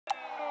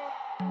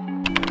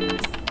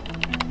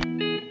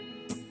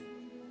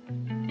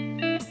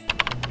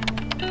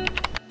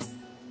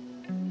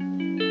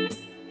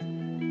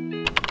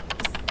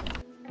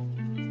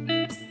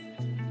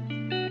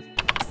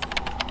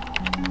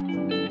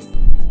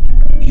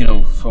You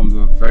know, from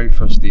the very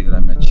first day that I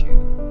met you,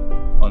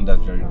 on that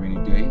very rainy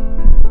day,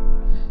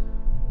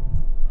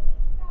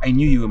 I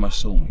knew you were my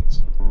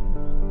soulmate.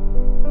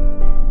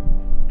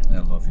 And I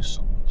love you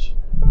so much.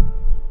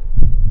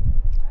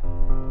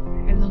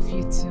 I love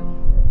you too.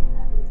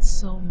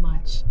 So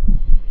much.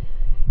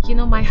 You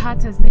know, my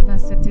heart has never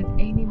accepted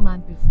any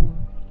man before,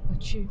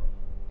 but you.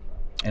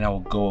 And I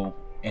will go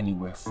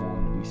anywhere for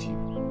and with you.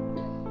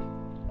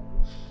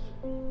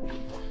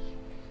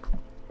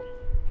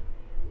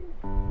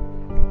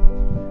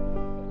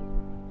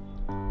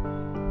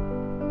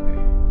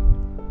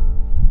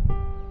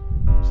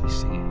 Please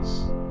say yes.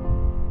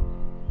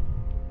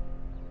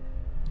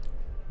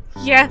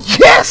 Yes!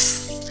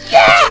 Yes!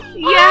 Yes!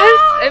 Yes!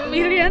 A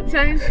million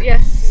times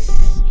yes.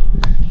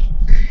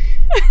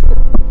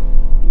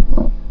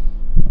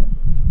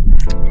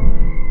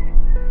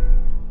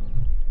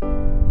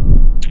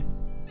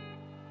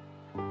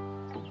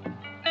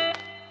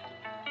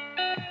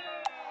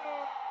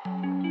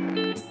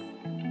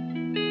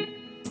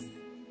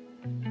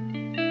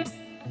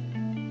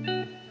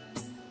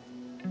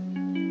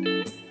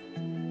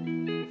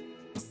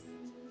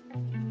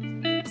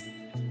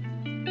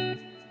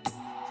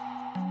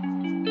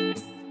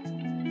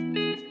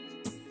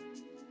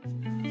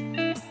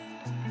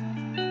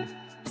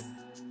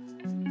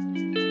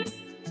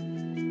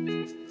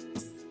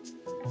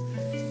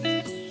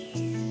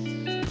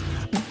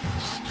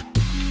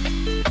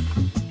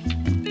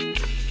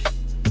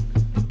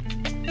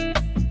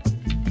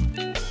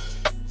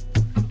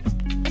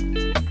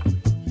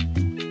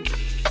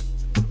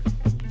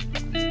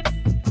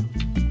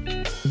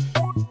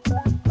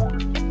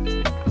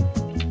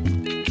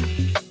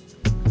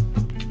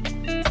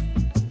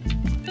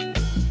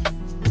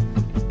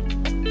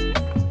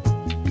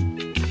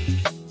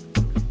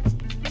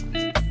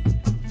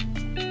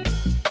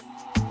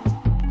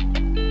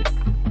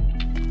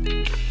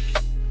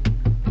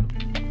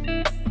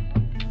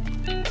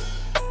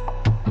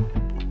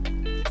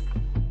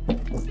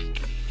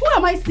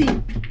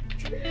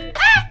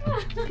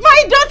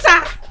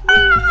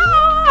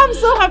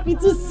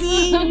 To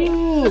see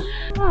you.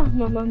 Oh,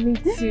 Mama, me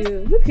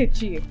too. Look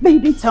at you.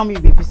 Baby, tell me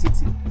we're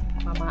visiting.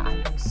 Mama,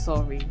 I'm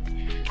sorry.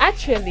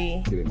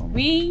 Actually,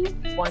 we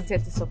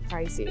wanted to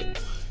surprise you.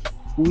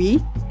 We?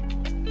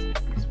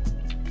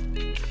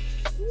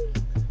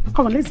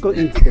 Come on, let's go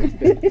in.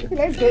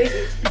 Let's go in.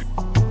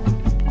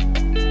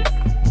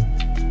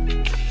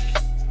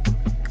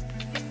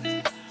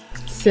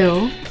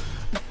 So,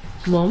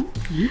 Mom,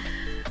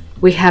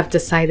 we have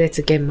decided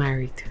to get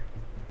married.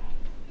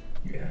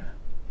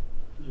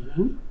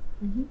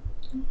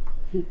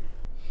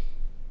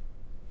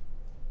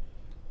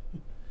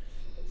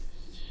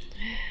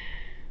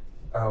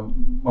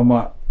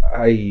 Mama,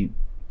 I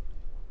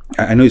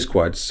know it's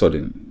quite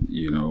sudden,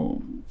 you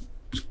know,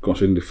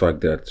 considering the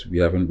fact that we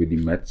haven't really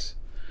met.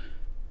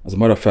 As a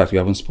matter of fact, we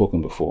haven't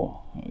spoken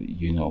before,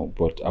 you know,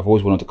 but I've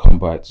always wanted to come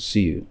by to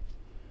see you.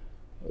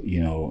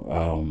 You know,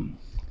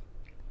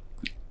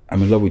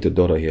 I'm in love with your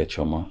daughter here,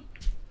 Choma,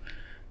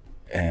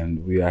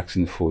 and we're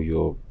asking for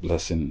your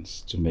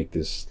blessings to make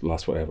this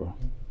last forever.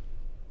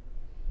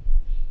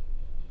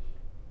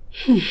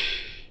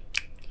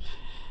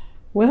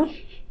 Well,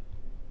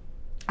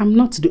 I'm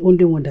not the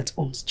only one that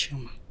owns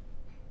Choma.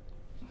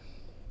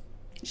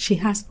 She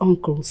has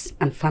uncles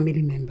and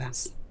family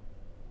members,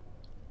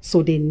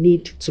 so they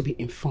need to be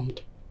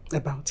informed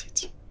about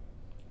it.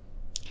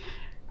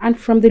 And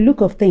from the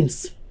look of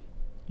things,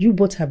 you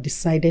both have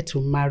decided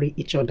to marry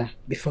each other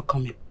before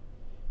coming.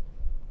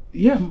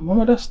 Yeah,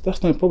 Mama, that's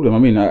not a problem. I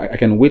mean, I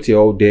can wait here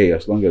all day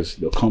as long as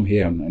they'll come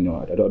here, and you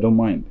know, I don't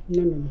mind.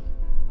 No.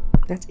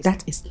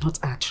 That is not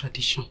our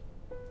tradition.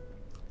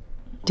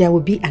 There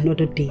will be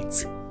another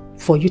date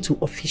for you to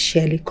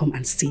officially come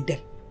and see them.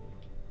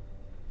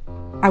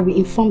 I will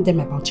inform them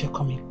about your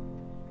coming.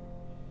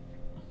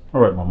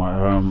 All right,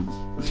 Mama.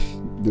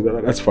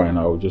 That's fine.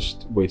 I'll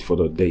just wait for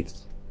the date.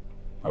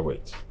 I'll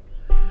wait.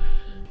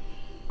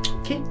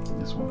 Okay.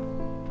 This one.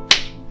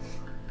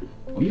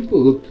 Well, you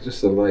look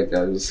just alike.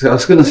 I was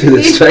gonna say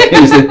the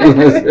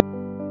strange.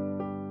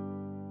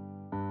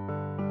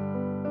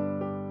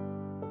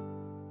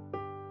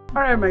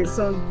 All right, my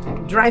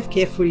son. Drive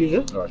carefully.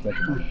 All right,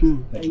 thank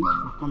you. Thank you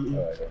for coming.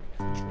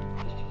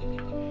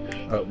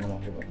 All right, Mama.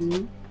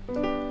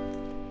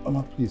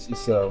 Mama, please.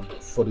 It's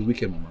for the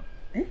weekend, Mama.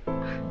 Eh?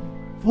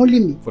 Only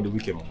me. For the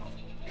weekend, Mama.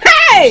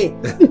 Hey!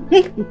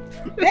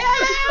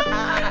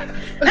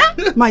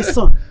 My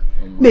son,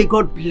 may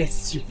God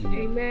bless you.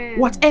 Amen.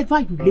 Whatever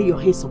you lay your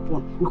hands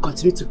upon will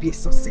continue to be a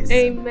success.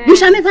 Amen. You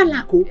shall never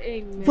lack. Oh.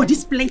 Amen. For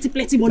this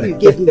plenty money you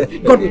gave me,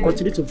 God will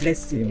continue to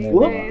bless you.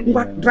 Amen.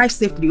 Oh, drive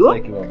safely. Oh.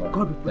 Thank you, Mama.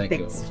 God will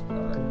protect you.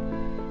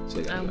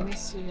 Right. I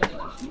miss you.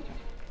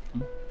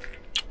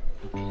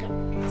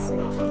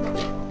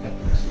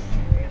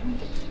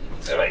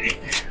 All right.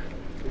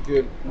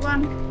 good.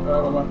 One.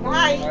 Mama.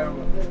 Bye. Bye,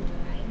 Mama.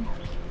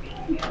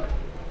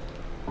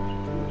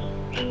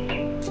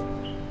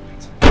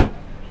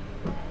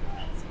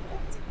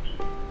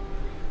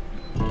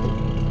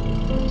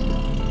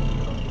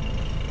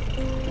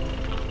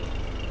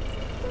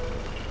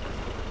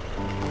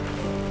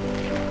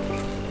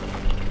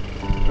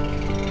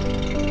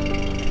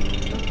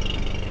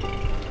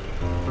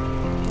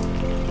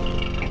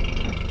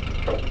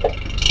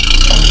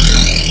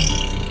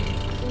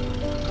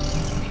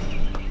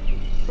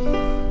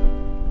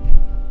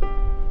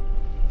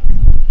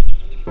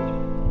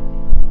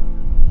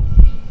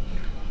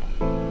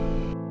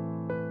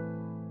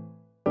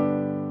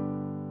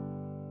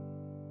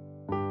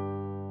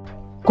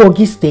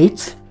 Kogi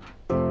State?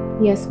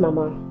 Yes,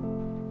 Mama.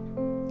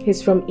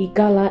 He's from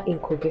Igala in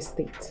Kogi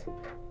State.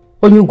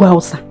 Onyugwa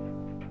Hausa?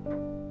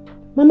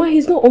 Mama,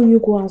 he's not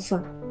Onyugwa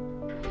Hausa.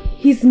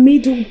 He's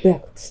middle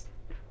belt.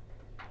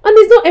 And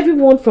it's not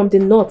everyone from the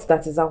north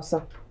that is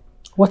Hausa.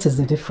 What is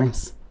the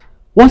difference?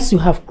 Once you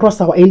have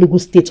crossed our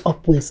Enugu State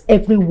upwards,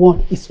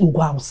 everyone is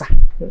Ugwa Hausa.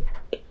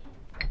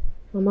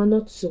 Mama,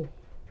 not so.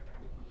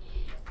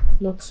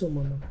 Not so,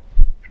 Mama.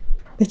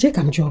 Beche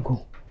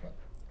Kamjogo.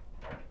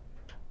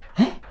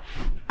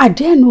 Are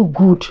there no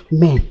good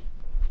men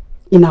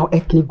in our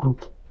ethnic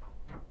group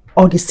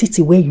or the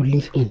city where you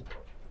live in?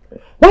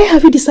 Why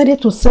have you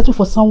decided to settle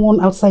for someone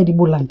outside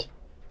Igbo land?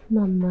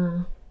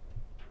 Mama,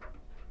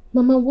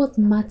 what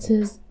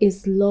matters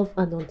is love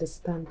and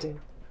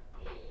understanding.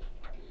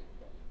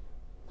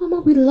 Mama,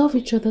 we love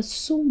each other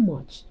so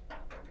much.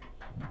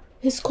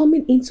 His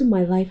coming into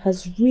my life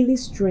has really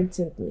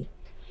strengthened me.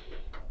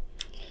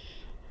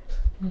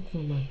 Look,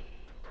 Mama,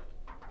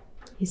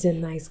 he's a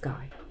nice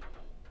guy.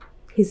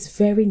 He's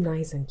very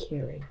nice and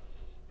caring.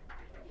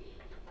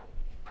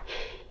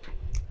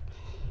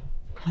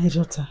 My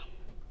daughter,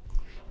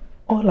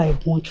 all I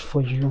want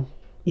for you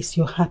is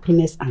your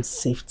happiness and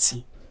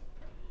safety.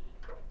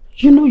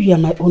 You know you are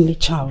my only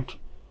child.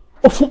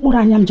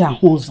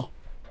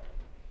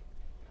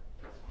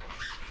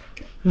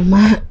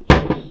 Mama,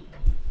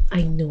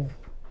 I know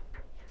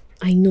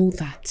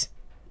that.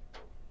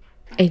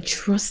 And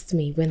trust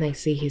me when I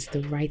say he's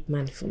the right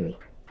man for me.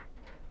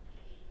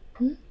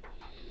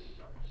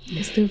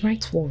 He's the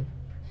right one.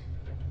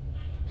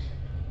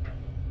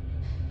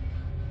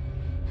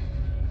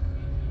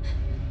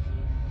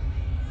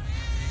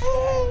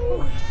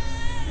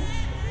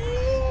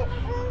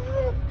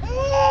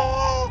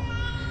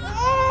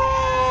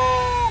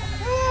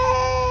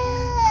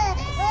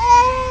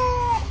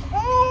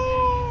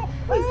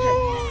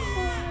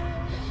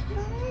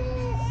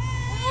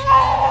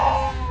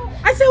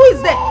 I say, who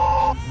is there?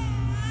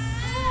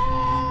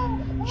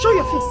 Show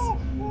your face.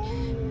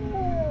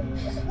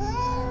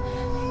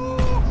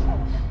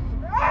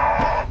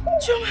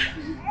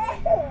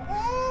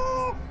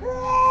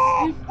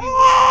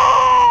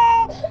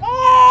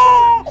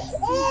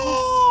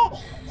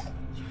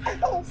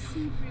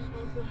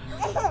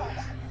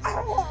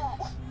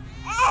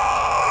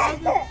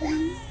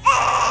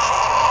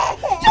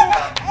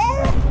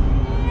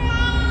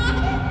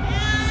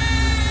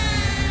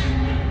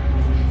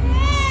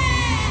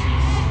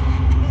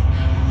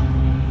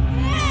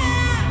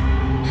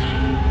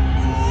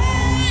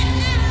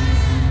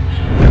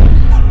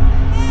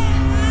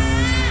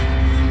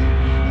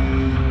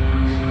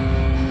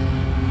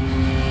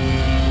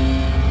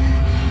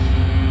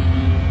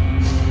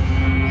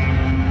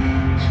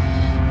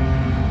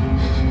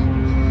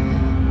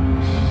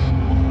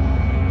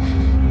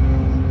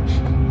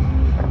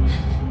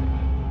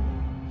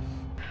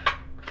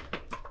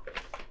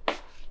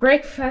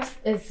 Breakfast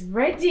is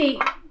ready.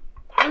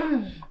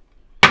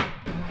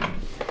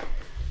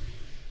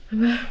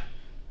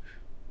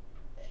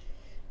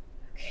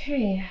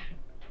 Okay.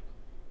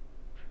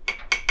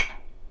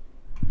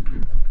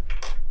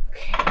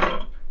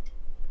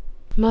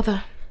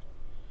 Mother,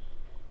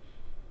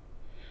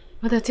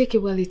 take it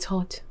while it's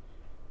hot.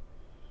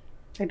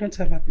 I don't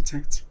have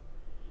appetite.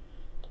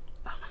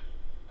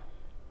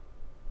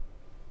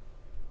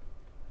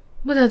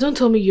 Mother, don't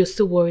tell me you're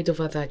still worried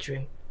over that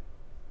dream.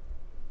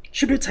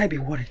 Shouldn't I be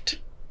worried?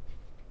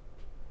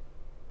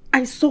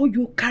 I saw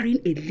you carrying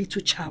a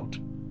little child.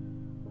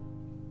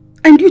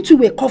 And you two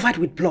were covered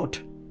with blood.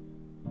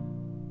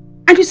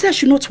 And you said I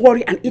should not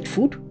worry and eat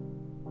food?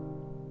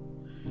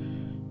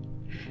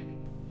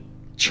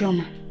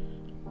 Chioma,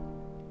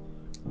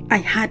 I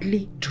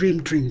hardly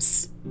dream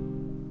dreams.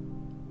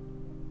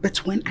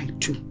 But when I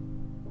do,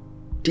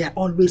 they are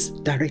always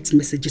direct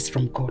messages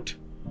from God.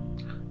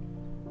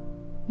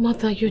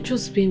 Mother, you're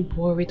just being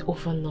worried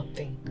over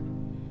nothing.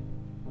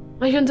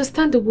 I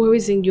understand the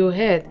worries in your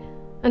head,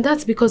 and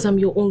that's because I'm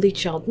your only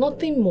child,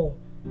 nothing more.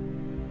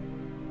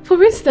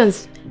 For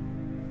instance,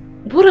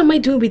 what am I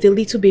doing with the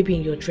little baby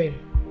in your dream?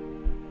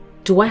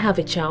 Do I have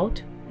a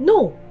child?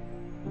 No.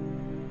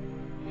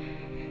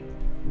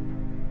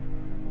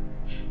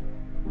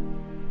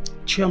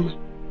 Chioma.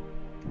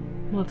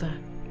 Mother.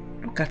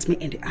 Look at me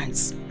in the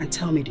eyes and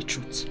tell me the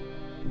truth.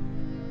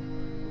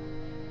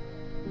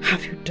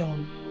 Have you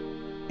done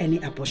any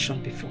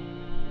abortion before?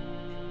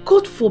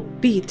 God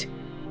forbid.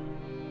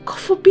 God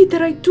forbid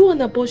that I do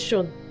an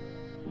abortion.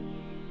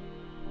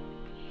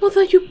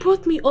 Mother, you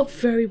brought me up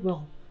very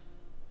well.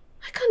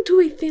 I can't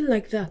do a thing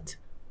like that.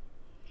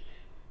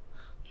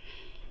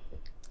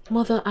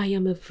 Mother, I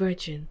am a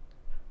virgin.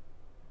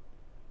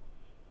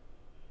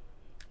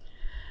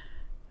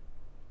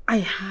 I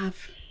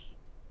have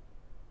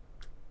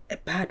a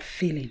bad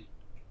feeling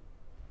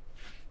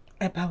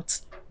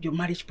about your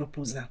marriage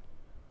proposal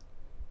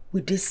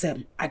with this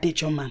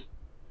Adejo man.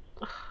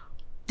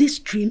 This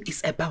dream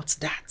is about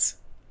that.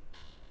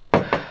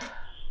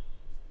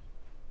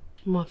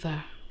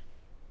 Mother,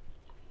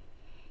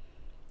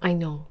 I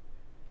know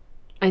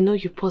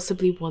you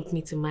possibly want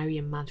me to marry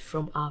a man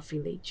from our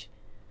village.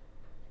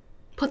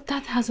 But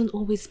that hasn't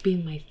always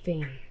been my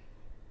thing.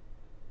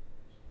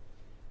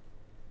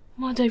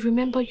 Mother,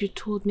 remember you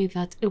told me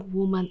that a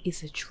woman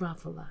is a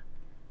traveler.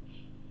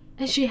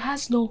 And she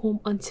has no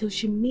home until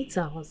she meets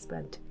her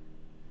husband.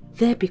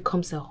 There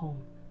becomes her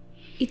home.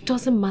 It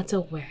doesn't matter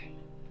where.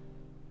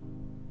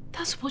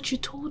 That's what you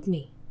told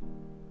me.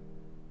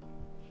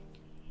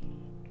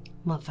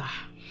 Mother,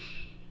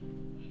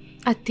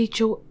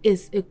 Adejo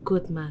is a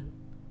good man.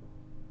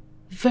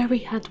 Very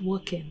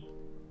hardworking.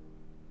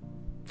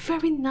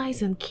 Very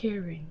nice and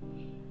caring.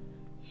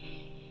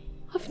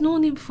 I've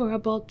known him for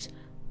about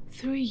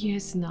 3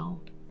 years now.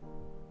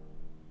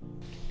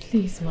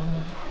 Please,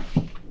 Mama.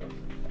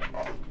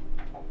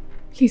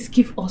 Please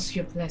give us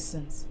your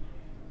blessings.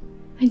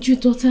 And your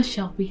daughter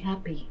shall be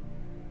happy.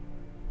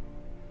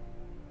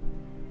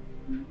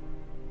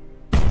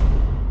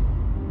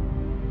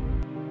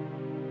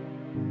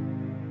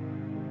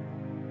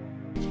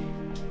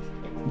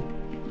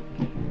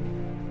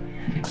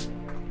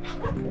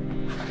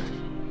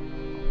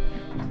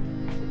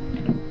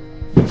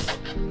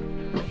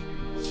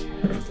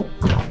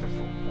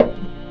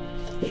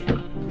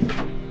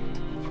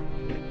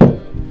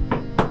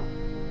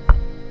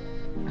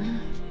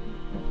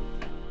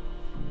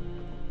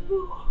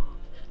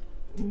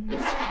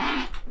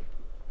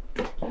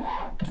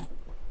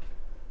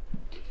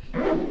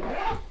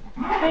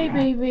 Hey,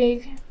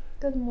 baby.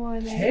 Good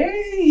morning.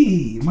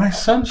 Hey, my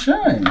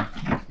sunshine.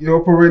 You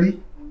up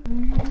already?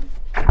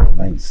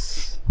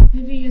 Nice.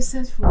 Maybe you're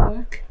set for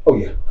work? Oh,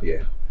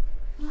 yeah.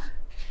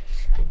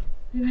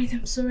 Right,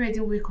 I'm sorry I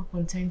didn't wake up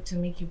on time to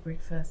make you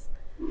breakfast.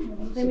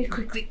 Let me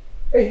quickly...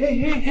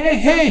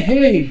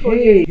 Hey.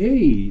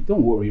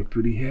 Don't worry your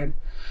pretty head.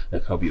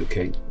 Like, I'll be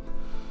okay.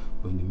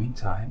 But in the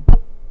meantime,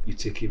 you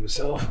take care of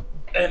yourself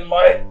and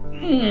my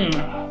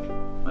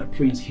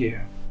prince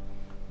here.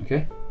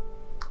 Okay?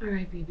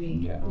 Alright, baby.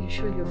 Yeah. You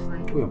sure you're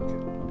fine? I'll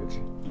be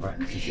okay. Alright,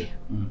 thank you.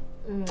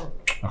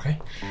 Okay?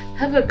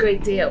 Have a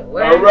great day at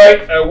work.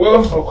 Alright, I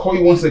will. I'll call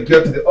you once I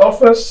get to the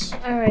office.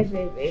 Alright,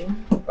 baby.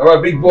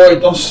 Alright, big boy.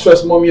 Don't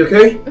stress mommy,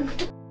 okay?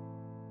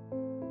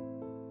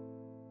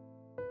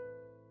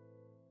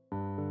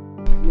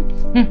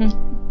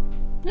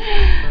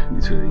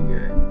 It's really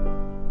good.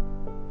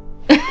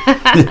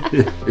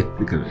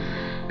 Look at it.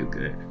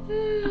 Okay.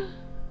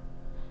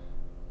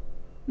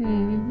 Oh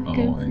my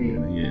God,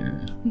 yeah.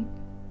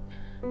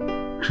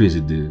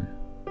 Crazy dude.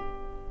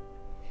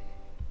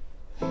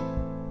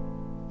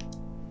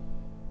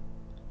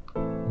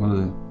 What is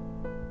it?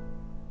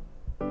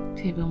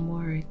 Babe, I'm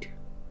worried.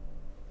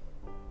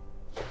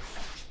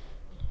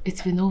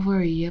 It's been over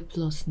a year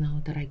plus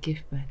now that I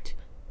gave birth.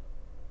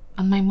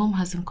 And my mom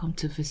hasn't come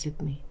to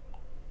visit me.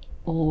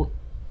 Or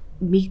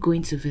me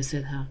going to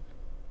visit her.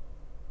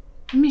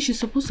 I mean, she's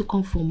supposed to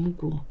come for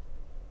Mugo.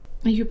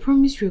 And you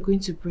promised you were going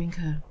to bring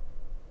her.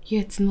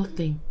 Yet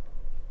nothing.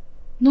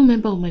 No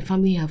member of my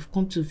family have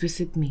come to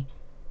visit me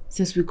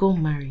since we got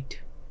married.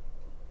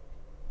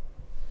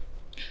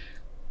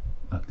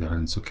 Like that,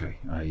 it's okay.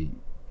 I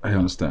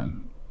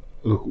understand.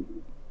 Look,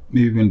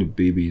 maybe when the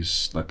baby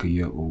is like a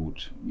year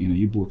old,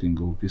 you both can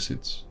go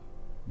visit.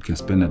 You can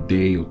spend a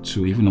day or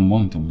two, even a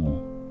month or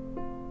more.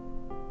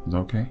 Is that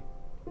okay?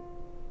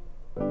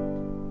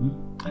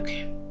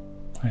 Okay.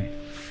 Hey.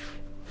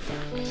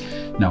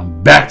 Now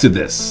back to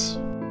this.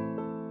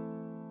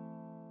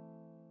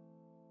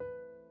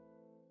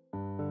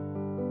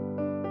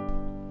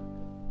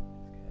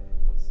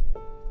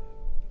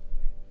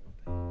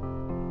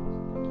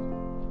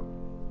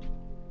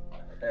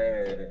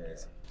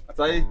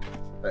 Hey.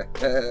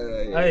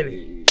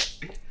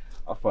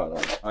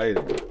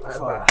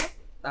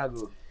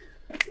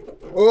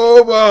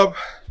 Oh, Bob.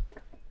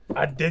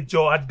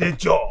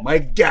 Adejo. My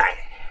guy.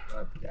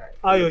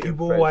 How your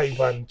Igbo wife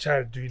and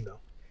child doing now?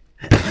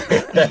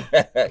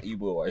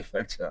 Igbo wife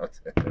and child.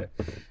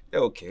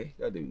 They're okay.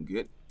 They're doing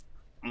good.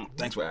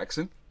 Thanks for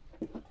asking.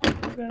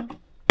 Okay.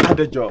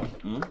 Adejo.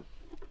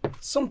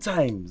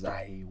 Sometimes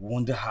I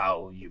wonder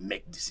how you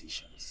make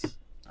decisions.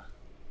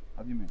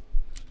 How do you mean?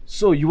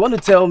 So you want to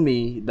tell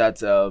me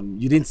that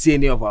you didn't see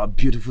any of our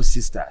beautiful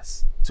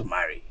sisters to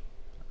marry?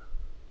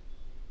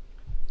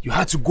 You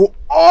had to go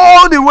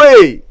all the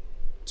way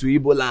to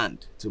Igbo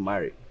land to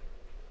marry.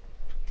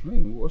 I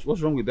mean,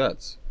 what's wrong with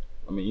that?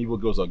 I mean, Igbo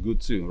girls are good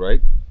too,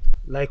 right?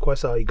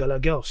 Likewise our Igala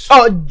girls.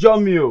 Oh,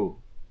 Jomio!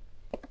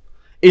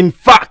 In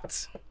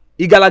fact,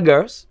 Igala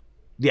girls,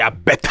 they are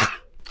better.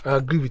 I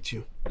agree with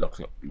you. Look.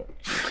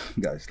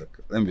 Guys, look,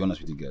 let me be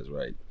honest with you guys,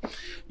 right?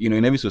 You know,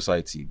 in every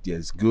society,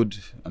 there's good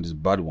and there's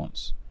bad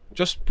ones.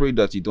 Just pray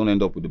that you don't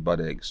end up with the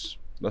bad eggs.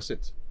 That's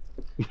it.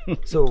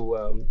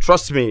 So,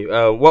 trust me,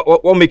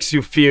 what makes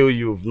you feel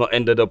you've not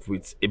ended up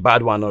with a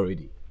bad one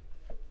already?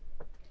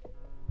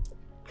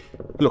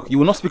 Look, you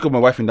will not speak of my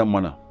wife in that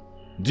manner.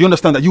 Do you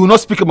understand that? You will not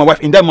speak of my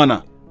wife in that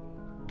manner.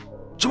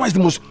 Choma is the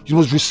most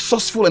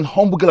resourceful and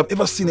humble girl I've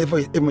ever seen ever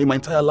in my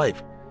entire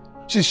life.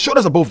 She's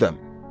shoulders above them.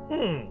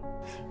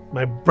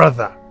 My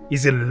brother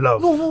is in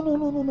love.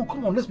 No.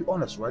 Come on, let's be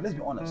honest, right? Let's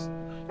be honest.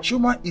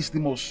 Choma is the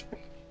most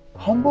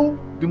humble,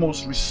 the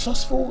most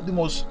resourceful, the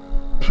most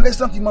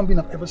pleasant human being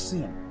I've ever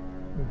seen.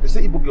 They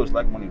say Igbo girls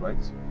like money, right?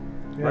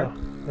 Yeah. Right?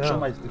 Yeah.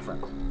 Choma is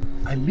different.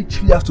 I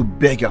literally have to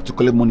beg her to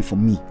collect money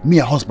from me. Me,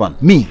 her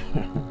husband. Me.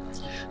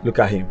 Look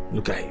at him.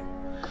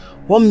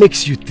 What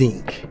makes you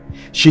think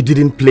she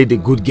didn't play the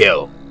good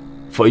girl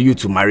for you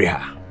to marry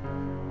her?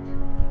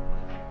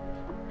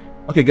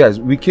 Okay, guys,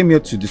 we came here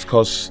to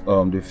discuss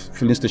the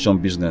filling station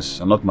business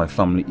and not my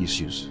family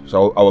issues.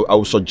 So I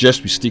would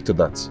suggest we stick to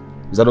that.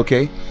 Is that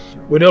okay?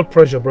 Without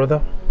pressure,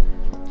 brother.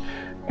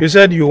 You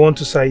said you want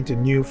to site a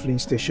new filling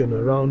station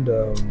around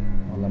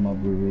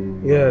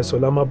Olamaboro. Yes,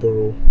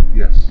 Olamaboro.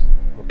 Yes.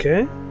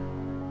 Okay.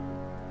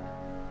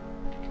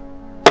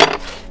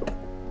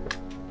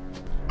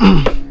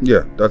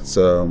 Yeah, that's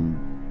I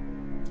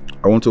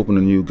want to open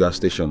a new gas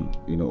station,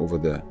 you know, over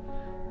there.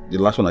 The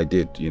last one I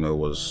did, you know,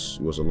 was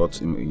a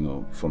lot, you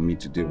know, for me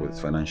to deal with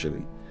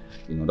financially.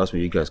 You know, that's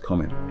where you guys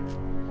come in.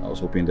 I was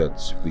hoping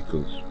that we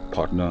could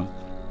partner,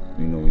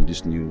 you know, in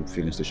this new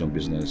filling station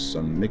business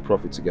and make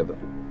profit together.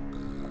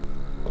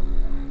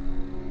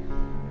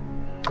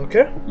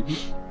 Okay.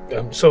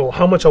 So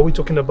how much are we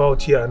talking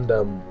about here, and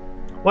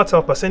what's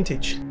our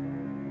percentage?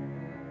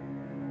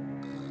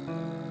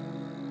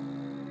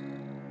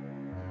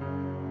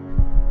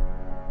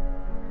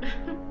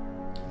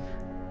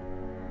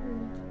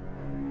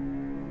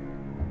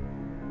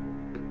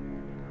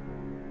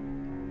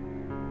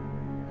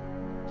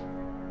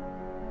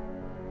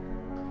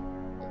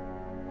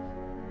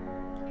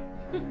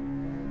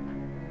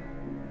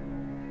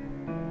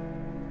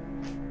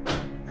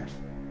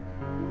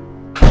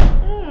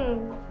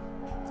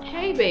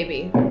 Hey,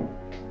 baby.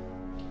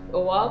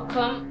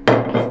 Welcome.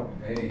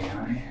 Hey,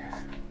 honey.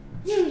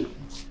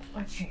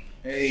 Okay.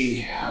 Hey,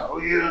 how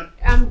are you?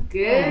 I'm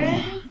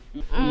good.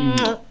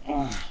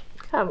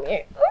 Come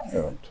here. Oops.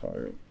 Oh, I'm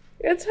tired.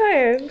 You're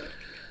tired.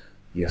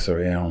 Yes,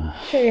 I am.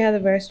 Sure, you had a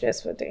very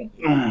stressful day.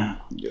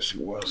 Yes,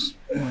 it was.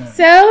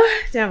 So,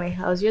 tell me,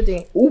 how's your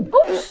day? Ooh.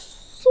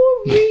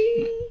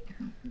 Sorry.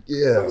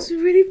 Yeah. It was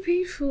really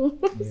painful.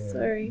 Yeah,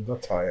 Sorry. I'm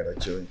not tired,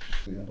 actually.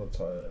 I'm not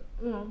tired.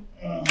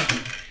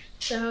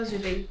 So, how's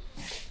your day?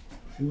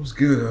 It was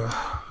good.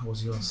 How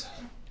was yours?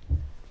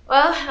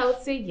 Well, I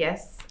would say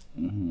yes.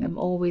 I'm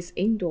always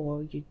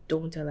indoor. You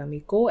don't allow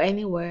me go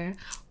anywhere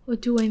or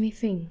do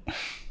anything.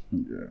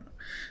 Yeah.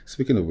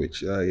 Speaking of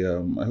which, I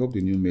hope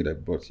the new maid I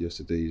bought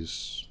yesterday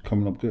is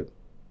coming up good.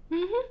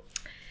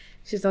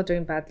 She's not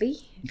doing badly.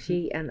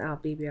 She and our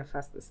baby are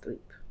fast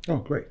asleep. Oh,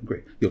 great.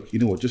 Yo, you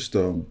know what? Just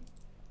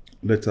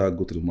let her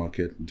go to the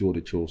market, do all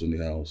the chores in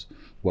the house,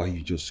 while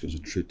you just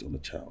concentrate on the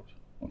child.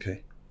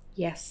 Okay?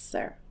 Yes,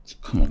 sir.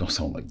 Come on, don't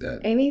sound like that.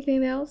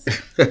 Anything else?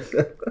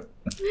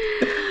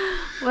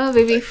 Well,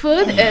 baby,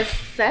 food is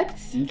set.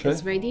 Okay.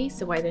 It's ready.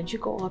 So why don't you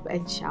go up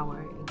and shower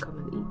and come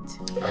and eat?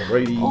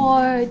 Alrighty.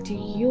 Or do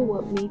you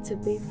want me to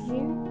bathe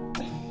here?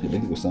 You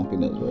think it was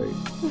something else, right?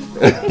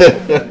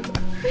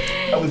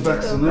 I'll be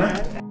back soon,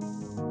 huh?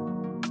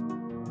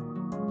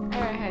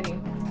 Alright, honey.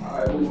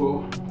 Alright, we'll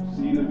go.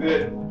 See you in a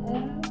bit.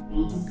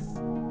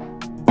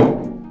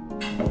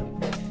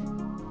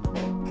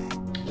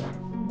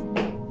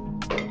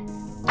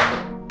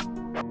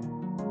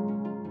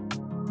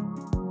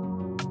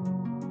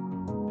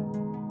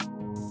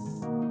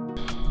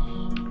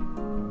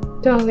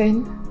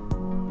 Darling.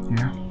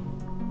 Yeah?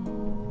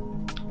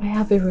 I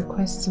have a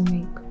request to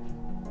make.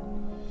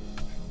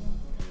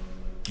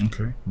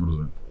 Okay, what is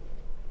it?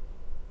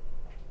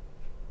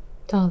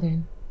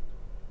 Darling,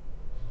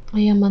 I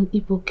am an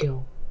Igbo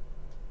girl,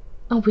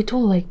 and we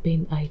don't like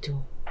being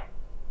idle.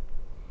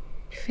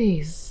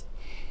 Please,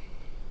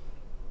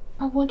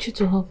 I want you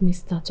to help me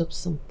start up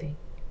something.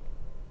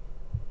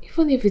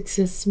 Even if it's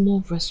a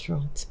small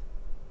restaurant,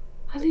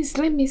 at least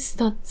let me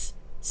start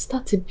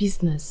a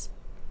business.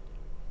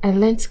 I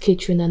learned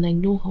catering and I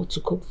know how to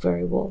cook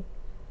very well.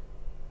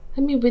 I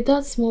mean, with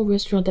that small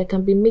restaurant, I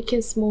can be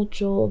making small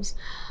jobs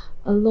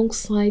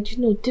alongside, you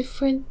know,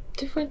 different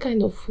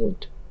kind of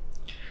food.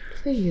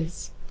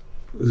 Please.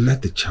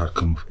 Let the child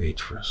come of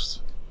age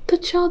first. The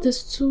child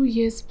is 2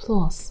 years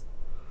plus.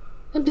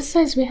 And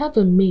besides, we have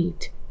a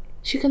maid.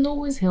 She can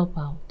always help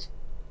out.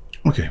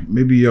 Okay,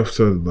 maybe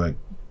after like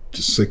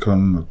the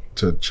second or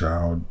third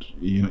child,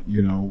 you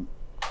know.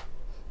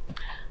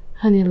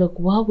 Honey, look,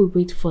 while we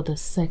wait for the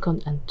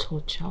second and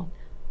third child,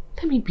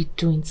 let me be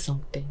doing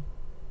something.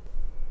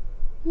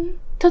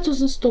 That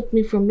doesn't stop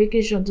me from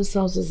making sure this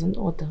house is in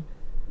order.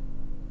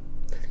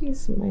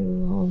 Please, my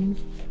love.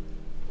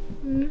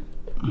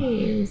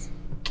 Please.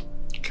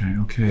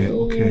 Okay.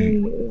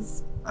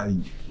 Please.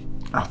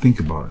 I'll think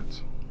about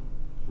it.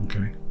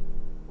 Okay?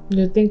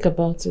 You think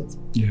about it?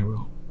 Yeah,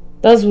 well.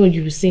 That's what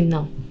you will say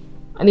now.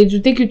 And it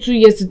will take you 2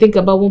 years to think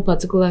about one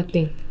particular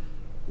thing.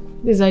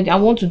 Please, I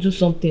want to do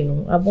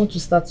something. I want to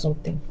start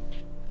something.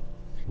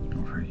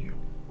 For you.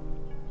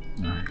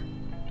 Alright.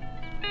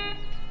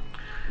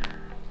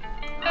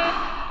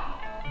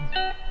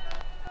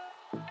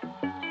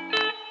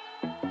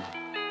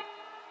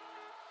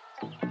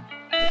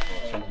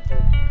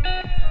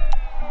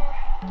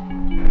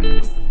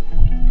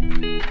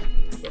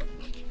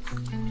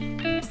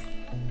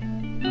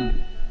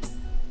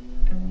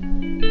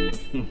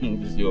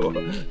 This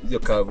is your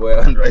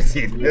cowboy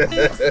handwriting. I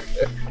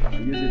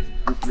use it to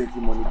do plenty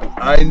money business.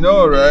 I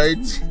know,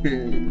 right?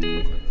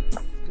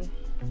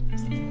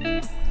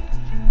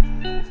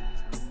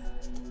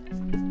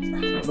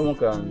 No one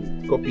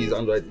can copy his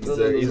handwriting.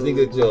 His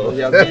signature. He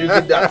has been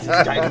using that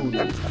since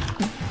childhood.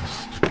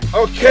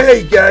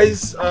 Okay,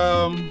 guys.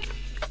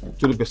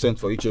 20%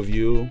 for each of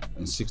you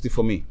and 60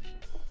 for me.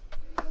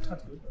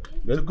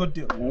 It's a good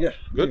deal. Yeah,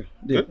 good.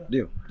 Deal.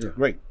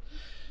 Great.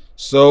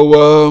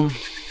 So,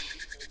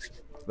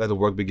 let the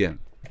work begin.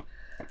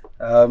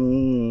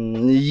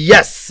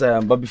 Yes,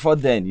 but before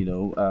then,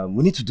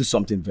 we need to do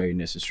something very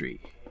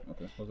necessary.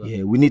 Okay.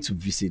 Yeah, we need to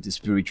visit the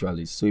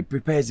spiritualist, so he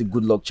prepares a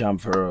good luck charm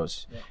for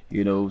us.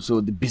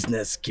 So the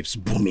business keeps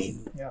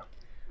booming. Yeah.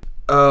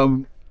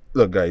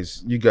 Look,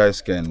 guys, you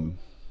guys can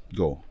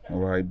go, all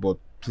right? But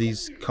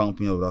please count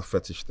me out of that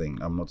fetish thing.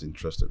 I'm not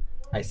interested.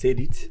 I said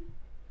it.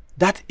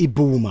 That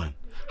Igbo woman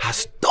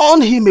has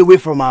turned him away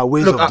from our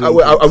ways Look, of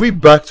doing are we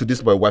back to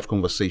this by wife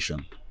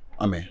conversation?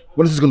 Amen.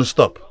 When is this going to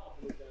stop?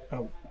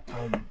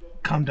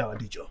 Calm down,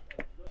 Adijo.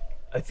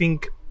 I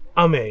think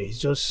Ame is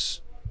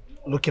just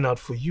looking out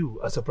for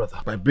you as a brother.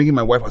 By bringing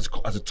my wife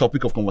as a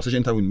topic of conversation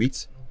anytime we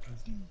meet?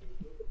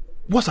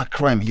 What's her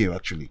crime here,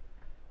 actually?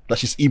 That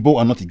she's Igbo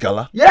and not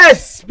Igala?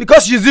 Yes,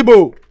 because she's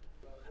Igbo.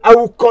 I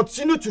will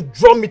continue to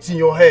drum it in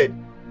your head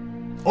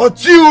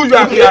until you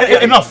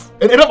are... Enough!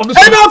 Enough of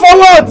this! Enough for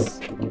what?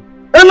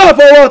 Enough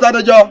for what,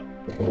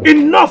 Adejo?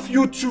 Enough,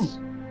 you two!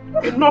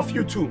 Enough,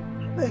 you two!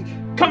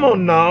 Come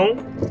on now!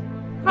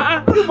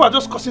 People are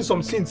just causing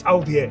some sins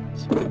out there.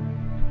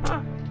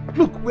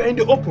 Look, we're in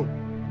the open,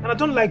 and I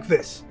don't like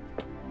this.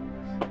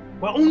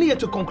 We're only here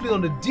to conclude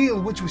on the deal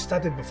which we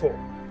started before.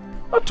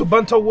 Not to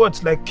banter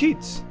words like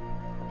kids.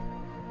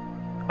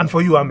 And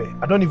for you, Ame,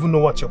 I don't even know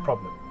what's your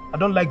problem. I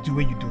don't like the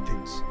way you do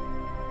things.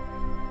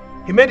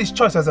 He made his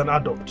choice as an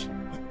adult.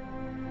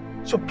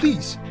 So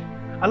please,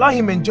 allow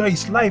him enjoy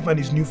his life and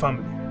his new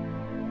family.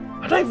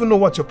 I don't even know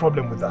what's your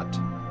problem with that.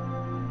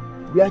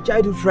 We are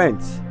childhood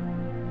friends.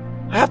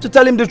 I have to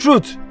tell him the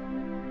truth.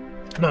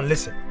 Now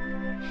listen,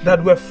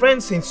 that we're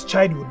friends since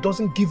childhood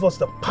doesn't give us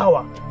the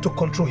power to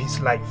control his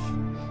life.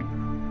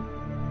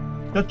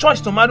 Your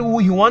choice to marry who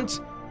he wants,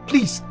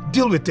 please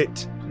deal with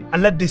it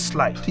and let this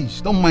slide.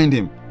 Please, don't mind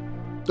him.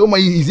 Don't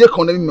mind, he's here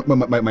condemning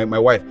my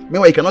wife.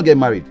 Meanwhile, he cannot get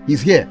married.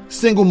 He's here,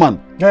 single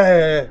man.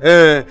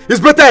 It's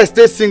better I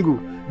stay single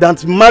than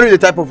to marry the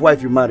type of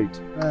wife you married.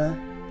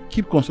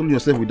 Keep consoling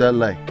yourself with that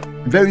lie.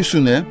 Very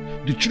soon,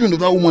 the children of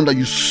that woman that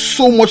you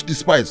so much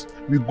despise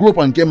will grow up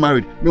and get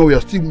married. Meanwhile, we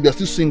are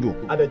still single.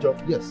 Adejo,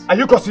 yes. Are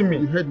you cursing me?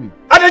 You heard me.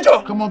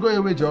 Adejo! Come on, go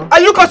away, Joe.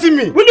 Are you cursing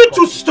me? Will you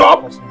two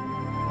stop?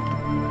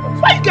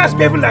 Why you guys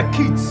behaving like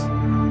kids?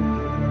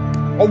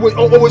 Always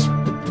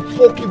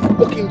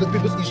poking the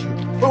people's issue.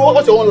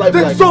 What's your own life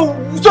like? So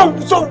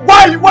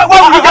why would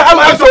you get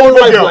married to an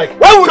Igbo girl?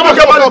 Why would you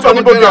get married to an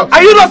Igbo girl?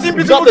 Are you not seeing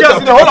beautiful girls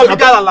in the whole of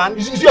Igala land?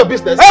 Is your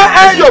business?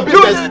 Is your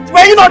business?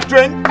 Were you not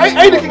trained? Are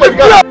you looking for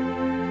Igala?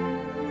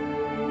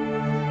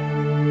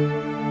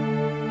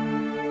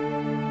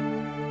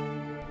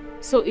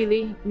 So,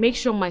 Ili, make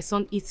sure my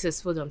son eats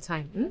his food on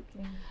time.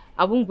 Okay.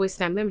 I won't waste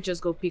time. Let me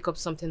just go pick up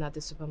something at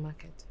the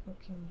supermarket.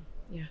 Okay.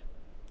 Yeah.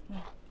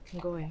 You can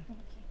go in.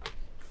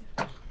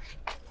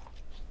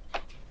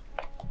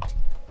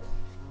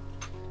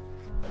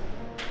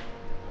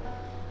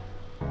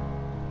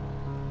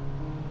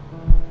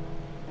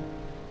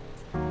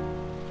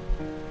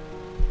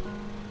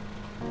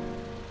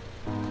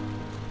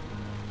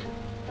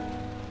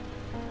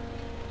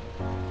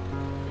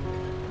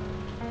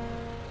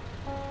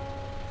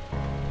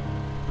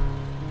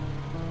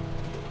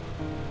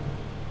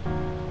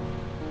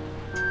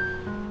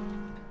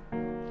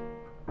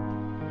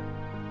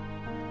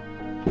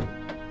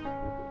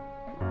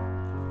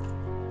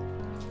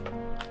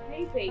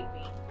 Baby,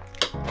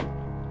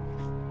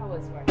 how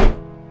was work?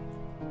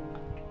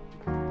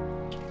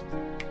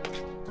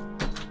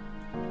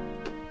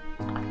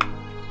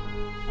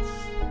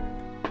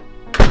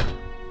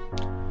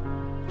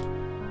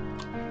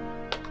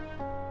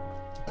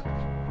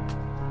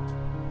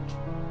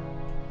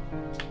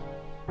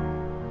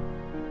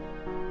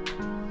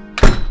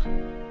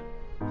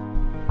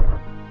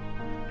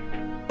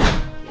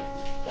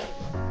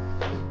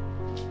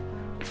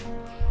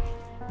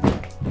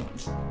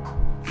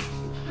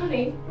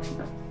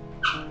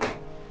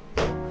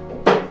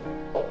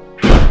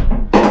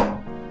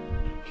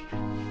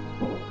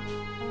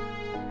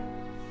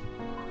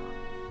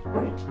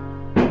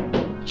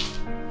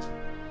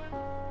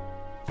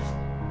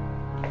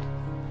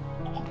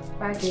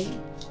 Friday.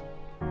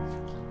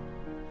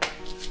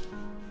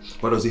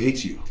 Why does he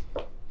hate you?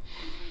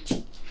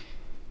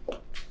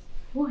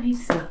 Who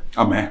hates me?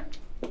 Amen.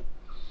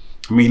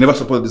 I mean, he never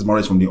supported this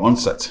marriage from the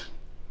onset.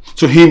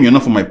 To him, you're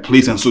not from my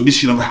place, and so this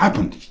should never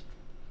happened.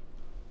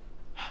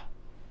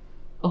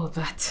 Oh,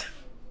 that.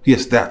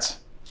 Yes, that.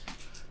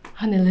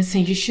 Honey,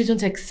 listen, you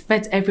shouldn't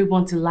expect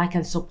everyone to like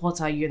and support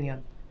our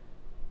union.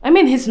 I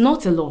mean, he's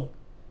not alone.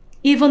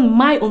 Even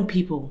my own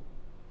people.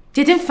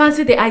 They didn't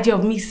fancy the idea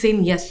of me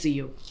saying yes to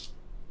you.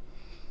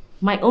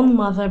 My own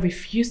mother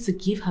refused to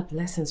give her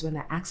blessings when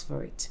I asked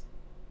for it.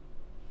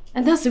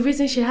 And that's the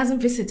reason she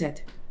hasn't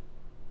visited.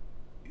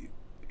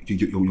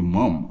 Your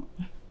mom?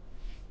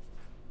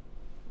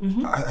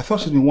 I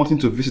thought she'd been wanting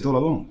to visit all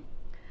along.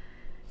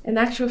 In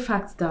actual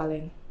fact,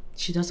 darling,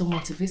 she doesn't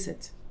want to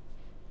visit.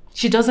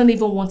 She doesn't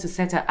even want to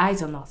set her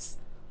eyes on us,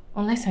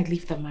 unless I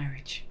leave the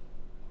marriage.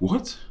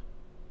 What?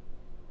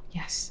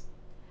 Yes.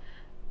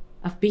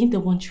 I've been the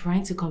one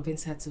trying to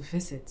convince her to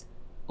visit,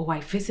 or I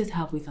visit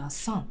her with our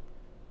son.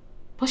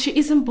 But she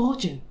isn't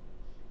budging.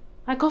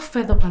 I got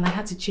fed up and I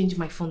had to change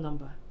my phone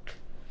number.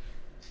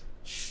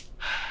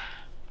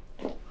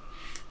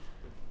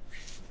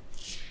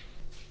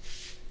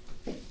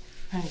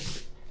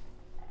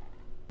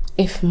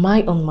 If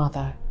my own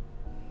mother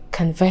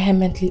can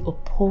vehemently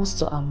oppose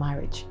to our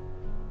marriage,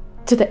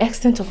 to the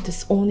extent of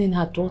disowning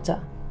her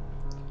daughter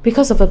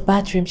because of a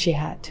bad dream she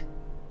had,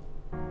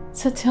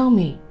 so tell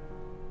me,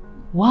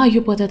 why are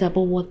you bothered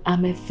about what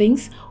Ahmed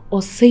thinks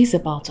or says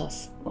about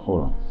us?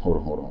 Hold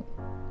on.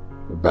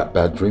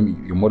 Bad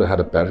dream? Your mother had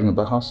a bad dream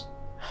about us?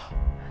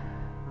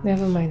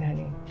 Never mind,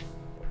 honey.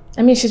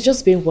 I mean, she's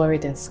just being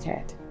worried and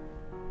scared.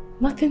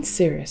 Nothing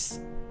serious.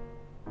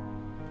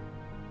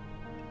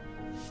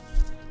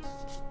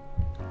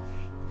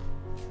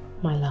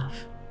 My love,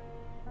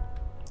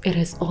 it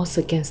is us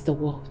against the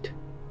world.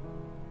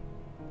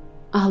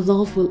 Our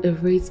love will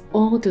erase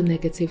all the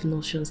negative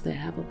notions they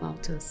have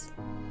about us.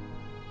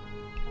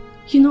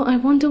 You know, I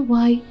wonder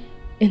why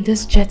in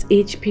this jet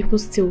age people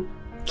still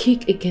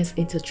kick against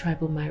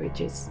intertribal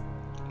marriages.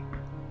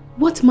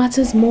 What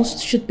matters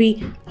most should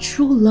be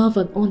true love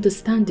and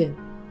understanding,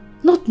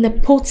 not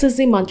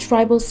nepotism and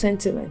tribal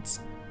sentiments.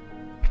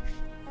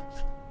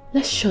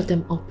 Let's shut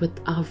them up with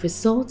our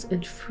results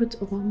and fruit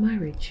of our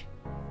marriage.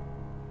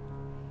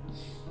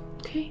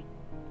 Okay?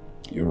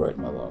 You're right,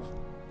 my love.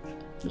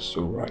 You're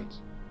so right.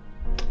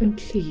 And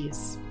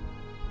please,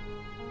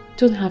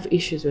 don't have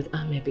issues with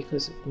Ahmed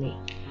because of me.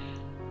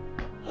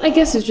 I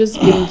guess it's just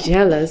being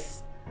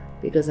jealous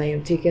because I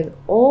am taking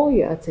all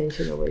your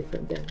attention away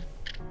from them.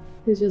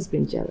 He's just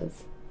been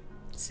jealous.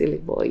 Silly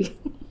boy.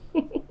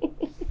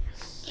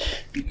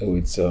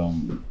 It's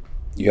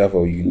you have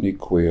a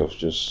unique way of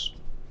just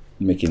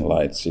making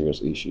light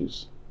serious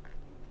issues.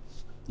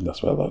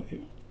 That's why I love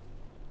you.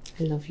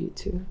 I love you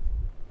too.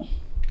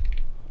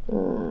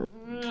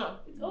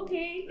 It's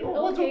okay. It's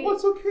okay.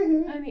 What's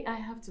okay? Honey, I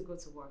have to go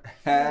to work.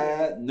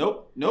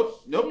 Nope.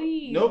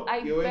 Please, Nope. I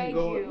You ain't beg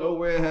going you.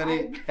 nowhere,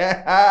 honey.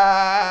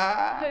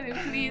 Honey,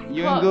 please.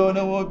 You ain't going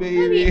no more,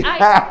 baby.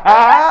 Honey, I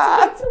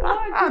have to go to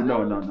work. No.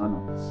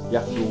 You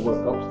have to go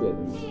work upstairs.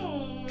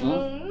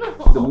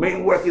 No. The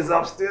main work is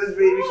upstairs,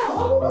 baby. Come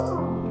on.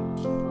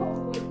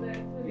 Oh,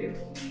 please.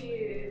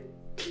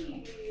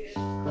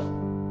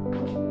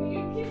 You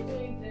keep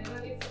doing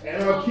that.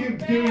 And I'll keep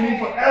doing it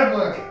forever.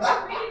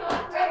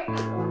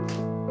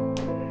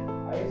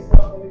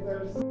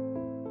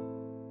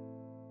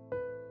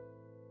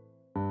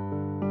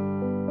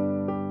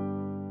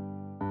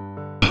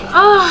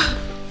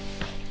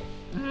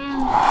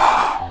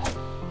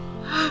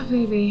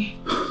 Baby,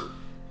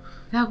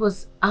 that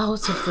was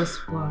out of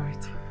this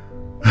world.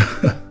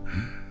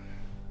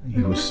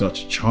 You were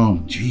such a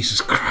charm,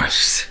 Jesus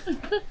Christ.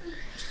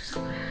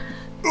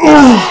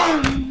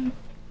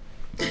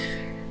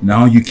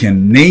 Now you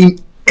can name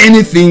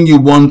anything you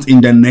want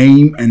in the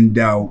name and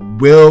thou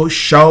will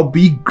shall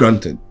be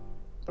granted.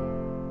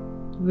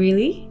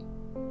 Really?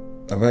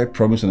 Have I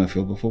promised and I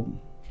failed before?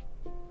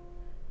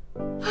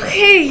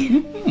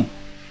 Okay.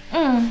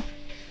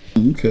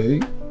 Okay.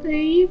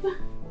 Babe.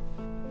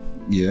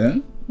 Yeah?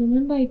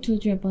 Remember I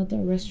told you about the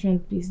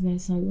restaurant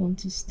business I want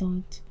to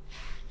start?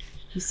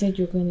 You said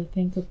you're going to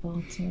think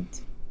about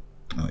it.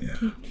 Oh, yeah.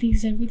 Okay,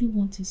 please, I really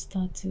want to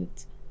start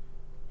it.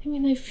 I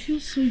mean, I feel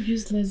so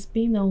useless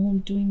being at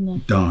home doing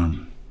nothing.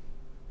 Done.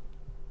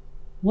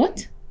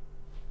 What?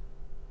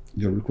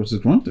 Your request is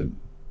granted.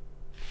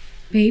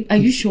 Babe, are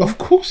you sure? Of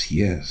course,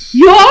 yes.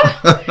 You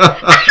are?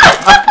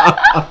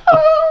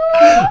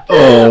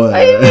 Oh,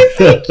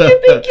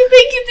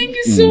 thank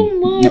you so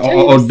much.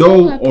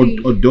 Although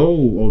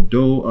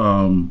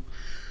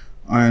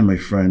I and my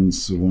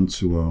friends want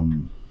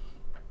to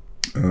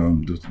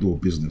do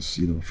business,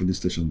 filling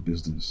station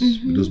business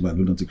with those my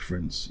lunatic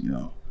friends,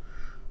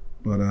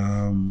 But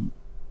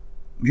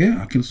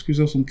Yeah, I can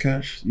squeeze out some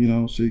cash, you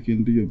know, so you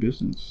can do your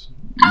business.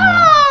 You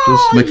know,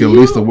 just make a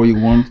list of what you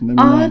want. Let me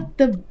know.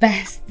 The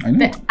best. I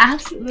know. The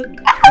absolute.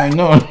 I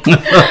know.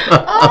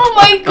 Oh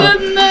my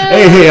goodness.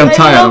 Hey, I'm I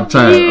tired. love I'm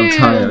tired. you. I'm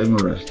tired. Let me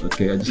rest.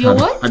 Okay, I just You're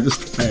had. what? I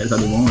just tired. I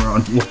had one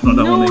round.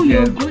 Another No, one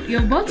you're again. good.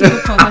 You're about to go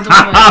for another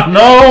one.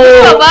 No.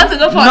 You're about to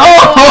go for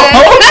another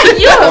one.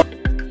 You.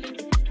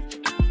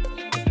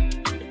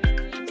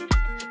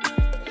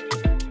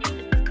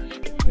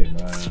 Hey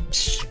man.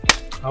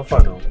 How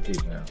far now? Hey,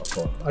 man, of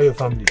course. How your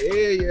family?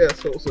 Yeah.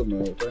 So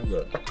man. Thank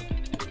God.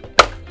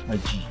 My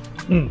G.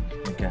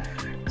 My guy.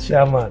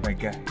 Chairman. My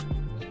guy.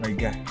 My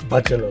guy.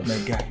 Bachelors. My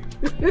guy.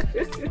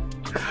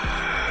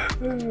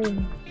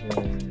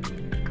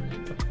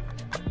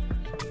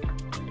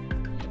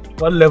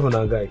 What level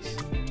now, guys?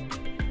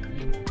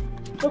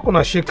 How can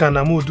I shake and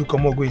I'm do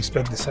come on go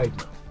inspect the site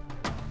now?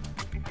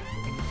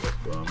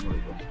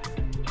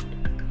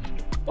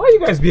 Why are you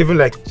guys behaving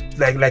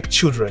like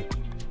children?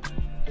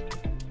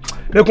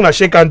 How can I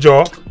shake and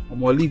jaw? I'm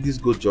gonna leave this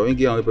good job. Ain't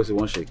get another person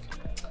one shake.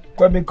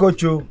 Kwame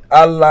Kocho,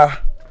 Allah.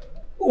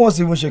 Who wants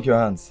to even shake your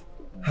hands?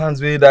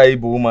 Hands where that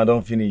Igbo woman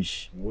don't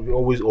finish.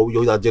 Always,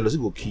 your jealousy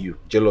will kill you.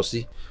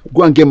 Jealousy.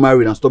 Go and get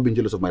married and stop being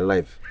jealous of my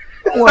life.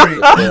 Don't worry.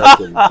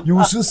 You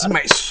will soon see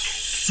my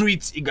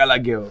sweet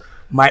Igala girl.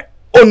 My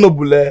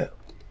honorable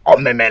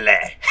Omemele.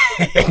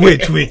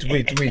 Wait.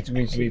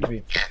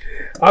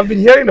 I've been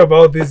hearing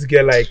about this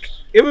girl like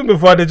even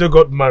before they just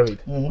got married.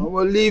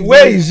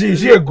 Where is she? Is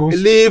she a ghost?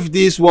 Leave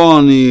this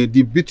one.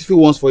 The beautiful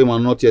ones for him are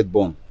not yet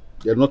born.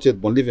 They're not yet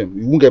born. Leave him.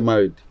 You won't get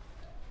married.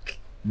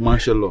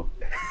 Mashallah.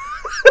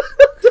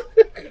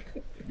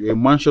 You're a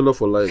mashallah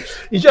for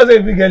life. You just say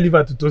if we can leave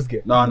her to toast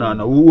girl.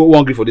 No. We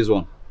won't agree for this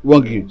one. We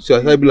won't agree. So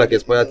I be like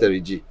Aspire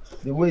Terry G.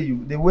 The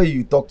way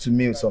you talk to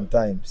me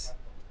sometimes.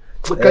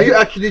 But can you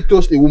actually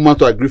toast a woman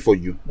to agree for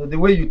you? No, the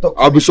way you talk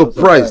to I'll me be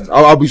surprised.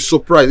 sometimes. I'll be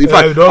surprised. In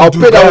fact, don't I'll do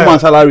pay that that.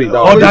 woman's salary.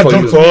 Order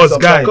drink for us,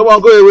 guy. Come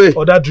on, go away.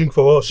 Order drink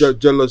for us.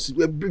 Jealousy.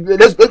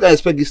 Let's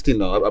expect this thing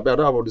now. I don't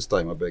have all this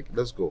time. I beg.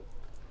 Let's go.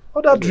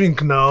 Order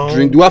drink now.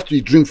 Drink. Do we have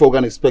to drink for we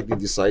can expect in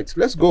this site?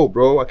 Let's go,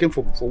 bro. I came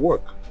for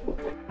work.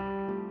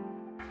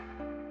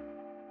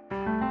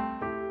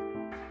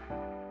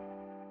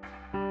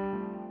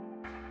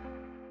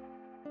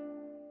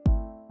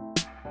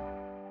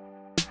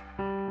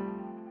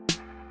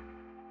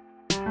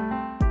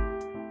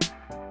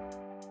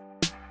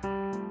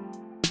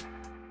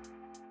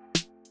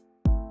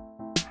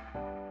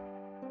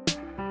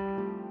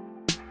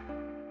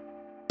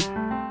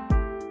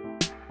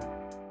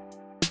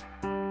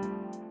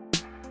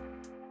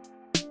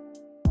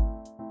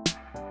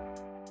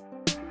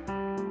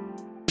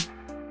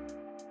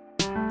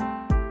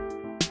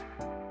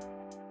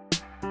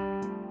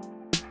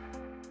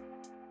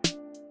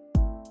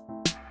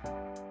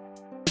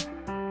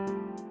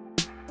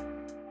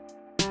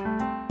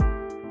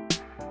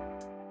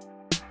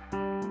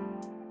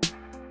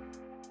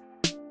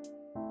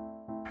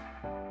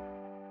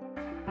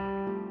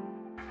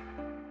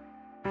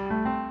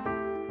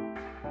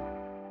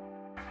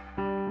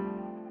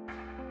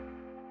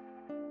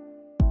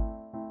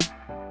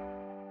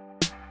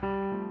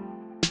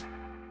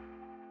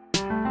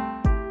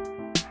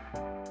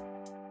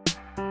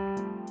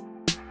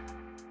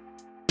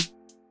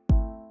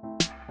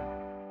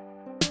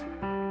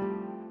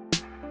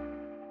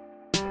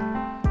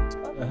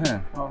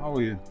 How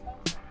are you?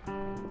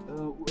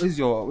 Where's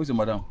your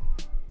madam?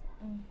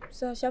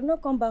 So she have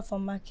not come back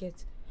from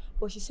market,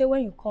 but she said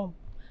when you come,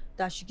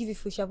 that she give you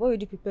food. She have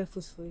already prepared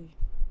food for you.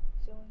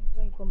 So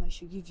when you come, I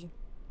should give you.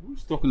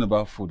 Who's talking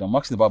about food? I'm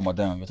asking about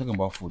madam. You're talking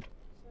about food.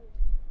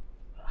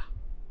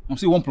 I'm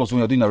saying 1 plus 1.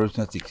 You're doing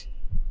arithmetic.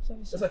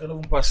 That's like an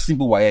open pass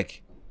simple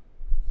WAEC.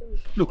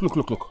 Look.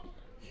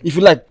 If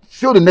you like,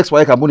 fail the next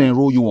WAEC, I'm going to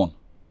enroll you on.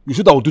 You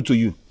see what I will do to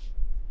you.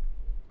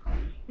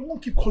 You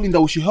won't keep calling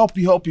that we should help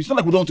you. It's not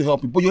like we don't want to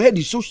help you, but your head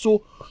is so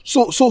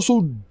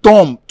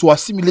dumb to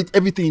assimilate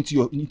everything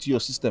into your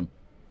system.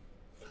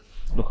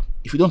 Look,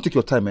 if you don't take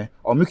your time,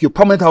 I'll make you a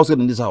permanent house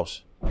in this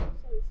house.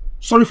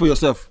 Sorry for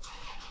yourself.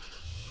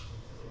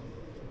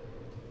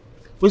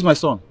 Where's my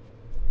son?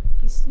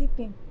 He's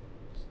sleeping.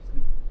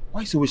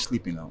 Why is he always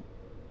sleeping now?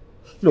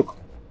 Look,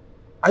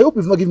 I hope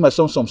you've not given my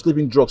son some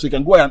sleeping drugs so he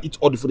can go and eat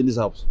all the food in this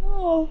house.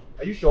 No.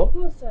 Are you sure?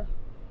 No, sir.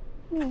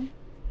 No.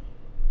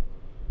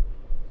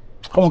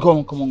 Come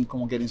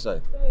on, get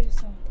inside. Sorry,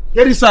 sir.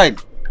 Get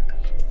inside!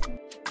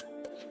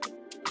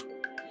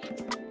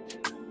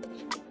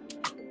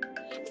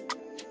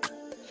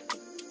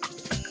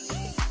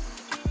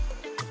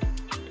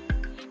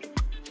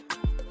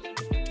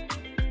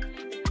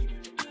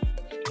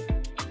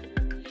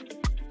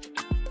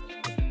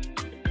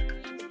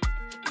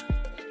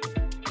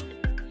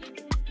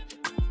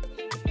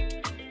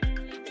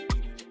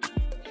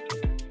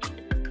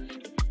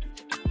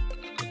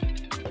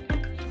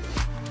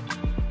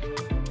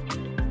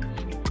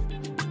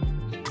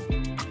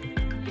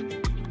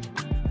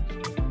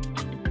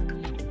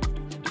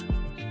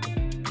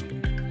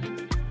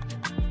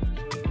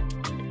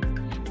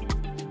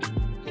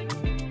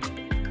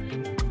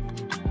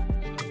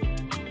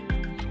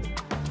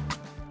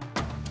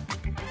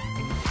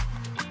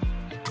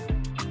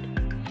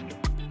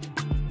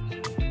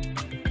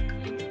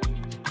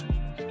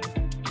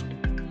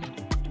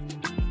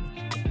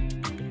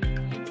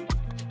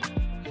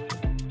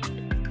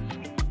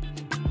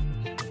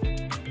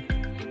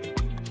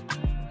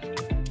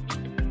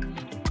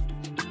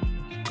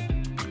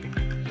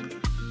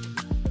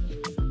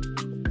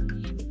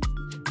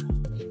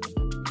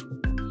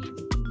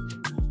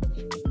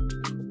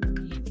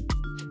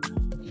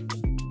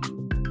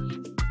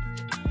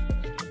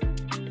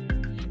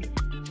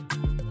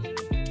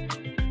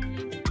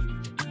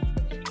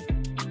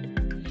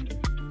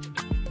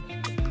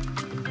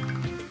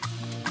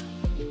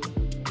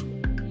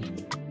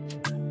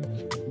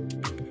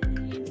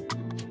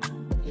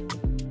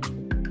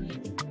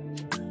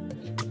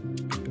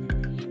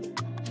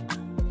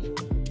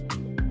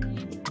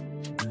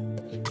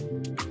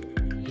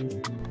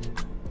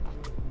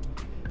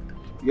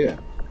 Yeah.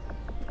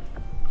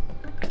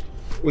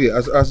 Oh yeah,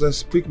 as I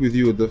speak with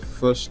you, the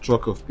first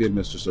truck of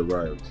PMS just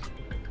arrived.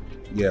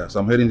 Yeah, so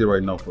I'm heading there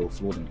right now for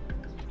offloading.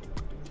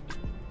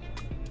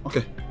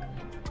 Okay.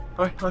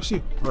 Alright, I'll see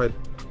you. Alright.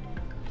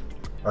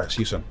 Alright,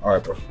 see you soon.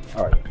 Alright, bro.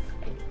 Alright.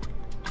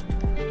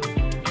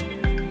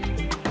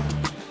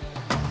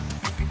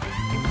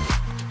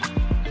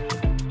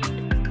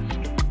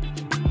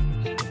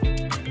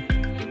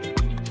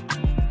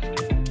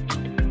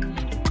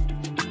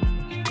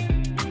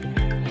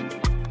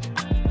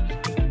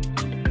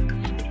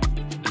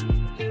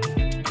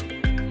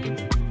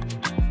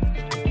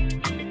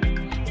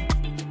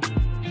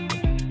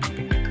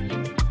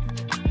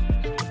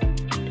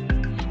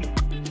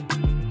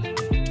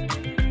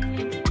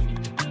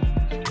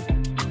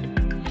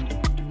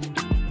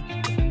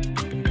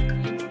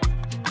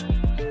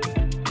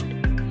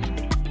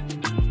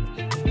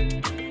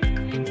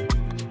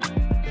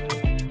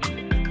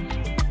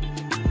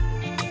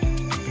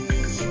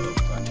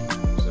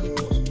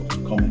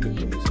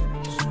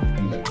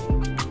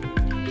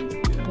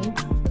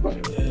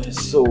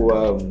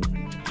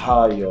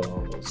 How are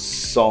your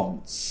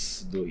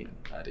sons doing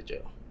at the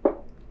jail?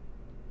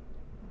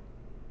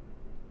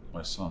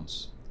 My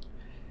sons?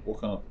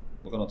 What kind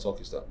of talk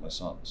is that? My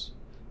sons?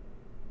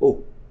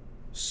 Oh,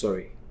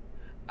 sorry.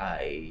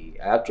 I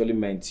actually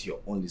meant your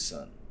only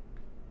son.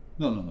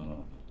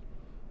 No.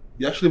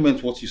 You actually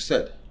meant what you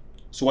said.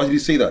 So why did you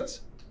say that?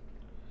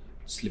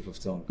 Slip of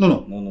tongue.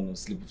 No,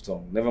 slip of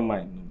tongue. Never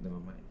mind. No,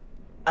 never mind.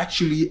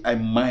 Actually, I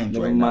mind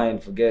never right mind.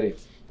 now. Forget it.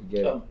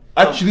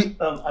 Actually,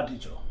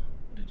 Adijo,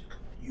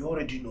 you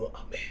already know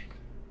Ame.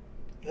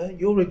 Yeah?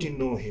 You already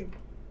know him.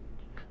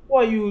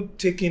 Why are you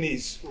taking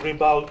his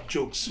rebel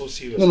jokes so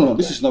seriously? No,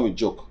 this is not a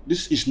joke.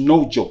 This is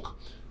no joke.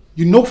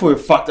 You know for a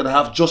fact that I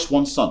have just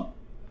one son.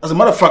 As a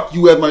matter of fact,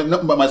 you had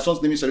my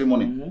son's naming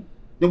ceremony.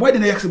 Then why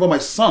didn't I ask about my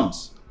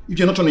sons? If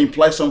you're not trying to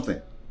imply something.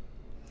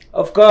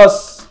 Of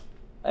course.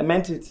 I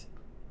meant it.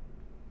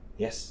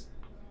 Yes.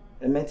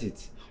 I meant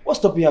it. What's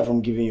stopping you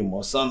from giving you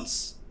more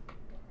sons?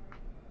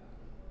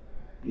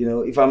 You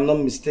know, if I'm not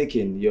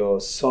mistaken, your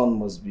son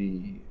must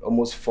be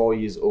almost 4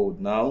 years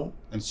old now.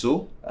 And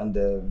so? And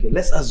okay,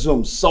 let's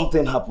assume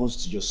something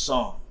happens to your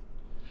son.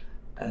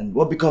 And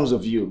what becomes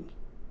of you?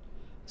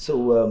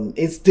 So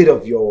instead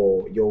of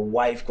your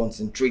wife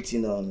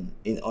concentrating on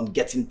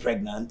getting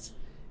pregnant,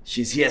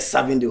 she's here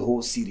serving the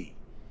whole city.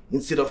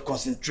 Instead of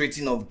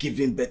concentrating on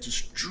giving birth to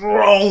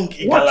strong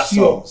Igala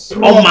sons.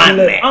 Oh man,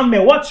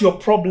 Ame, what's your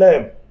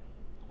problem?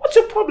 What's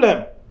your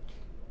problem?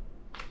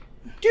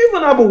 Do you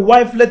even have a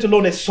wife, let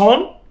alone a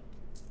son?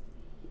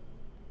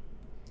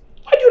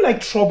 Why do you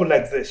like trouble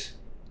like this?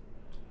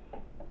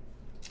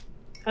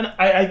 And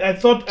I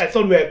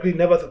thought we agreed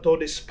never to tell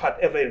this part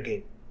ever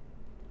again.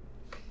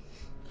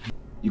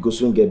 You go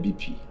soon get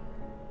BP.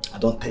 I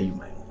don't tell you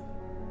my own.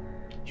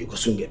 You go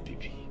soon get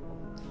BP.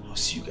 I'll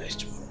see you guys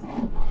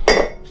tomorrow.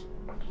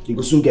 You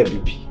go soon get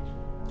BP.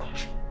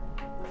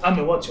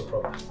 Ame, what's your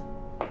problem?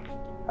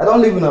 I don't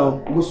leave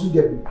now. You go soon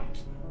get BP.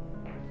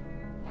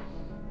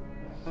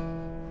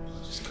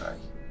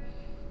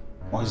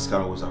 Why is this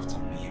guy always after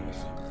me,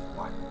 everything?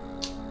 Why?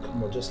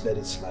 Come on, just let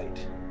it slide.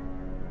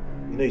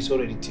 You know, he's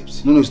already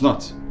tipsy. No, he's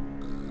not.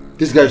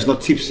 This guy is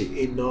not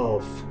tipsy.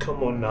 Enough.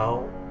 Come on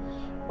now.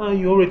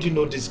 You already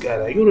know this guy.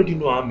 Right? You already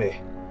know Ame.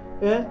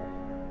 Yeah?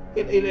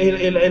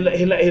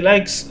 He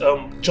likes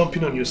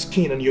jumping on your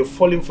skin and you're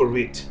falling for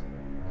it.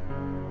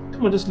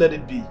 Come on, just let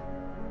it be.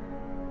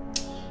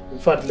 In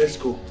fact, let's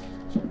go.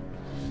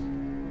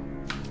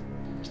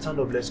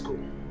 Stand up, let's go.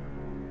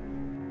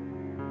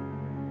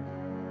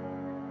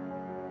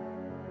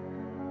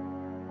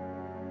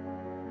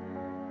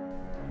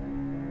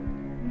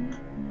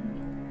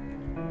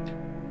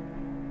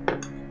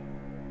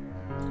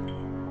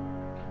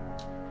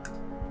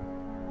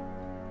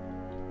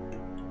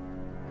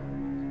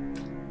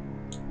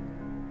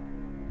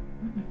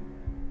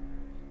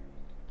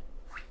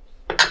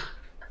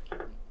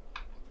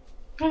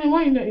 Honey,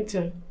 why are you not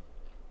eating?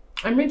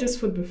 I made this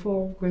food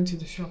before going to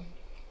the shop.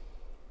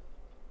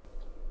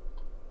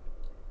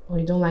 Oh,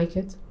 you don't like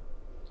it?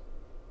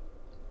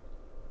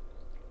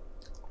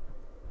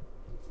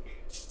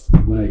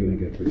 When are you going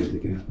to get pregnant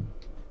again?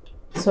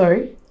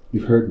 Sorry?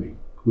 You heard me.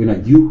 When are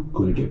you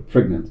going to get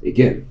pregnant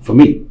again? For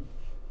me?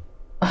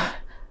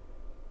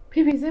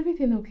 Baby, is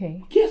everything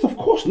okay? Yes, of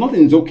course.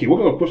 Nothing is okay. What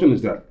kind of question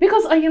is that?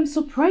 Because I am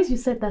surprised you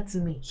said that to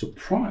me.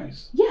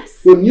 Surprise? Yes.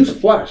 Well, news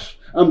flash.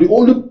 I'm the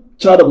only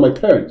child of my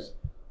parents.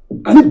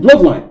 I need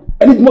bloodline.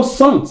 I need more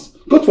sons.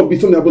 God forbid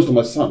something happens to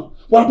my son.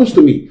 What happens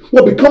to me?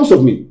 What becomes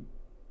of me?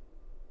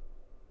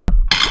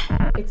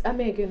 It's Ame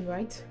again,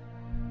 right?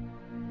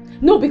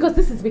 No, because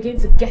this is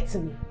beginning to get to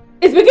me.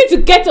 It's beginning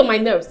to get on my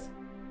nerves.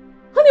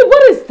 Honey,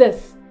 what is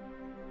this?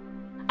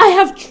 I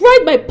have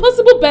tried my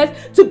possible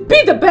best to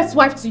be the best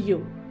wife to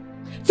you.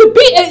 To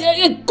be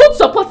a good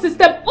support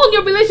system on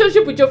your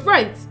relationship with your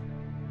friends.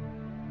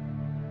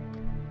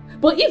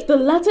 But if the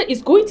latter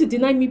is going to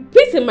deny me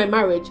peace in my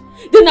marriage,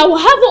 then I will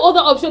have no other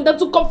option than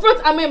to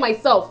confront Ame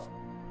myself.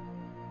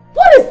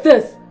 What is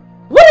this?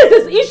 What is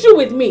this issue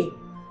with me?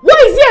 Why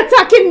is he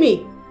attacking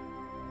me?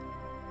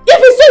 If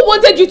he so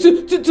wanted you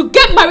to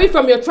get married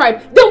from your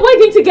tribe, then why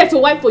didn't he get a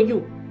wife for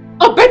you?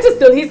 Or better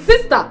still, his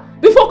sister,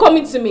 before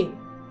coming to me?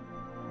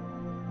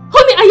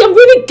 Honey, I am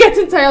really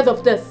getting tired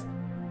of this.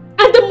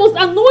 And the most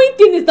annoying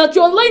thing is that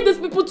you're allowing these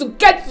people to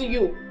get to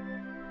you.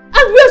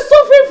 And we are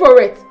suffering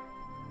for it.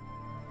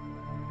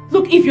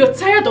 Look, if you're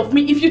tired of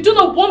me, if you do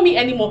not want me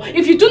anymore,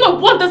 if you do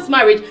not want this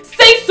marriage,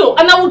 say so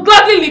and I will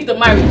gladly leave the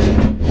marriage.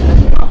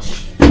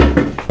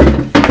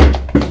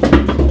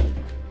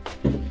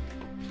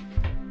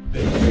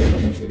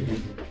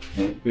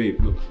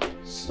 Babe, look.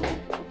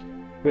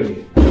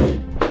 Babe.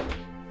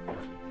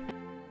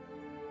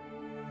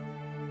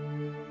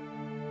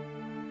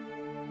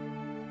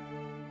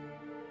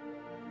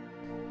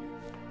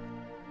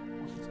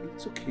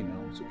 It's okay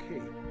now, it's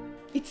okay.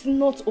 It's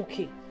not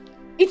okay.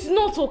 It's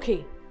not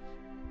okay.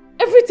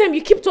 Every time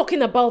you keep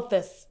talking about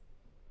this.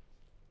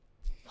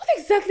 What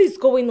exactly is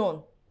going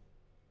on?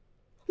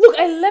 Look,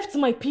 I left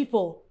my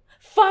people,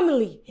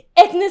 family,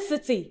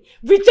 ethnicity,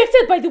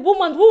 rejected by the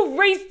woman who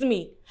raised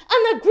me,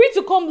 and agreed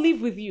to come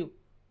live with you.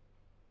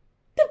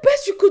 The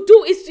best you could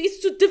do is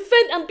to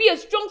defend and be a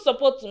strong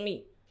support to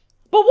me.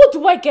 But what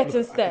do I get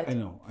instead? I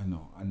know.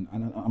 And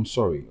I'm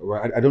sorry.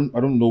 Right? I don't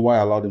know why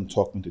I allowed him to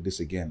talk me into this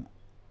again.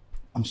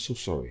 I'm so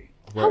sorry.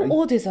 Right? How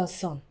old is our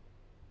son?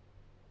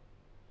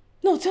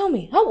 No, tell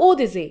me, how old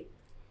is he?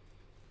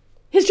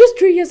 He's just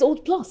 3 years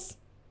old plus.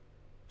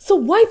 So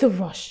why the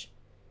rush?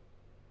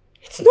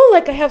 It's not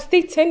like I have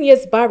stayed 10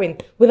 years barren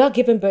without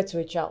giving birth to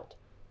a child.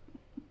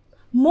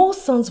 More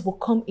sons will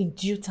come in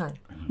due time.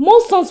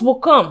 More sons will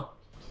come.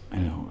 I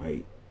know,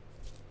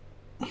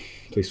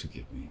 Please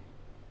forgive me.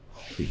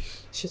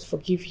 Please. I should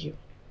forgive you.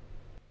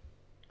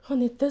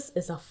 Honey, this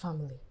is our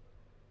family.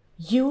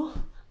 You,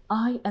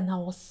 I, and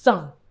our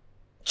son.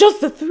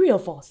 Just the three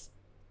of us.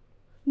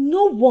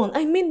 No one,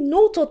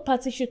 no third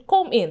party should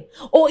come in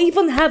or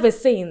even have a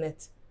say in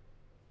it.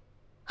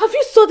 Have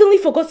you suddenly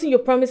forgotten your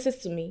promises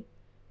to me?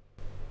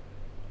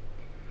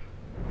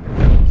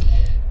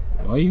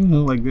 Why you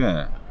look like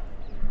that?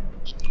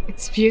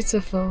 It's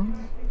beautiful.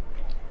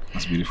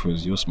 As beautiful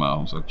as your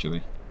smiles,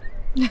 actually.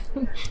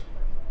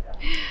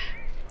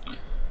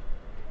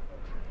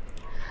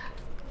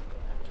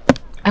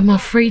 I'm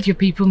afraid your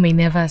people may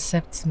never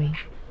accept me.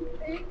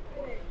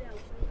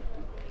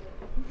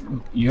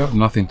 Look, you have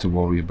nothing to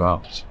worry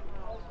about.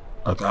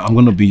 I'm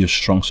going to be your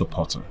strong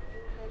supporter.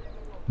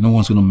 No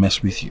one's going to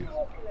mess with you.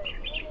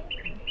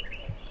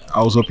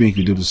 I was hoping you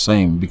could do the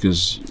same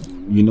because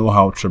you know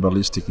how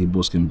tribalistic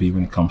Igbos can be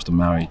when it comes to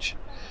marriage.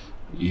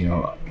 You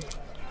know,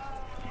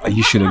 are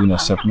you sure they're going to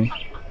accept me?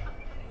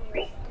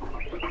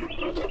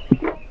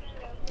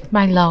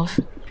 My love.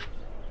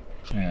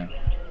 Yeah.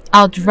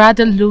 I'd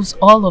rather lose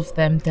all of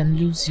them than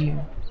lose you.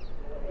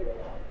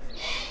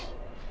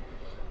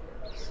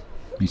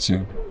 Me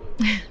too.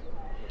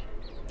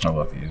 I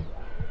love you.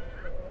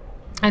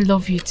 I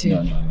love you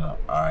too. No.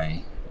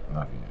 I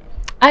love you.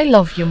 I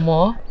love you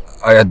more.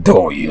 I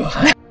adore you.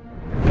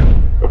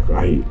 Look,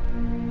 I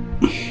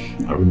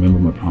remember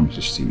my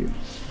promises to you.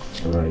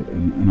 Alright,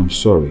 and I'm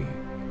sorry.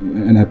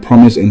 And I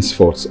promise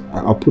henceforth,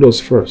 I'll put us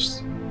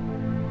first.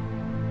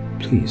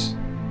 Please.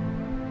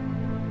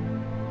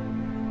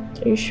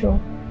 Are you sure?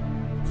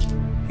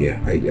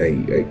 Yeah,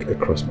 I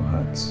cross my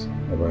heart.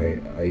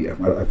 Alright,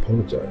 I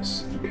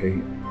apologize.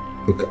 Okay?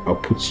 Look, I'll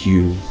put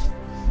you,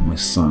 my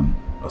son,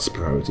 as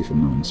priority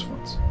from now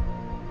henceforth.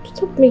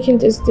 Stop making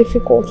this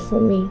difficult for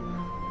me.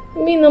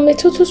 I'm a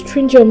total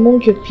stranger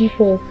among your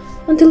people,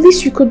 and the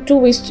least you could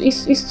do is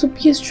to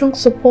be a strong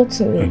support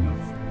to me. I know.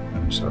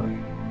 I'm sorry.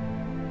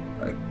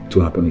 It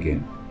will happen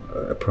again.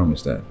 I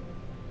promise that.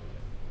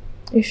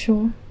 You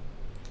sure?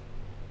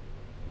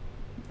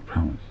 I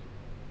promise.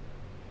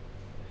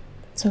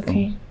 It's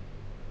okay.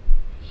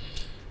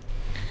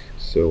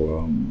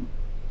 So,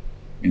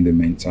 in the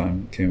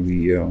meantime, can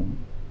we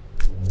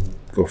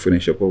go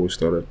finish up what we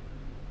started?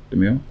 The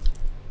meal?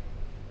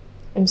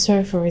 I'm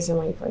sorry for raising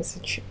my voice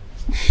at you.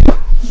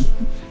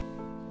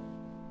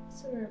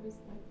 Sorry, I raised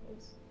my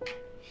voice.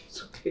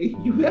 It's okay.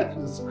 You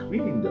actually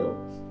screaming though.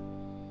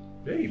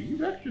 Babe,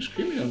 you actually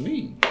screaming at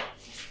me.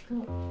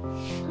 Stop.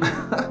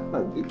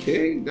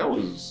 Okay, that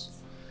was...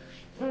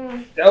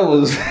 I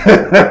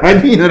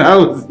didn't know that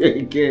was there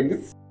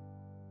again.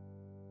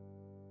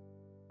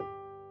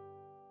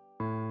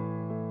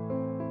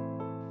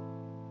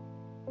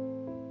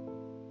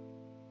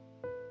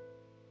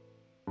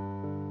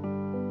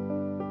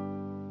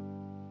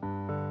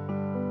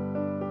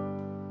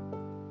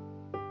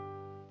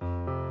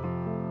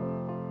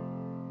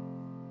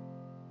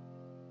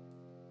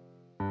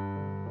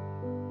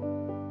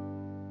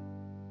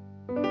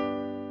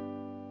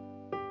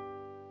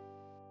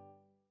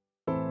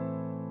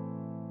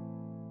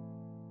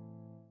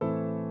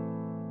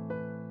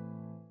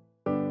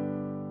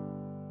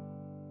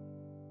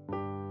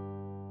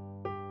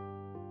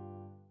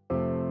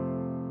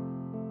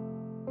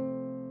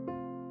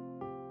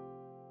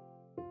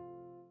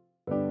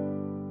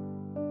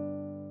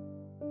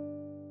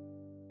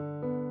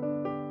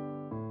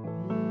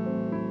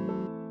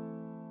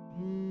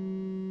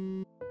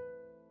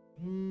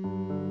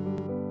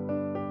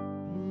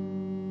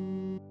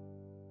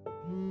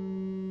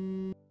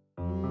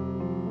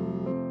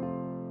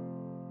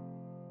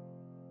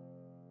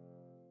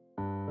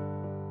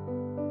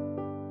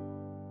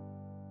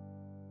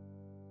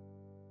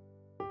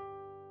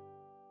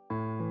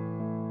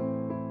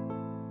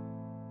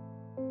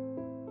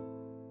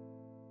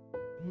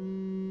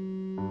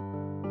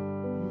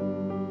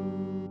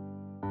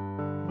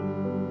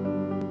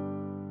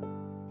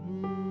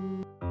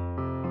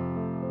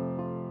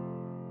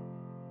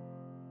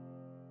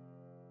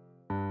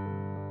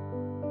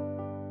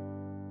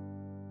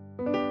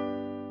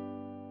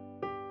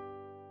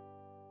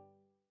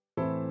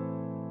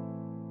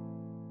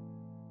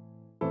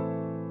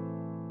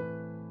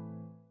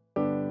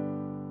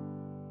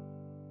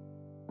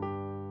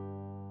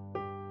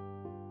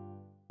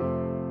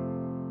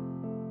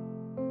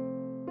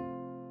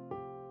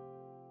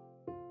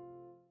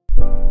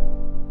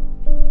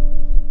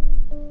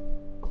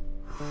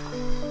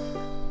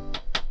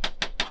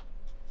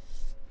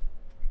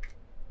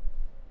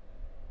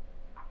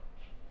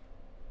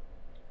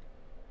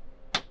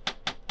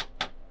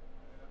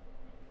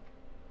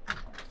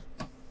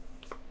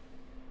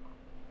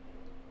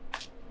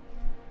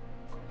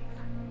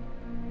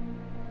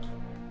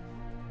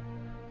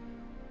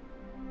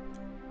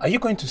 Are you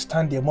going to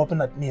stand there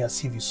mopping at me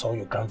as if you saw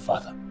your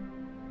grandfather?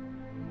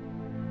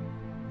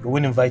 You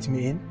won't invite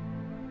me in?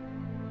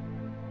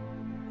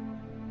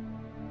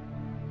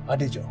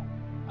 Adejo,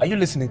 are you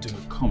listening to me?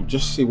 Come,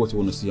 just say what you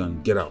want to see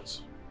and get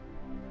out.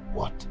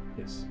 What?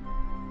 Yes.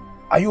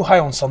 Are you high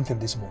on something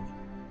this morning?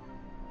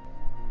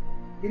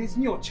 It is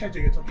me or Ukeje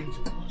you're talking to.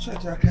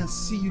 Ukeje, I can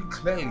see you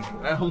clearly.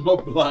 I am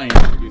not blind,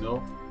 you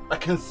know. I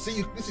can see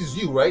you. This is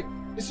you, right?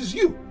 This is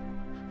you.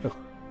 Look,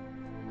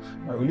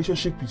 my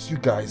relationship with you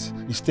guys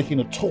is taking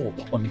a toll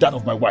on that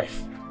of my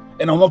wife.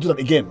 And I'll not do that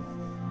again.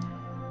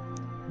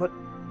 But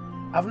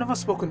I've never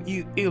spoken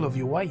ill of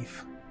your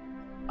wife.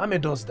 Ame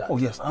does that. Oh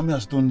yes, Ame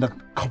has done that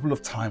a couple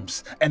of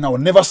times. And I will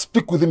never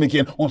speak with him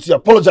again until he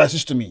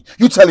apologizes to me.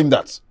 You tell him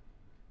that.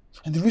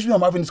 And the reason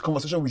I'm having this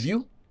conversation with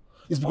you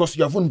is because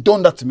you haven't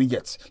done that to me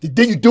yet. The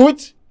day you do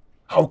it,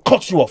 I'll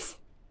cut you off.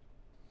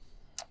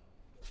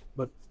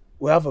 But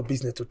we have a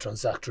business to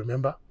transact,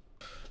 remember?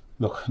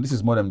 Look, this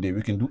is modern day.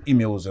 We can do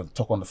emails and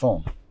talk on the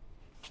phone.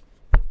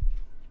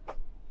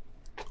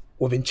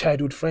 We've been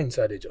childhood friends,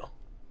 Adejo.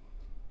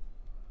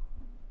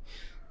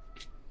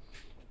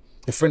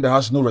 A friend that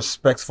has no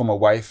respect for my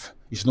wife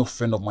is no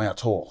friend of mine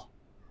at all.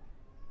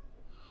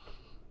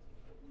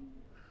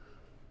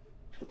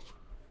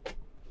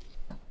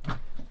 Are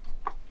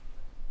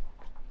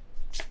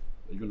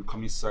you going to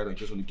come inside or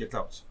just want to get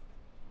out?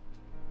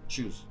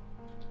 Choose.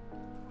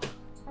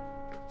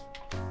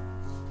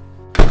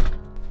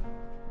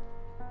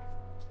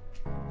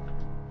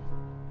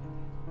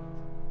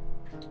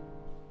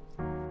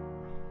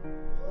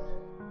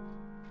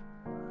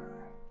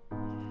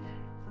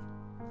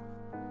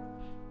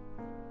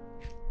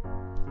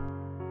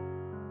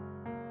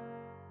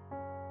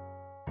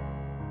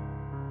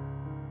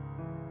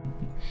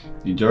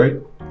 You enjoy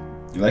it?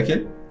 You like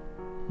it?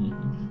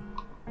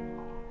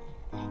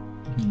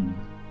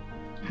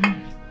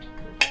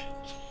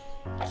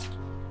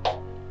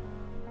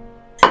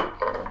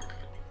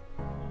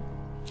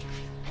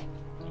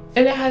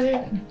 Ella, have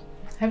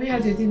you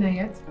had your dinner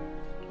yet?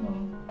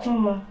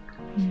 Mama,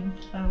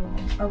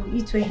 I will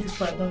eat when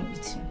before I don't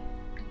eat you.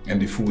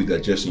 And the food will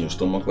digest in your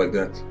stomach like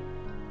that?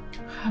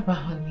 Haba,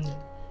 honey.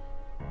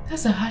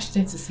 That's a harsh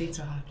thing to say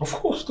to her. Of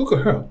course, look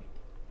at her.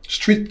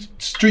 Street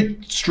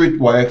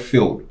wire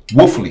failed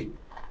woefully.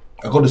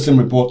 I got the same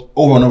report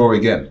over and over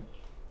again.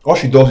 All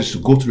she does is to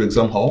go to the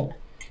exam hall.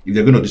 If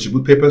they're going to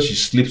distribute papers, she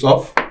slips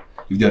off.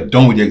 If they're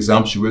done with the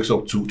exam, she wakes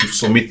up to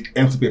submit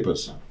empty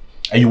papers.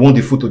 And you want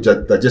the food to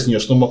digest in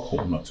your stomach?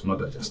 Oh, not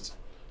digest.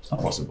 It's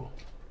not possible.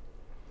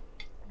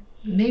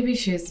 Maybe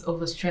she's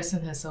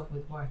overstressing herself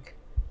with work.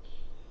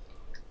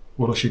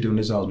 What does she do in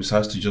this house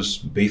besides to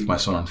just bathe my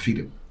son and feed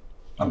him?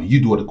 I mean,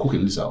 you do all the cooking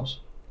in this house,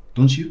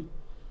 don't you?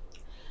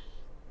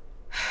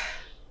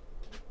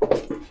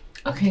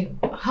 Okay,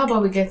 how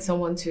about we get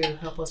someone to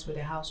help us with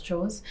the house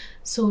chores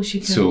so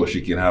she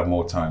can have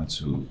more time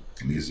to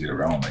lazy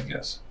around, I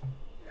guess.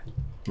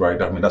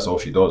 Right? I mean, that's all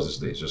she does these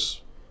days,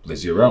 just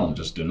lazy around,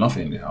 just do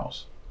nothing in the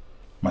house.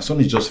 My son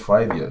is just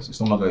 5 years.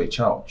 It's no longer a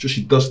child. So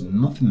she does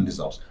nothing in this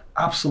house.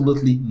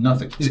 Absolutely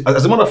nothing.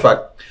 As a matter of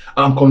fact,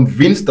 I'm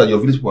convinced that your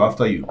village people are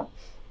after you.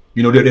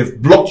 You know,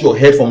 they've blocked your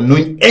head from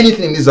knowing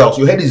anything in this house.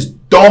 Your head is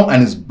dumb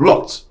and it's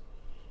blocked.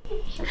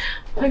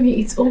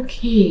 Honey, it's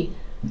okay.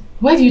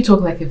 Why do you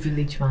talk like a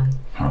village man?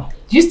 Huh?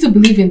 Do you still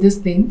believe in these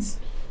things?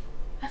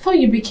 I thought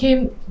you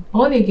became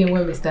born again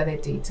when we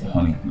started dating.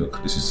 Honey, look,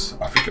 this is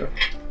Africa.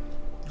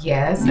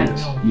 Yes, I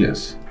know.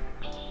 Yes.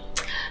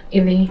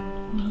 Ili,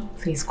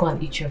 please go and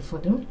eat your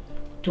food. Huh?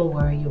 Don't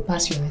worry, you'll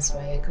pass your next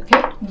work,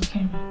 okay?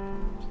 Okay.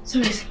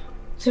 Sorry.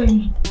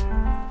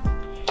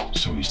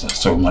 Sorry,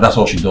 ma, that's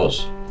all she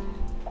does.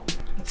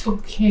 It's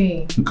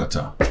okay. Look at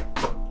her.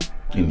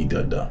 Any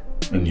dada,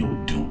 any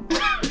old do.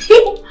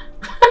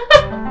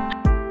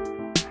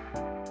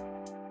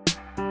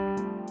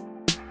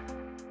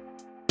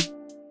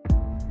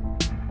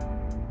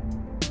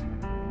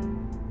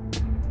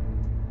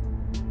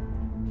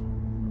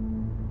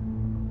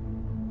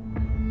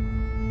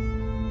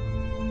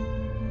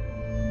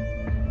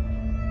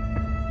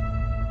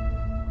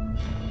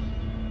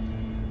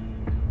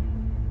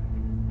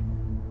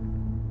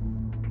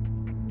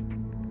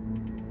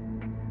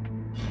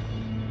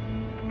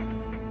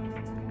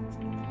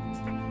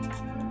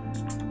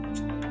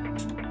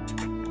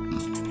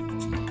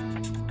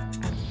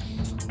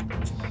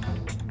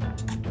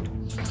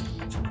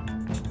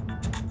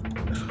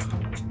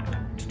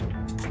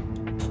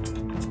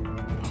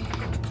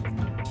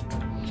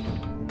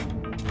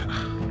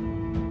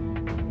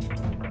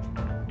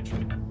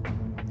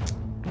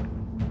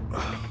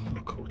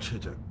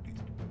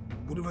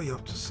 Whatever you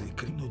have to say,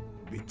 can you not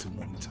wait till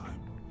morning time?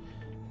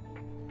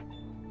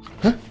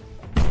 Huh?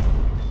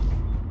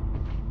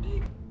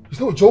 Is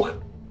that a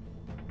joke?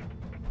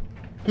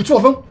 The two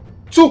of them?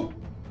 Two?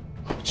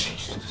 Oh,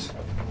 Jesus.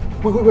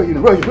 Where are you?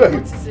 Where are you? What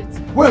is it?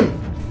 Where are you?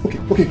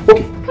 Okay.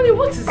 Honey,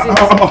 what is it? I'm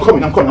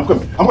coming.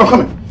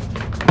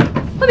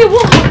 Honey,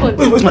 what happened?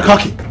 Where's my car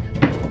key?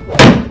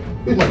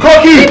 Where's my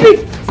car key?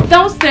 Maybe it's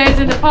downstairs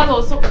in the parlor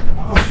or something.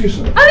 I'll see you,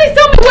 sir. Honey,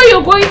 tell me where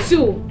you're going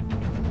to.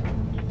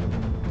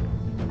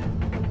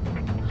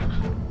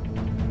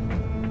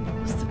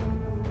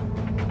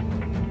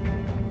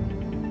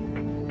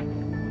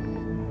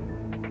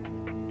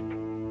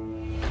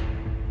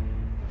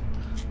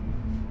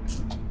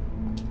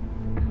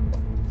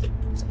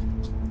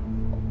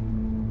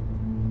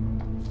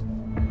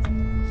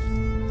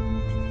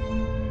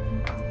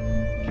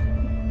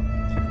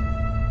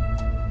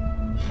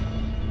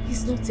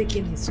 He's not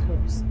taking his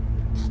calls.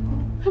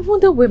 I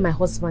wonder where my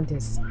husband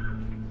is.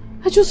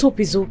 I just hope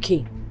he's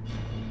okay.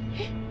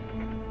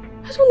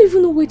 I don't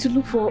even know where to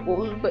look for,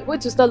 or where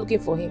to start looking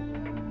for him.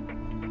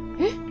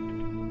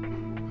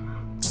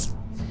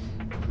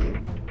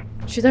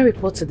 Should I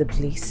report to the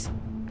police?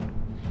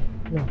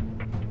 No.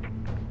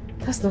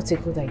 That's not a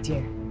good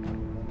idea.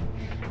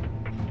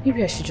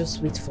 Maybe I should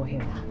just wait for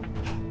him.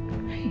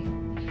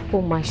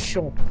 For my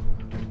shop.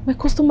 My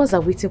customers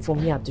are waiting for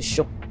me at the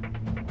shop.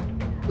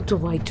 What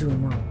do I do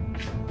now?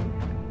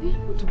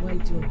 What do I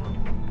do now?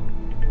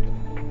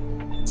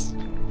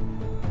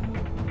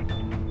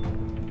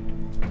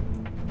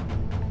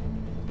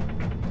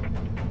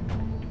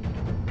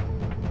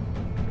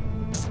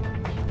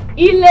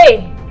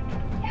 Ile!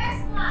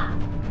 Yes, ma'am.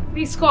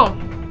 Please come.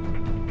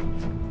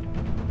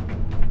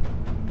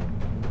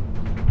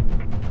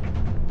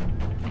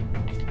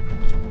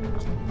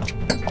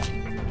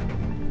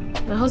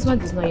 My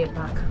husband is not yet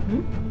back.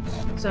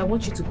 So I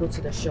want you to go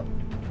to the shop.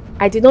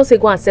 I did not say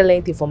go and sell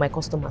anything for my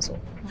customers. So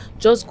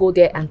just go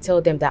there and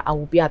tell them that I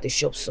will be at the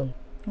shop soon.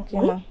 Okay,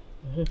 ma'am.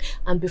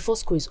 And before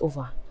school is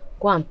over,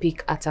 go and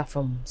pick Atta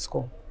from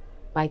school.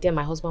 By then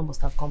my husband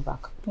must have come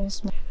back.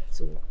 Yes, ma'am.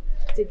 So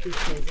take these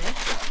things,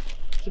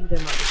 keep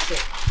them at the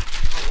shop.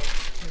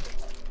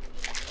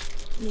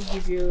 Let me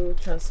give you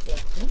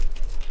transport.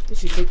 This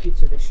should take you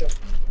to the shop.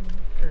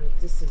 And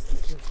this is the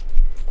key.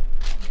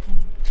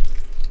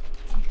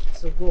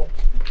 So go.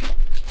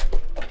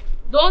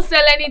 Don't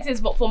sell anything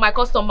for my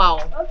customer.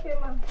 Okay,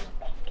 ma'am.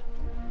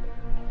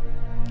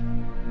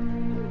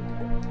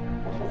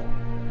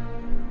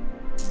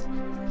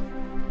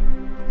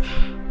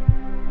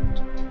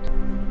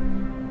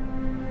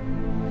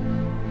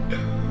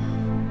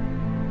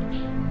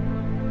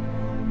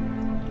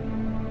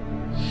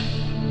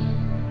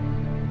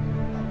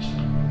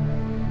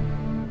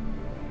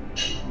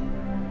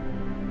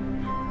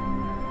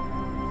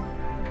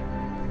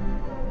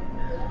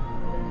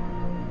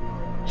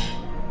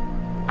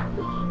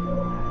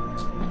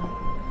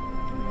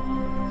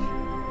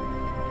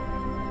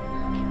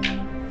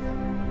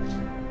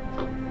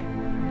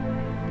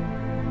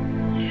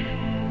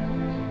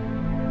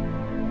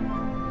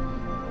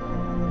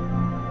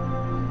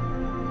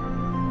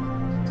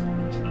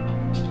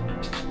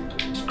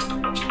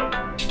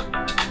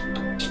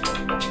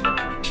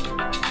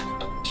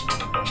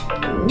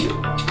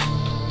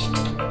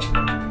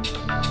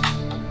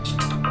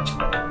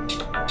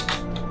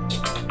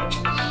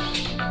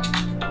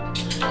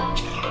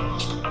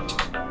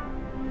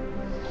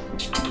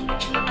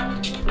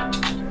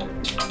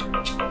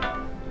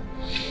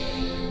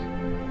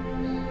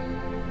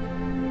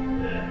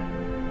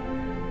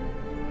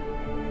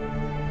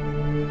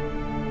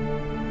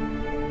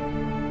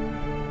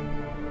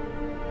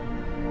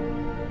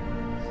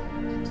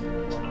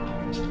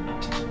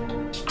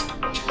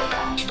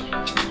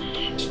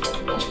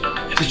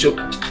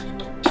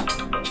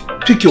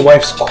 Pick your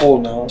wife's call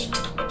now.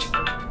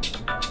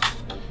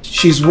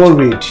 She's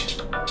worried.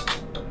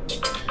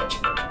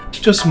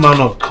 Just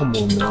man up, come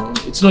on now.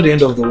 It's not the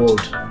end of the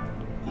world.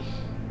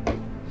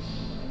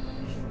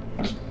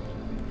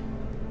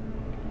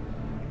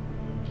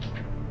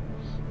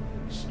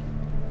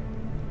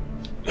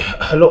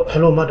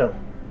 Hello, madam.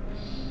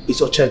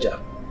 It's Ukeje.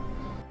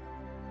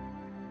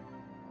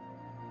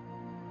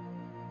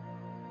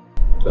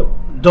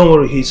 Don't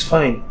worry, he's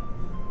fine.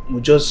 We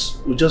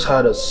just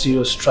had a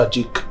serious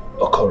tragic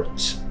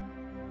occurrence.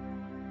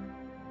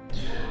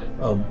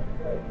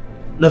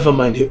 Never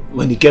mind,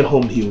 when you get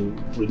home he'll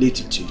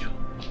relate it to you.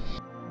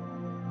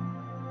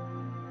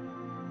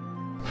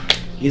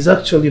 He's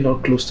actually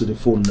not close to the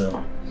phone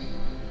now.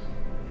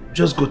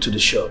 Just go to the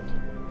shop.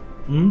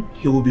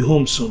 He will be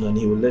home soon and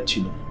he will let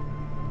you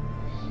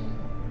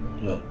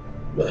know.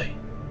 Bye.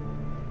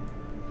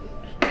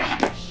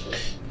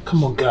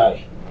 Come on,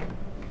 guy.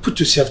 Put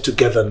yourself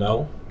together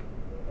now.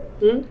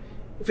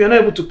 If you're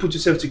not able to put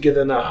yourself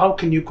together now, how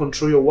can you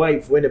control your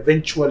wife when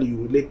eventually you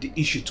relate the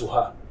issue to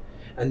her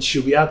and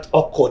she'll react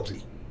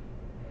awkwardly?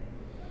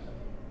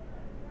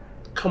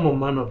 Come on,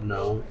 man up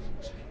now.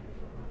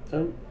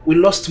 We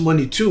lost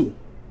money too.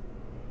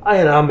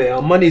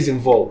 Our money is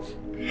involved.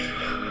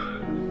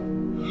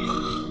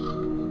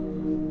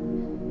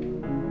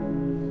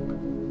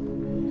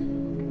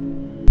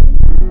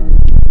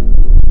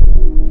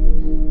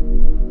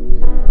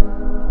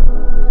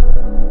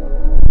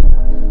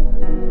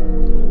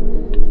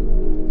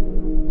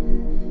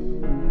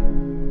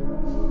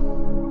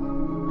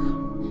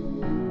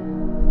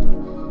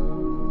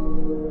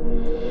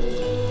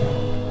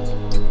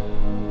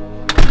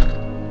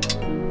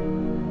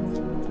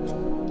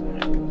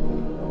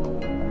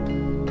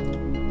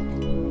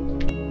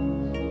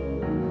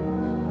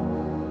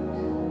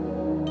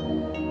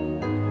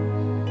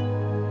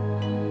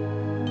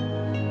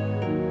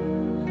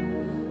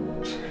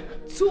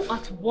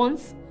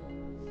 Once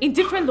in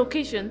different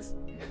locations.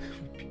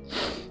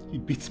 He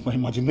beats my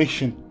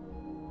imagination.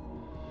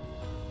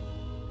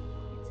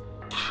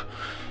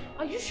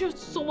 Are you sure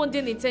someone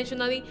didn't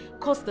intentionally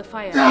cause the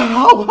fire?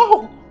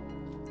 How?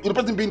 Could the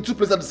person be in two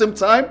places at the same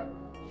time?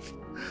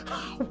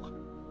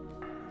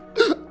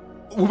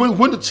 We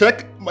went to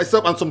check,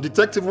 myself and some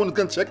detective went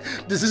to check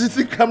the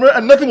CCTV camera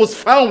and nothing was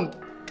found.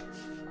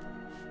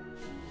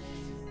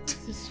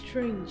 This is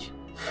strange.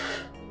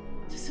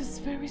 This is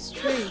very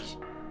strange.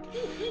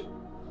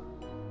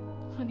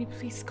 Honey,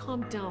 please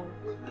calm down.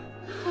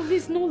 At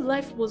least no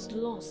life was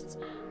lost.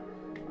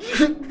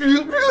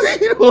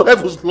 Really? No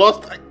life was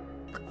lost?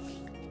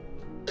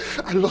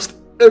 I lost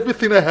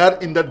everything I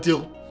had in that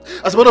deal.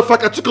 As a matter of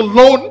fact, I took a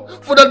loan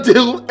for that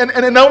deal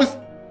and now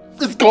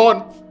it's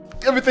gone.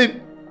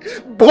 Everything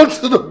burnt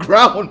to the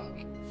ground.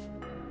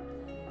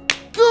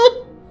 God.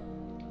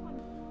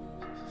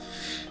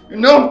 You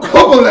know I'm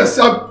coverless.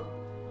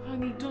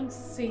 Honey, don't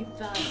say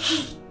that.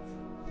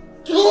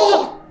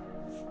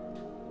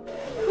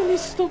 Honey,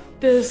 stop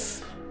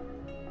this.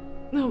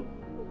 No.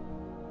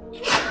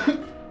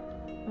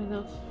 My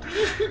love,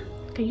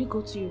 can you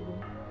go to your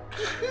room?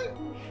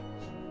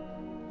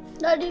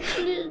 Daddy,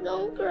 please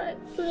don't cry,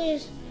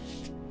 please.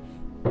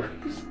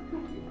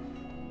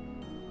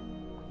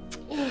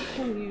 Oh,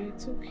 honey,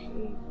 it's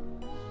okay.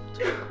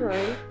 Don't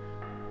cry.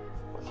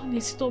 Honey,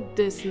 stop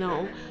this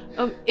now.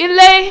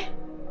 Ile!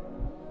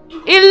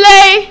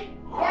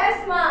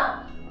 Yes,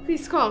 ma.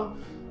 Please come.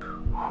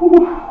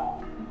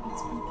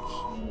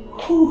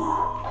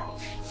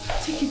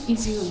 Take it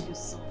easy on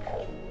yourself.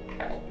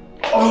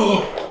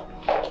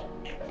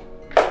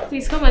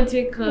 Please come and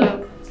take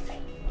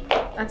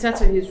Appiah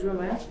to his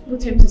room, eh?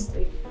 Put him to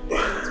sleep. Go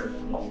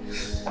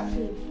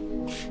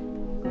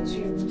to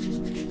your room.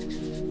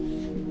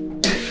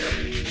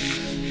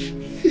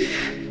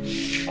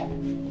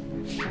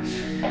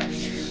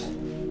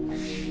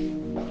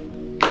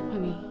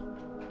 Honey,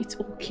 it's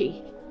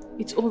okay.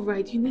 It's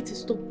alright. You need to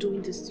stop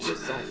doing this to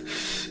yourself.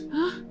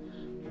 Huh?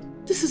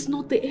 This is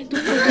not the end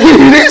of the world.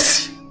 It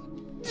is!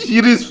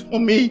 It is for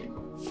me.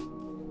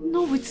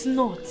 No, it's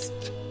not.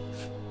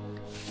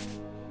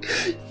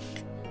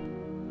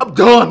 I'm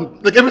done.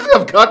 Like everything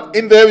I've got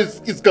in there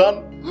is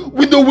gone.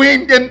 With the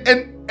wind and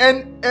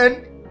I'm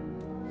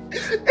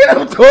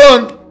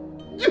done.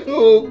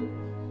 Yo,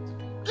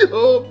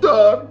 I'm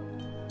done.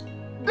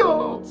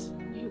 No.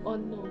 You are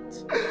not.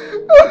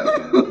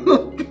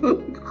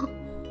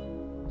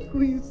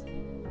 Please.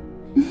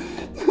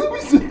 Let me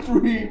set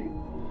free.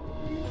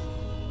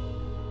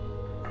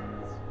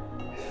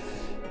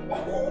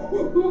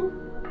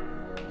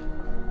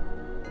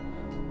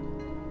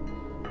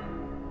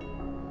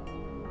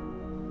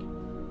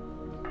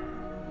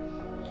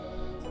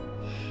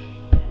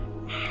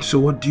 So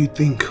what do you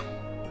think?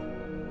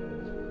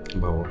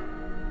 About what?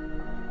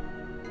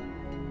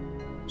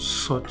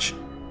 Such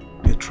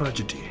a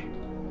tragedy.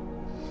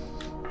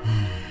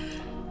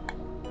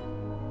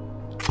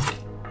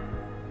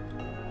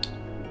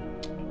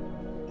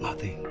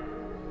 Nothing.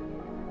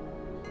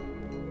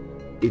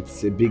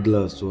 It's a big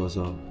loss to us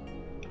all.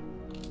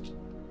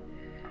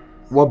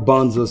 What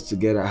bonds us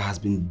together has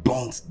been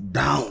burnt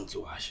down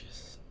to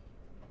ashes.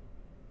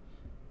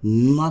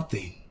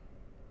 Nothing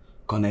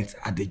connects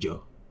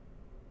Adejo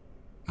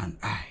and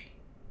I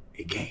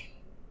again.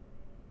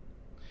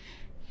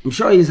 I'm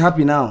sure he's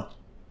happy now.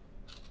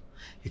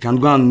 He can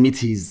go and meet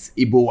his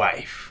Igbo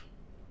wife.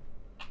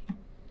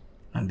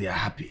 And they are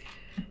happy.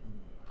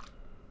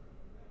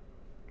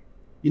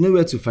 You know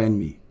where to find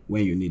me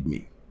when you need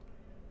me.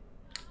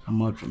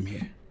 I'm out from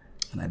here.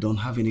 And I don't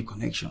have any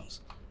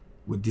connections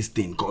with this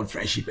thing called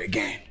friendship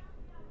again.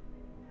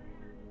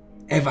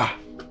 Ever.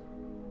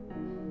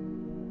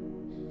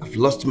 I've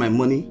lost my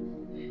money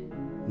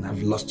and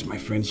I've lost my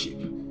friendship.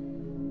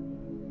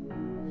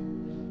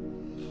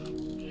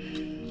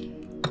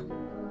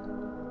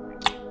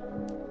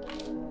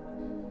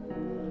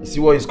 You see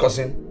what he's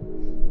causing?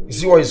 You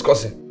see what he's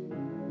causing?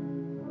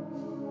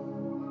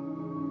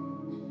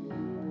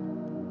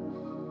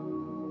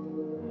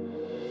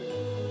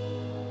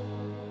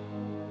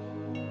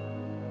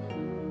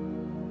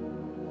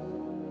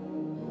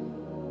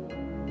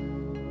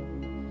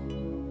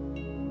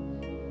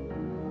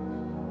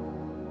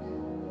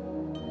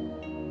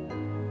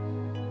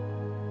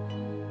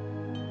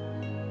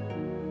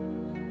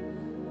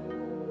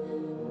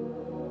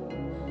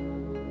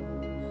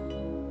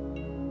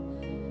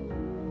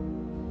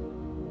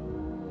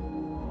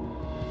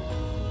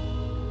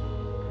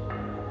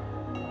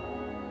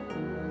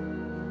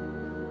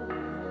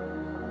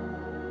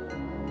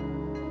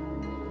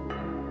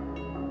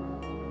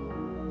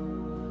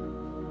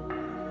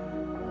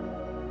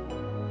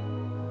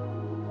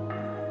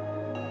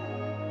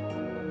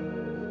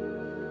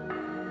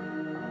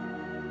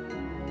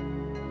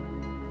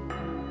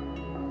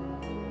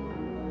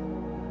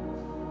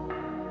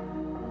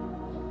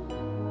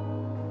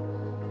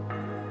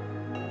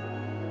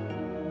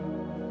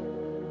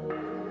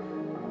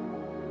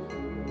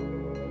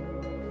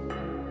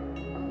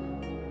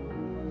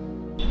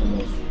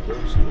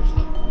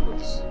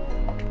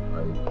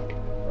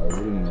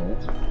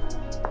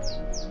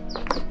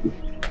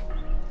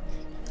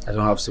 I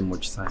don't have so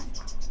much time.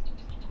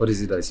 What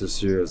is it that is so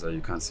serious that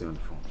you can't say on the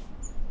phone?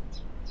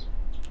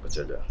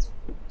 Ojaja,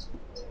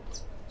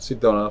 sit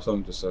down, I have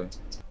something to say.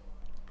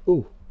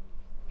 Oh,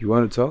 you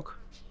want to talk?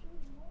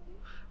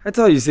 I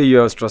thought you say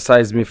you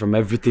ostracized me from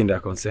everything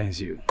that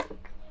concerns you.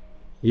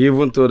 You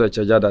even told the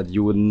charger that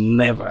you would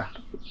never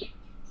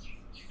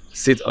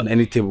sit on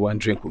any table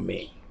and drink with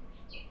me.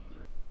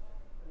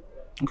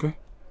 Okay.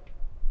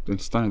 Then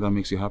stand, that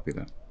makes you happy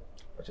then.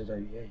 Charger,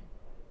 you hear?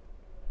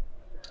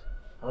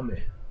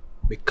 Ame,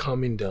 be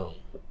calming down.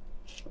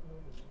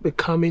 Be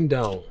calming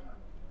down.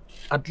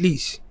 At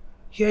least,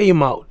 hear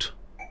him out.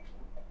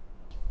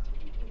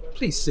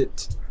 Please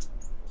sit.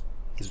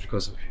 It's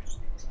because of you.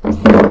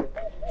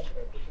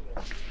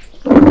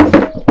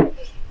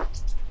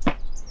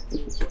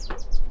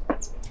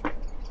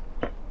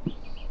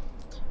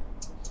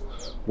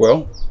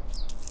 Well,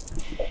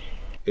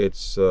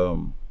 it's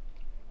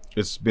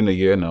been a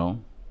year now,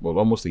 well,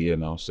 almost a year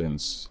now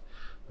since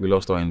we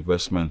lost our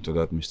investment to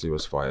that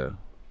mysterious fire.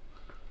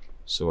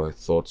 So I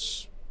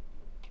thought,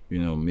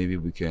 maybe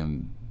we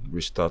can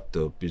restart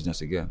the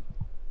business again.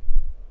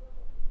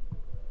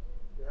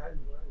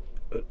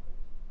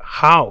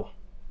 How?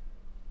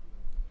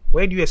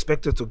 Where do you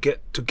expect us to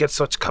get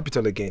such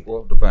capital again?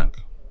 Well, the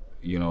bank.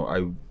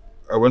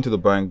 I went to the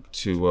bank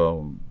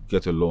to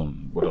get a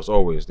loan, but as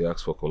always, they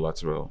ask for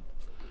collateral.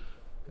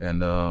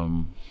 And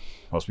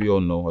as we all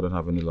know, I don't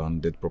have any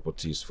landed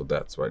properties for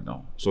that right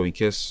now. So in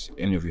case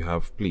any of you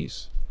have,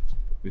 please,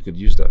 we could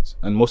use that.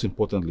 And most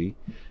importantly,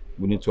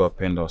 we need to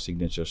append our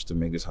signatures to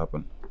make this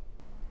happen.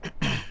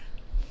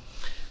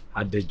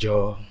 At the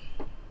jaw,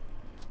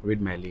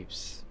 read my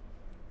lips.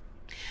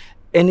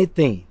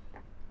 Anything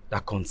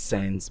that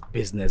concerns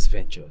business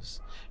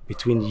ventures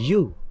between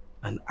you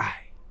and I,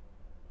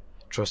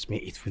 trust me,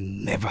 it will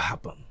never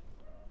happen.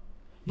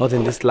 Not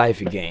in this life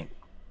again.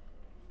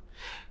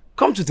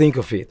 Come to think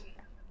of it,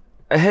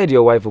 I heard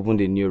your wife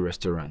opened a new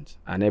restaurant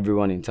and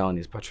everyone in town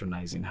is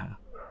patronizing her.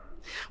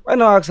 Why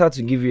not ask her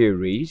to give you a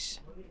raise?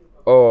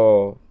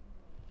 Or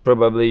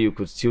probably you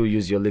could still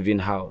use your living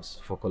house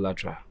for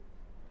collateral.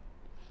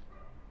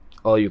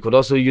 Or you could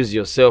also use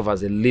yourself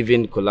as a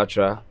living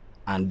collateral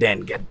and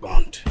then get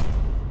bond.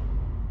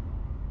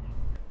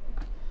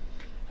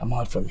 I'm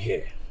out from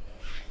here.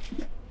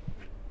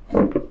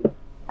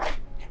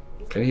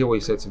 Can you hear what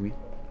you said to me?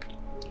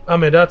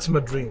 Ame, that's my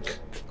drink.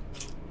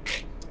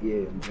 Yeah,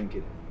 I'm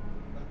drinking.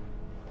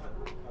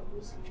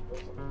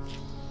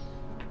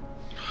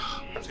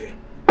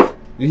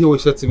 You hear what you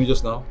said to me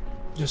just now?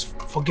 Just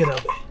forget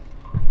Ame.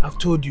 I've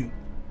told you,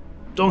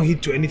 don't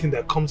heed to anything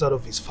that comes out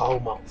of his foul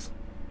mouth.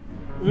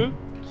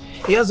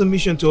 He has a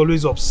mission to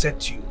always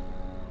upset you.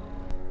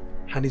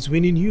 And he's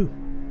winning you.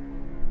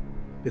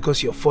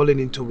 Because you're falling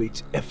into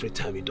it every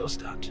time he does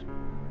that.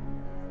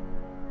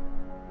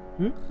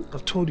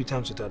 I've told you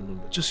times without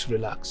number. Just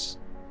relax.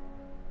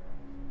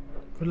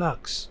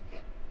 Relax.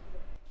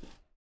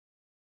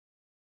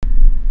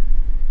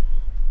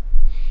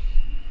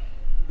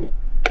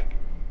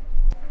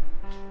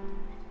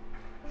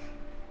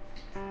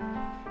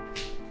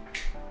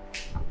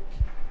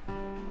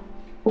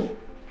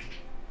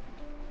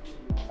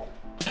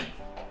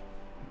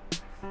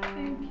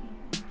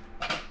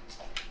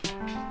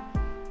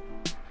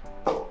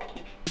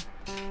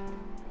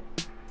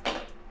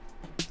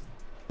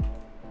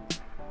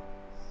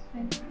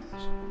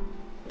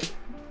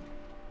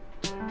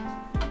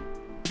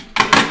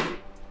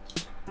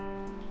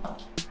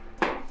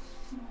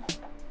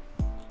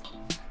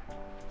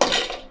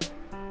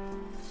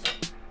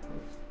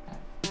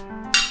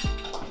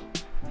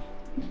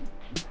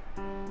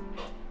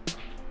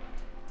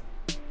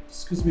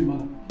 Excuse me,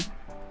 madam.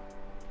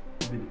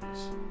 A minute,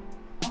 please.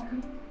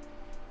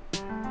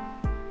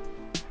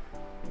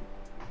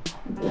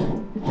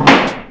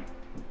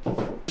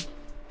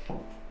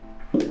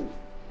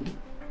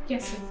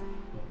 Yes, sir.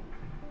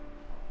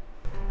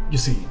 You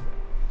see,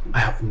 I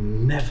have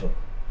never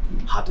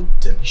had a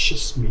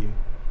delicious meal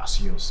as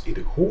yours in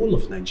the whole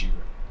of Nigeria.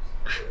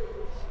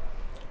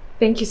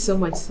 Thank you so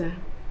much, sir.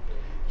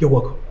 You're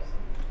welcome.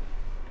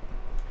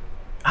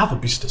 I have a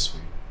business for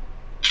you.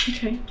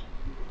 Okay.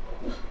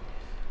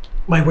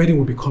 My wedding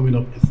will be coming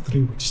up in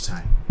 3 weeks'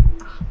 time.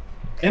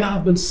 And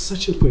I've been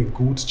searching for a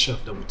good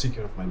chef that will take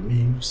care of my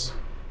meals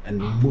and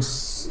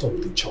most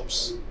of the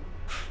chops.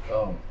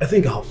 I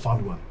think I have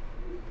found one.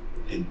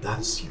 And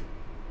that's you.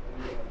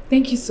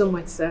 Thank you so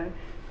much, sir.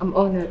 I'm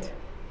honored.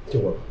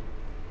 You're welcome.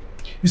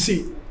 You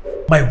see,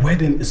 my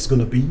wedding is going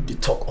to be the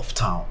talk of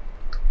town.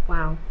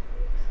 Wow.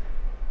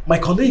 My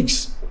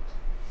colleagues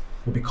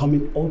will be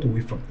coming all the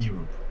way from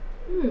Europe.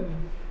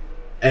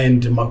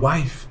 And my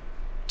wife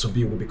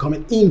to-be will be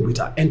coming in with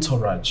her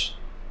entourage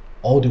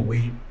all the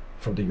way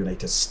from the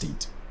United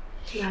States.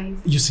 Nice.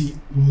 You see,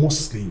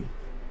 mostly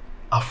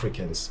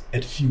Africans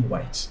and few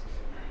whites.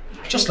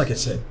 Just like I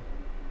said,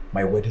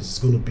 my wedding is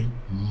going to be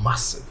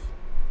massive.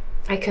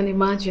 I can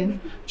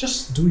imagine.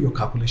 Just do your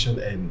calculation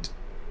and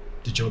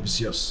the job is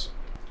yours.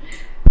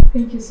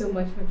 Thank you so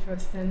much for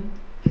trusting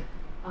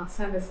our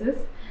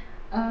services.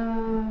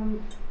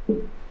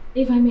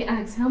 If I may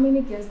ask, how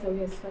many guests are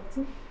we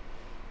expecting?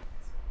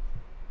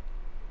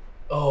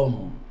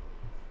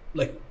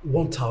 Like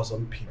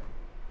 1,000 people.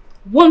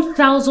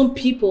 1,000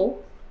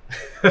 people?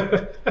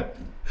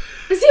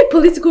 Is it a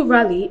political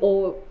rally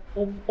or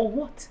Or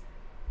what?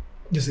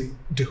 You see,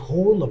 the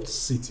whole of the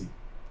city,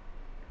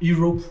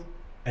 Europe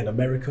and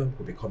America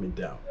will be coming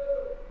down.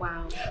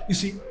 Wow. You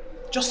see,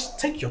 just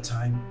take your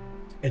time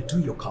and do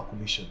your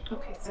calculation.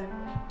 Okay, sir.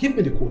 Give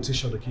me the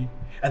quotation, okay?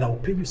 And I will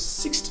pay you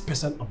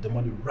 60% of the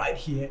money right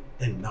here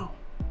and now.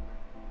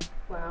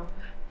 Wow.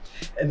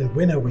 And then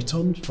when I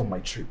return from my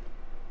trip,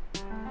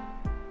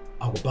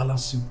 I will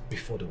balance you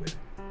before the wedding.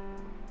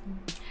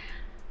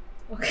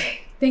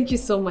 Okay, thank you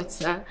so much,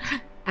 sir.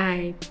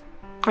 I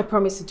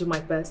promise to do my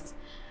best.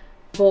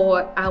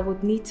 But I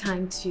would need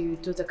time to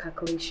do the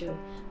calculation.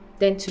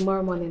 Then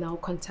tomorrow morning I'll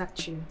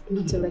contact you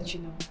to let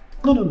you know.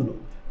 No.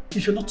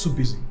 If you're not too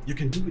busy, you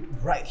can do it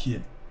right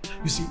here.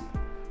 You see,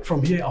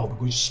 from here I'll be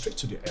going straight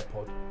to the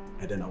airport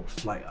and then I'll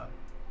fly out.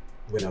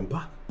 When I'm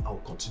back, I'll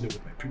continue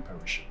with my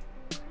preparation.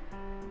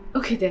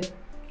 Okay then,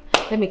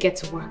 let me get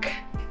to work.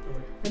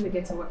 Let me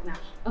get to work now.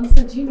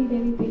 So do you need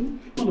anything?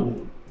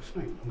 No,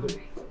 fine, I'm good.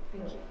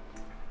 Thank you.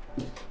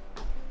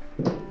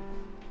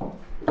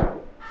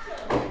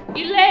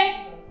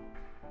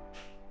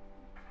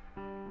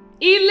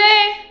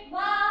 Ile! Ma!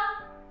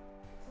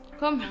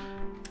 Come.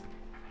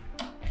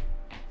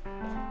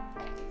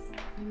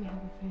 Let me have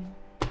a pen.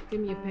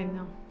 Give me a pen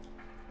now.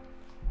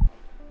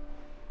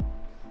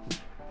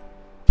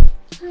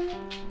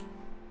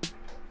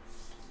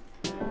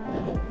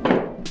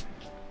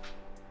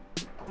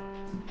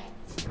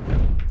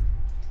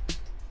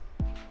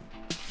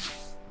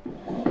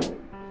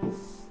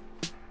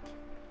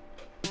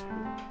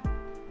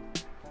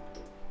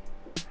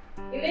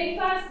 Ile,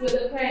 fast with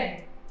the pen.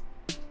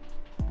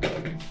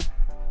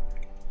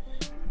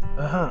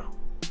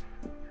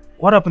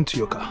 What happened to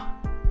your car?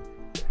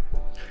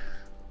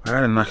 I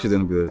had an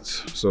accident with it,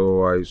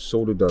 so I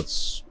sold it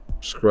as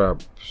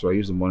scrap. So I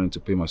used the money to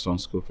pay my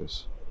son's school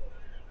fees.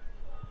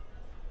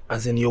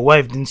 As in your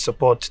wife didn't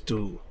support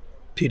to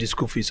pay the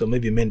school fees or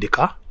maybe mend the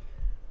car?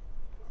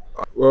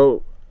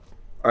 Well,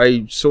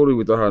 I sold it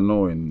without her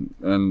knowing.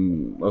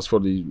 And as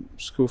for the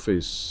school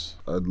fees,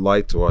 I'd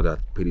lied to her that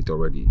I paid it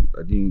already.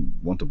 I didn't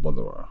want to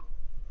bother her.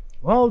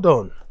 Well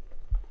done.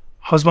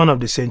 Husband of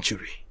the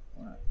century.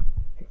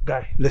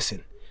 Guy,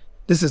 listen.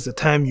 This is the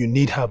time you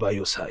need her by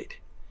your side.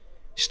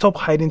 Stop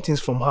hiding things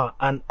from her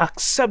and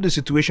accept the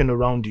situation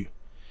around you.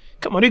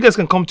 Come on, you guys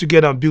can come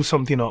together and build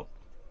something up.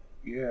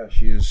 Yeah,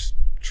 she's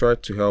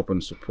tried to help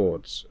and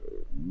support.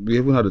 We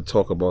even had a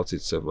talk about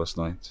it last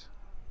night.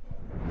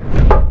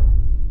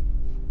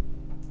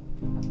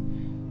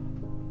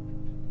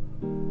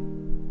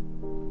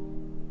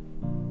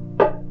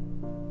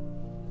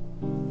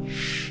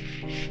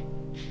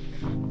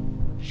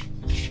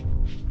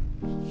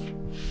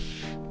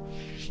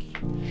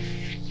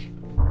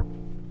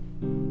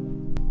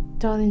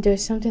 Darling,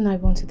 there's something I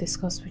want to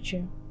discuss with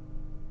you.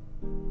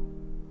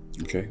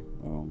 Okay,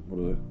 what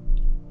is it?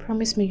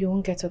 Promise me you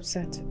won't get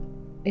upset,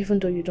 even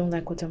though you don't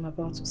like what I'm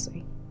about to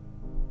say.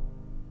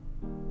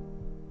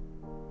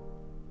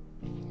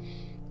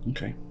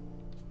 Okay,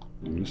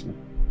 I'm listening.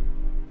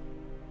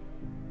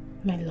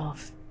 My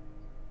love,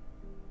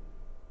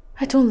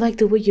 I don't like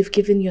the way you've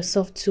given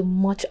yourself too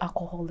much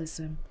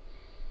alcoholism.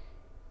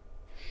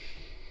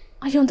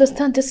 I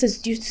understand this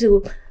is due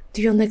to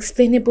the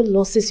unexplainable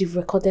losses you've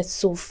recorded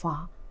so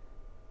far.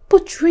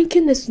 But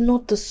drinking is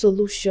not the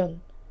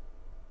solution.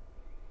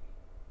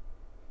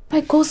 By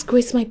God's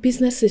grace, my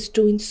business is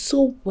doing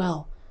so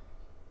well.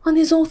 And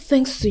it's all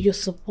thanks to your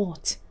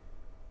support.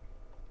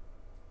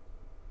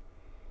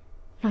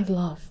 My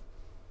love,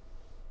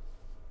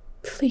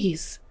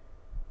 please.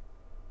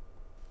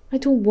 I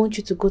don't want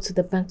you to go to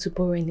the bank to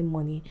borrow any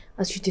money,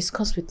 as you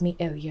discussed with me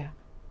earlier.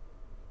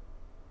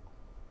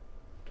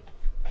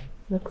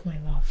 Look, my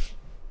love.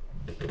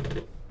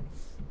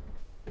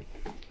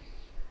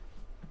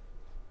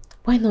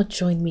 Why not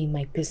join me in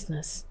my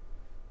business?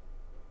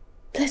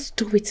 Let's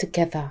do it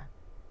together.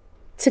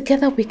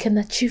 Together we can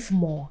achieve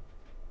more.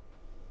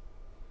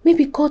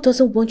 Maybe God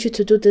doesn't want you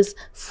to do this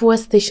fuel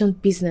station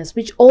business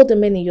which all the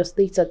men in your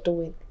state are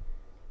doing.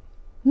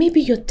 Maybe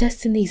your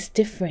destiny is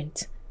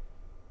different.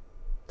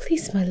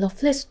 Please, my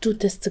love, let's do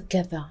this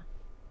together.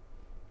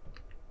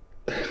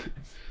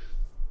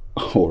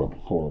 Hold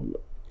on.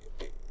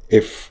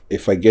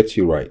 If I get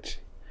you right,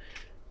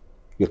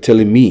 you're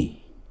telling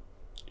me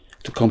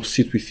to come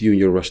sit with you in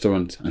your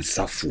restaurant and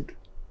serve food.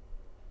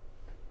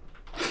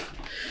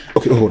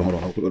 Okay, hold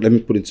on. Let me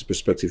put it into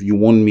perspective. You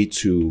want me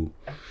to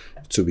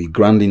be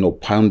grinding or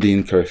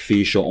pounding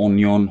crayfish or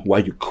onion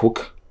while you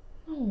cook?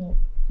 No.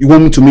 You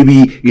want me to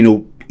maybe,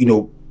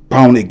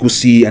 pound a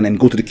goosey and then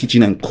go to the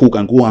kitchen and cook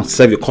and go and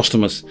serve your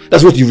customers?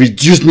 That's what you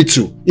reduced me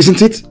to,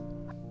 isn't it?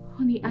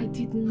 Honey, I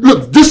didn't.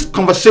 Look, this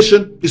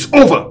conversation is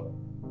over.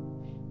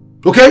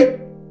 Okay?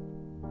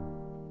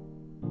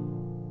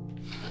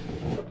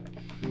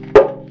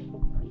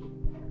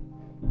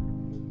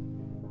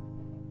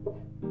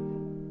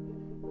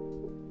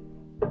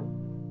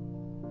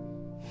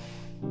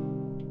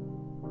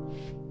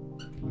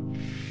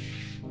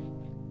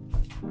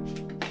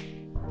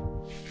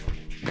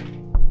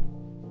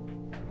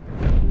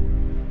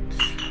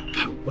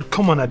 But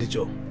come on,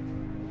 Adijo.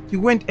 You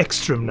went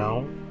extreme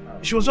now.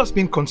 She was just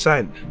being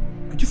concerned.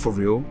 Are you for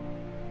real?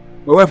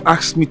 My wife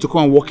asked me to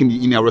come and work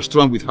in a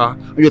restaurant with her,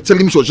 and you're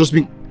telling me she was just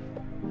being...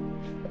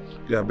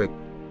 Yeah, I beg.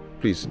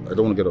 Please, I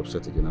don't want to get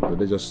upset again. But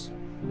let's just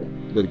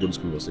let go this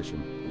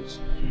conversation, please.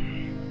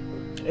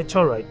 It's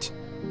alright,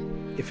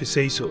 if you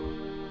say so.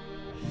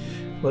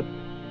 But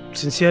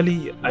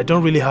sincerely, I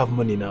don't really have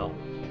money now.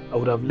 I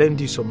would have lent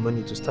you some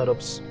money to start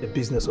up a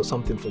business or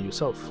something for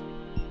yourself.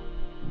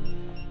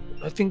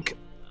 I think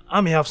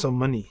I may have some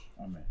money.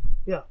 Amen.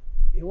 Yeah,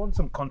 he won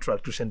some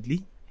contract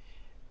recently.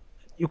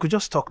 You could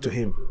just talk to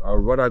him. I'd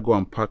rather go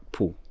and pack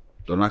pool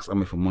than ask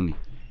Ame for money.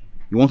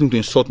 You want him to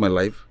insult my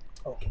life?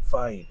 Okay,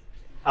 fine.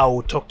 I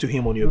will talk to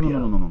him on your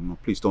behalf. No.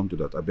 Please don't do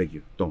that. I beg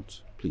you.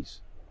 Don't. Please.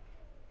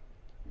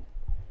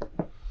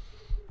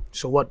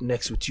 So what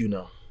next with you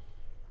now?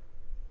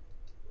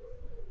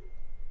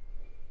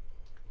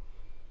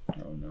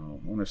 Oh no.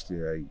 Honestly,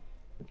 I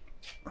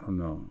don't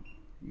know.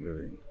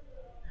 Really.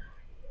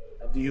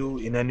 Have you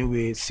in any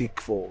way seek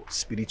for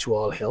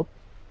spiritual help?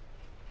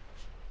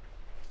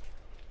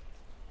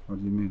 What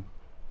do you mean?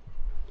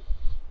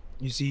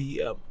 You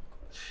see,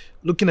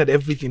 looking at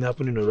everything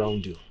happening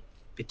around you,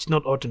 it's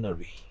not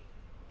ordinary.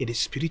 It is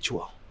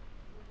spiritual.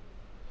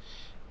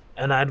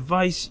 And I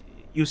advise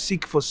you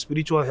seek for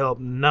spiritual help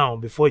now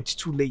before it's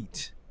too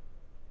late.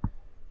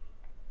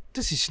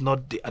 This is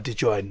not the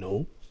Adejo I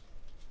know.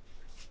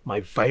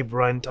 My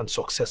vibrant and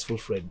successful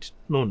friend.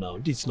 No, now,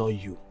 this is not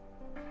you.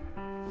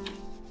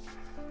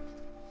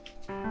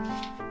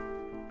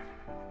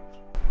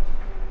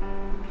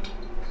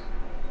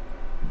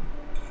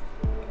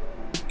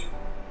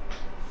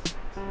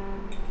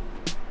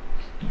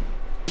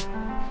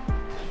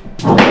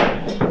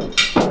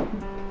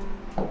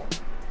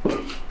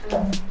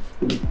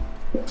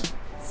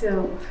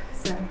 So,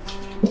 sir,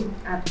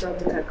 I've done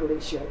the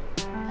calculation.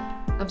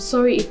 I'm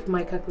sorry if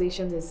my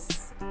calculation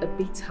is a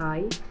bit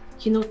high.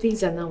 You know,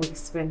 things are now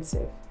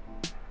expensive.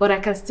 But I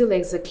can still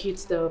execute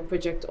the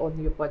project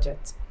on your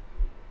budget.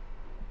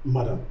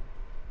 Madam,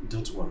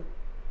 don't worry.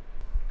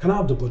 Can I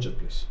have the budget,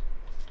 please?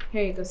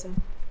 Here you go, sir.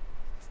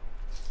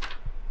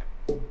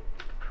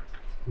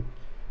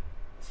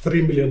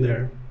 3 million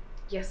there.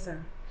 Yes,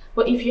 sir.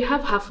 But if you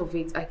have half of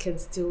it, I can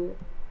still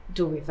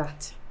do with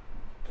that.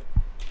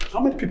 How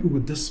many people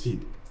would this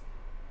feed?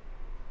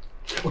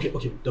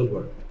 Okay, don't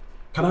worry.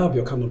 Can I have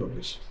your account number,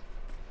 please?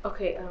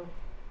 Okay,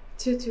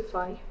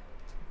 225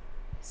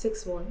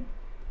 61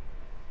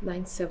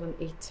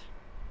 978.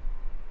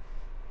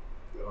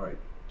 All right.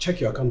 Check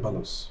your account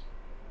balance.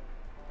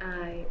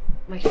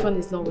 My phone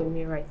is not with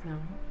me right now.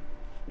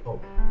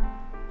 Oh.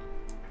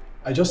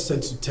 I just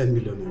sent you 10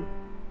 million euro.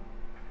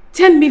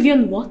 10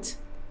 million what?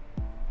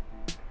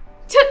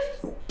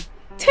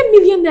 10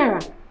 million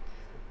naira?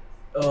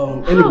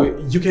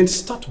 Anyway, you can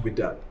start with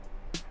that.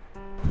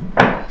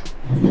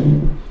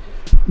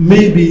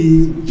 Maybe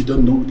you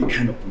don't know the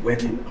kind of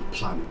wedding I'm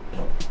planning.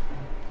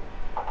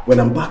 When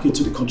I'm back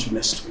into the country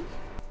next week,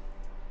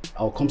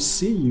 I'll come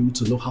see you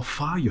to know how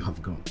far you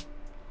have gone.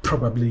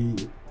 Probably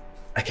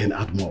I can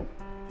add more,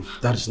 if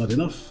that is not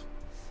enough.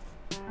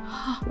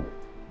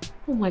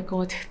 Oh my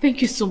God,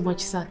 thank you so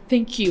much, sir.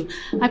 Thank you.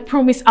 I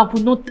promise I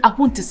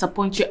won't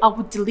disappoint you. I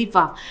will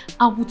deliver.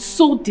 I would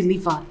so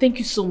deliver. Thank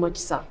you so much,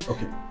 sir.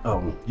 Okay,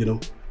 you know,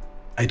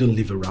 I don't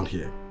live around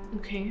here.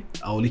 Okay.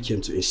 I only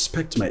came to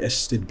inspect my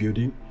estate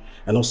building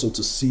and also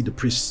to see the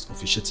priest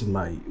officiating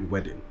my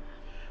wedding.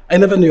 I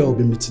never knew I would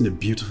be meeting a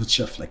beautiful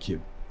chef like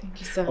you. Thank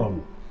you, sir.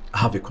 I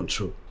have a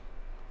control.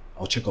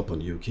 I'll check up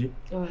on you, okay?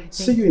 All right.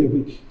 See you in a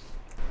week.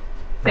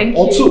 Thank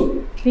or you.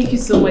 Two. Thank you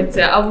so much,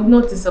 sir. I will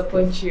not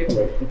disappoint you. All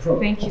right, no problem.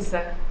 Thank you,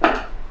 sir.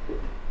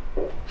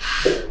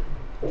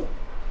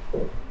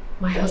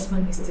 My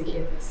husband needs to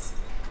hear this.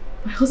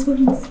 My husband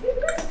needs to hear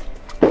this.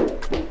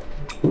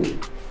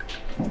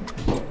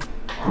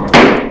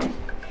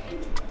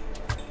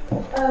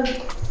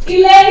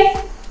 Elaine!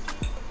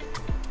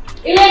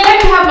 Elaine,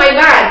 let me have my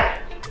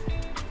bag!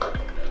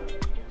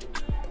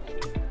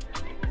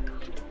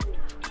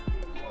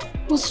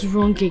 What's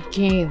wrong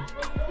again?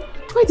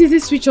 Why did he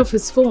switch off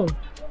his phone?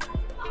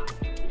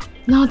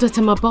 Now that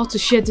I'm about to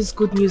share this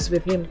good news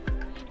with him.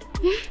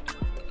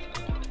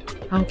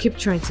 I'll keep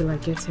trying till I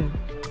get him.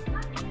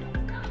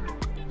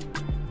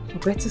 Or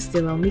better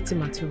still, I'll meet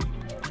him at home.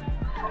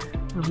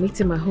 I'll meet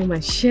him at home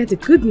and share the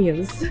good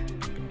news.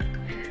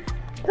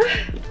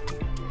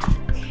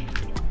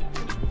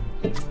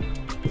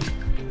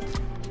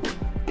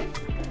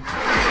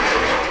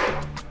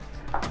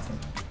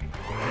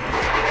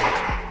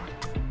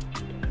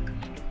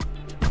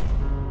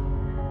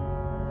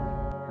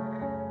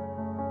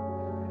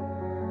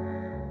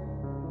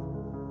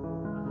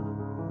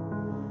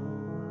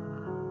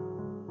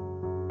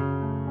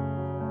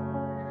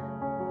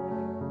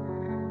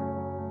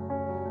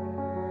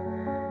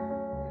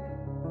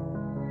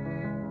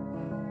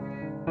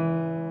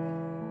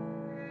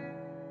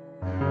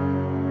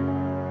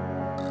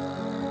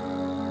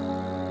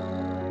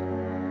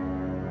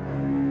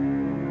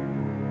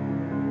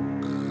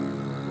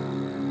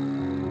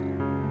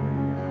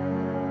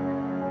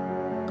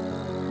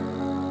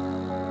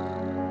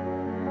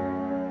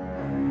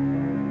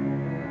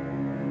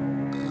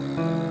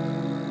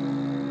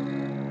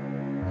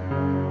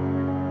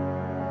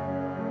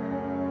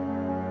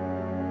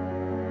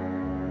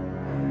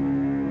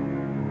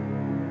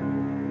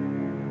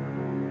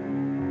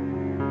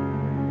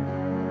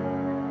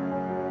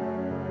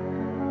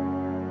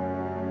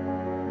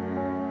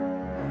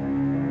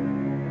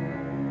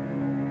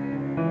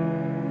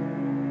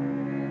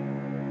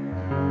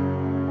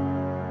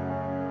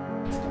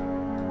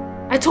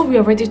 thought we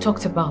already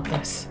talked about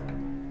this.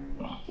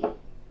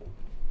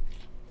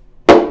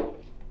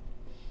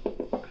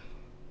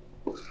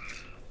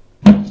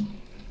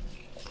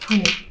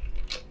 Honey,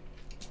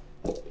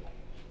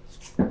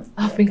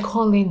 I've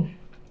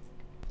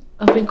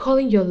been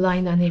calling your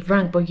line and it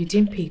rang, but you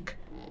didn't pick.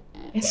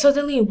 And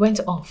suddenly it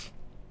went off.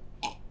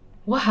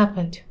 What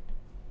happened?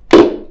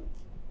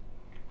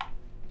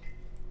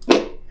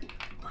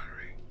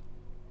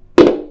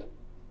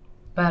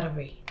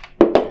 Battery.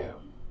 Yeah.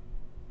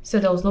 So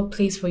there was no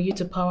place for you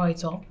to power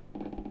it up?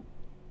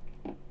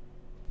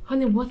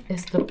 Honey, what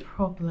is the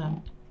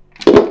problem?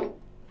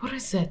 What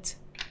is it?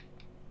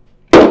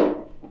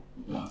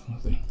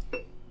 Nothing.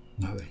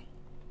 Nothing.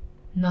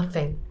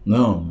 Nothing?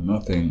 No,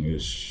 nothing.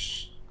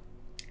 It's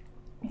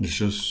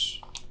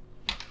just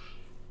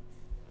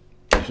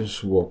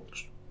work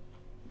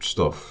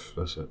stuff.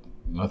 That's it.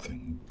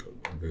 Nothing.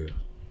 Good.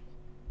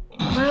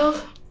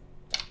 Well,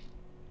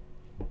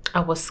 I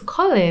was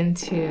calling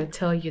to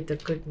tell you the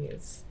good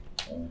news.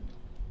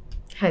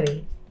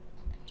 Honey,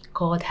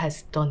 God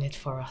has done it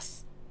for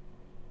us.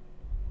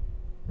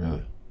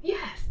 Really?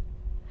 Yes.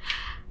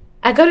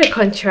 I got a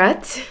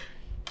contract.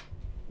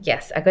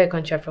 Yes, I got a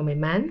contract from a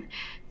man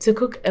to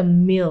cook a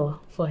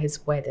meal for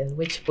his wedding,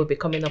 which will be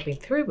coming up in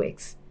 3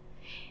 weeks.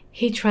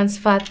 He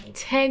transferred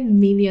 10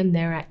 million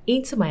naira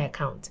into my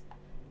account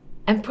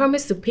and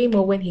promised to pay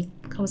more when he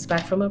comes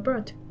back from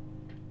abroad.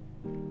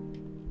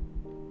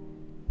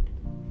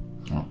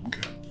 Oh,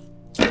 okay.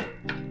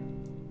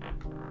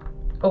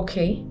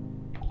 Okay.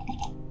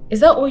 Is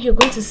that all you're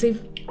going to say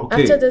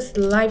after this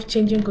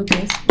life-changing good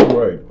news?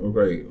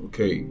 Alright,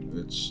 okay.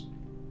 It's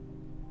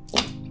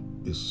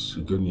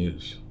good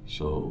news.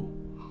 So,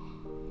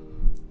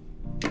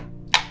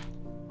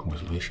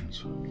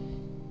 congratulations.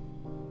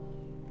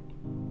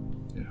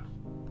 Yeah.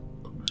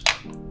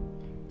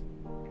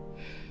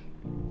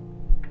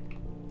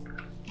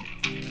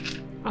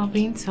 I'll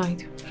be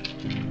inside.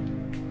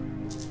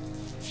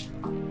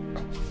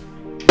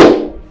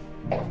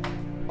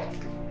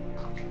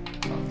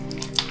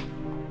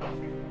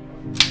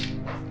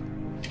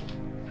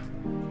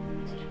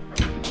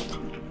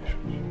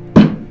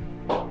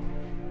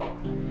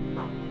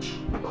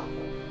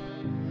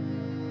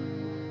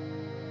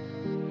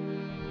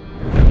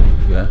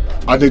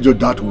 Adejo,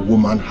 that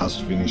woman has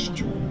finished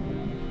you.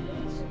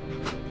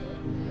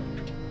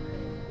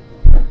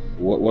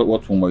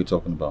 What woman are you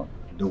talking about?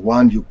 The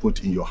one you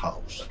put in your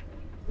house.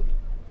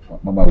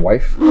 My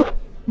wife?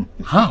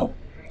 How?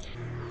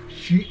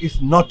 She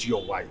is not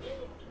your wife.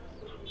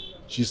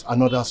 She's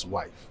another's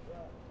wife.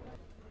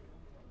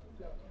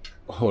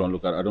 Hold on,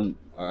 look, I don't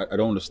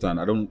understand.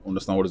 I don't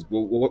understand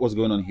what's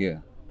going on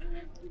here.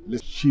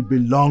 She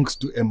belongs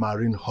to a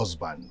marine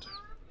husband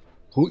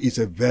who is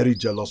a very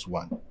jealous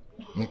one.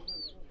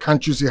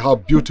 Can't you see how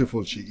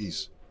beautiful she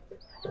is?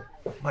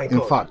 My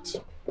God. In fact,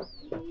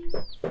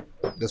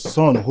 the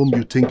son whom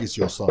you think is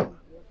your son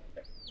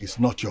is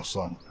not your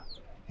son.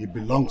 He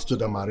belongs to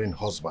the marine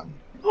husband.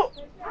 Oh.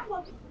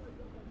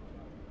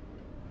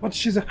 But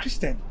she's a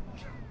Christian.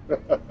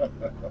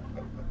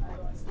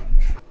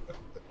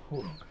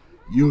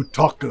 You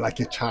talk like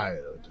a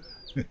child.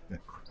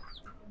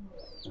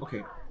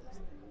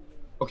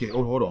 Okay,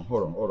 hold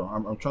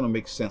on. I'm trying to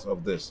make sense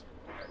of this.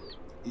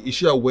 Is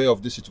she aware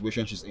of the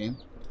situation she's in?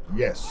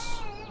 Yes,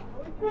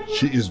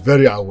 she is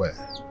very aware.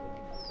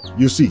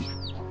 You see,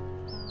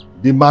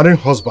 the marine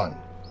husband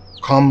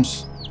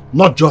comes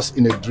not just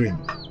in a dream,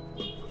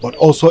 but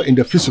also in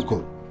the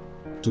physical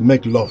to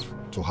make love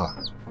to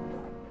her.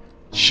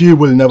 She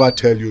will never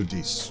tell you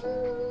this.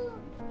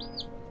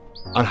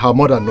 And her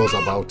mother knows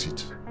about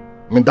it.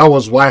 I mean, that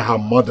was why her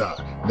mother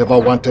never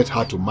wanted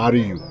her to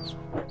marry you.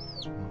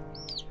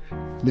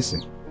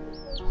 Listen,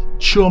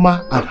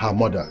 Chioma and her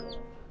mother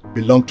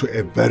belong to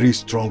a very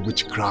strong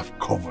witchcraft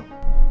coven.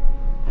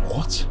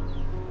 What?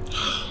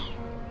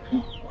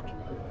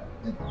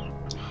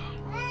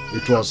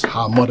 It was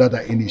her mother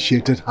that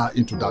initiated her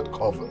into that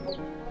coven.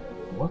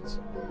 What?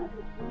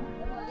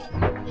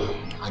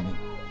 I mean,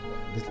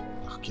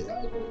 okay,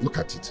 look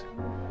at it.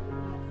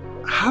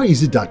 How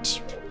is it that,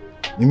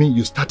 you mean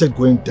you started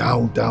going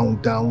down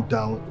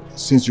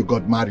since you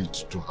got married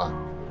to her?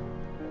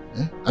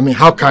 Eh? I mean,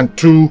 how can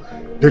 2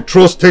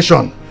 petrol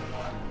stations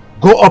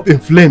go up in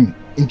flame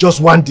in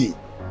just one day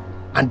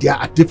and they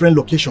are at different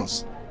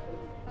locations?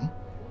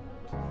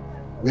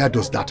 Where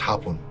does that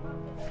happen?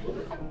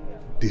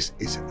 This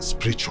is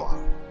spiritual.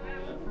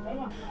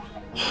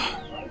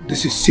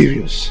 This is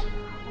serious.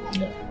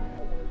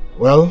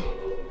 Well,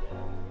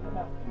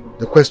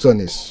 the question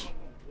is,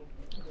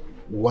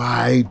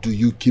 why do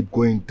you keep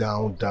going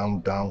down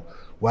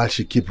while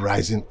she keeps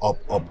rising up?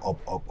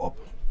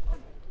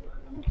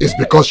 It's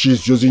because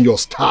she's using your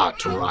star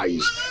to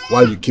rise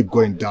while you keep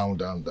going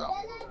down.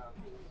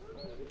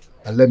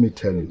 And let me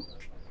tell you,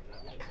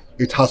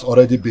 it has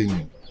already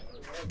been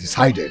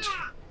decided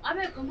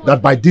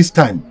that by this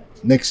time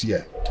next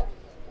year,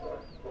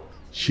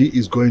 she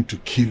is going to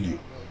kill you.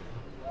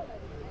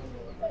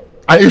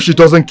 And if she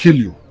doesn't kill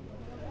you,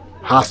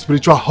 her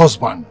spiritual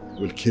husband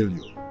will kill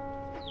you.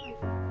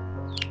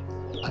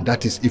 And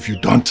that is if you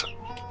don't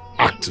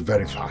act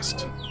very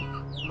fast.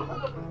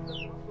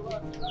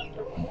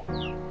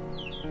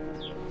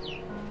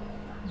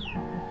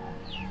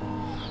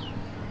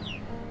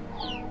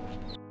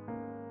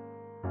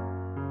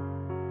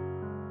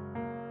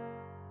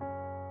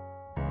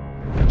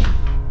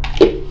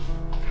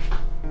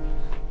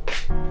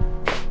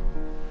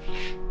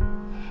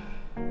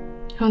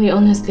 Honey,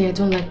 honestly, I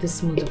don't like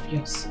this mood of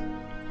yours.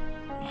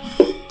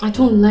 I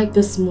don't like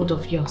this mood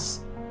of yours.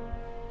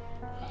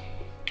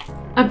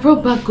 I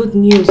brought back good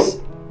news,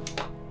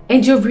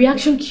 and your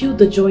reaction killed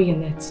the joy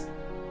in it.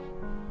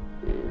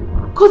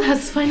 God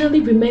has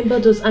finally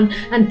remembered us,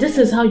 and this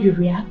is how you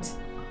react?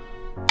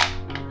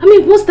 I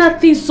mean, what's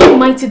that thing so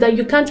mighty that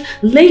you can't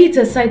lay it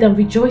aside and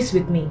rejoice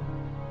with me?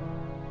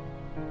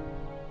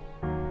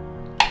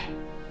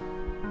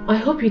 I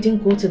hope you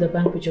didn't go to the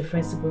bank with your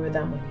friends to borrow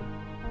that money.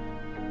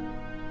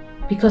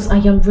 Because I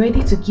am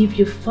ready to give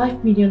you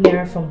 5 million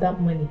naira from that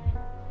money,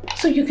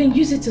 so you can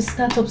use it to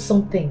start up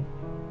something.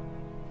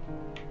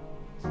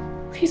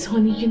 Please,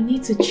 honey, you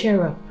need to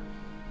cheer up.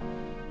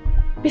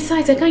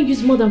 Besides, I can't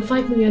use more than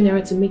 5 million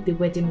naira to make the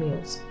wedding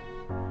meals.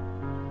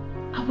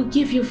 I will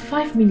give you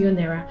 5 million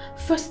naira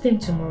first thing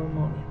tomorrow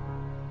morning.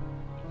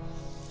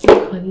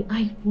 Honey,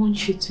 I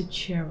want you to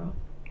cheer up.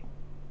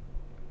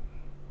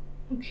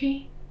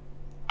 Okay?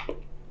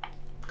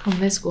 Come,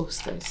 let's go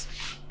upstairs.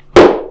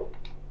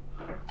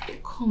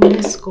 Come,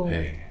 let's go.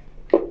 Hey,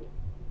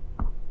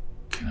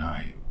 can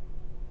I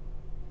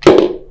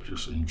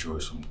just enjoy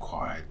some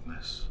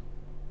quietness?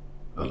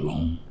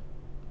 Alone?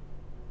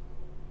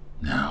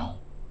 Now?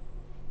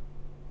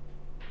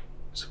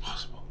 Is it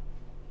possible?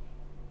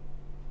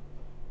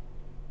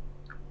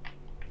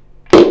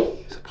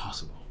 Is it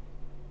possible?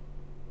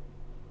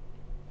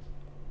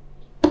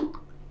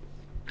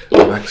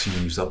 I'm asking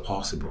you, is that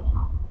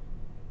possible?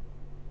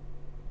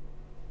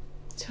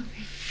 It's okay.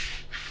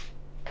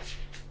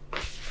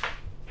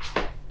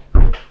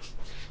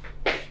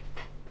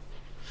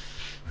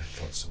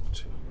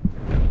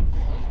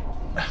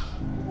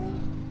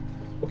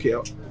 Okay,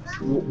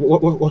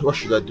 what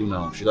should I do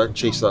now? Should I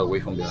chase her away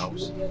from the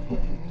house?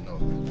 No.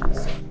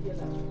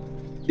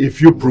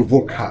 If you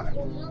provoke her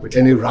with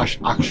any rash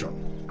action,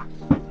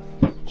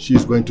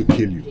 she's going to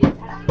kill you.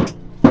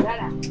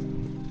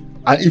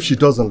 And if she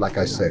doesn't, like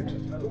I said,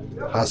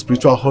 her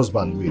spiritual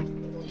husband will.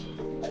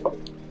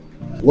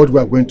 What we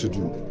are going to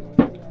do,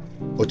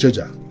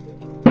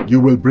 Ukeje, you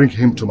will bring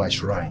him to my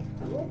shrine,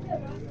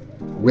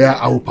 where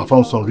I will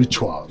perform some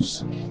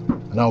rituals,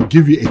 and I will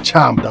give you a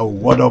charm that will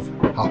ward off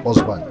her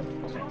husband,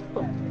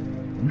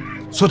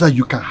 so that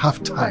you can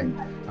have time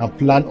and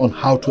plan on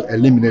how to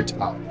eliminate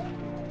her.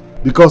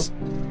 Because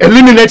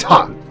eliminate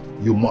her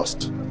you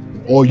must,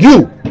 or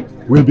you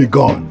will be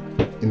gone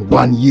in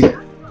 1 year.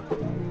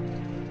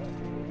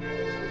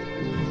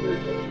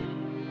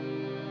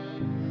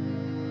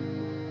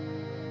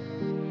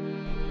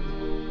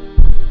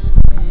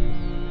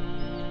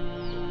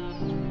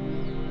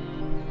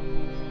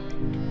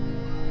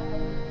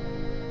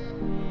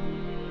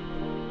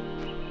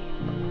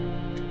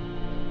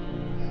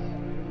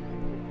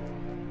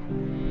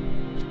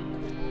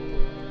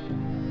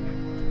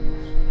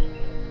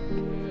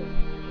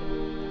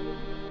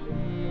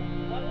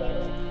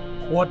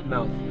 What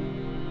now?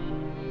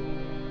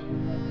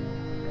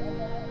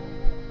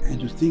 And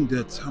to think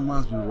that Tama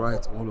has been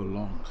right all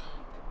along.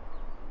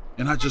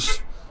 And I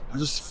just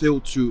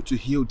failed to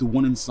heal the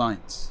warning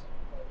signs.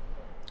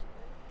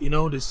 You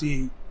know, they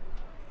say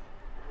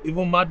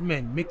even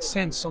madmen make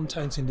sense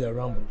sometimes in their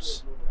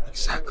rambles.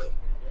 Exactly.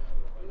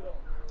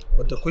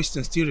 But the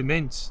question still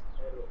remains.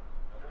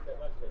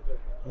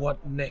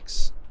 What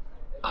next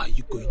are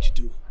you going to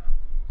do?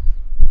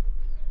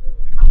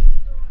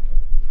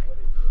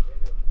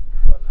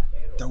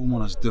 That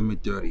woman has done me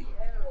dirty.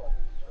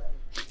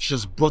 She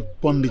has brought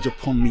bondage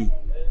upon me.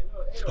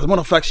 As a matter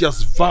of fact, she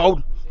has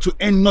vowed to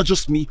end not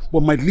just me,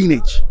 but my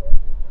lineage.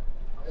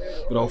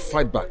 But I'll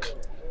fight back.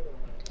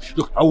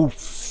 Look, I will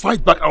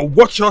fight back. I'll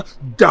watch her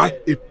die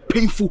a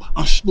painful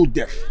and slow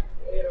death.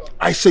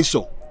 I say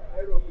so.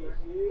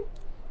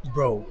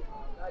 Bro,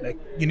 like,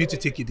 you need to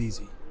take it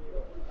easy.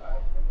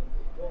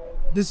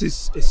 This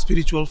is a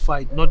spiritual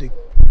fight, not a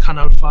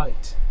carnal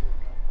fight.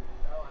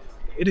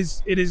 It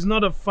is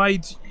not a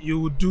fight you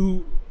would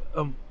do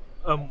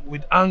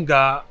with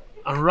anger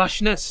and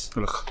rashness.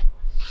 Look,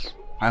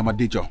 I am a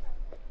Dejo,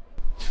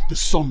 the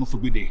son of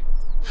Obide.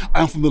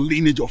 I am from the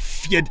lineage of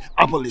feared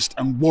abbalists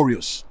and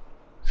warriors.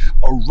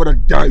 I'd rather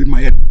die with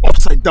my head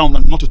upside down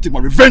than not to take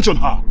my revenge on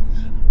her.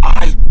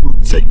 I will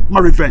take my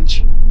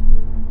revenge.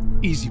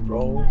 Easy,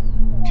 bro.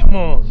 Come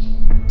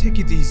on, take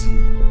it easy.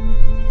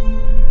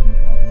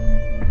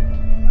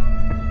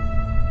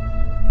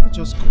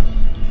 Just go.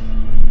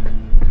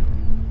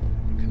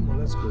 Come on,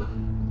 let's go.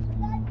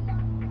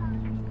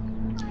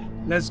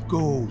 Let's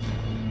go.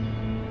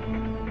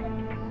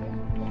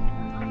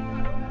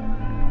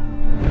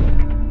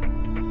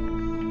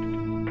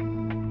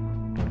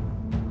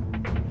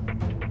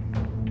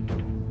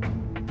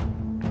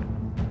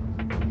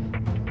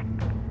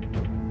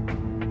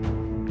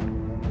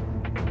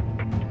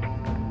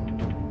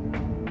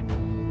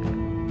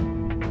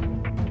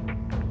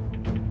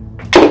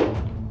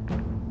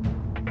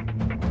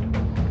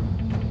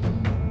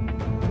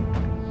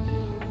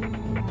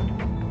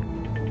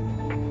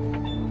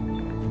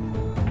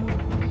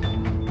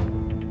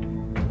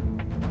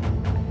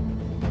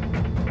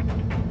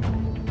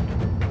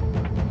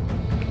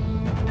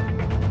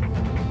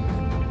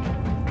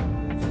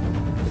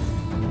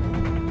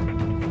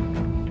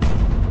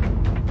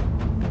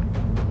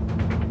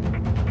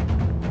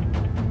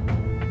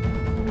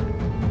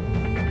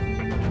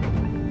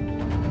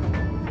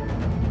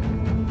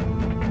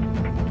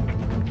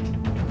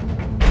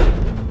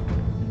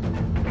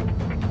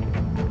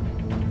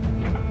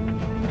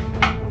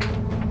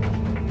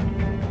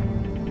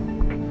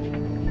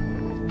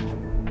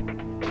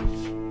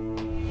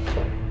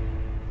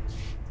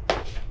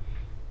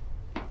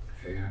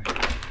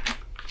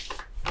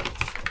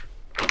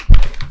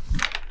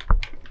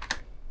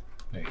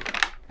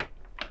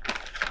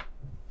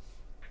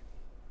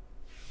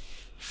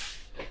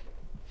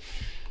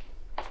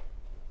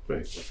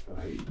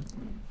 sorry.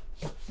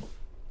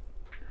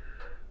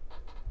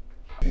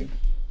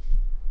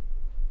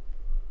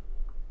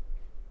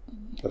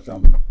 Look,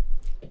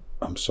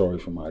 I'm sorry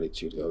for my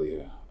attitude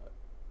earlier.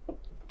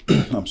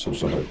 I'm so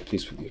sorry.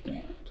 Please forgive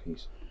me.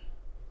 Please.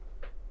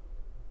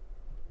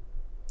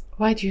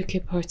 Why do you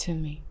keep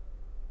hurting me?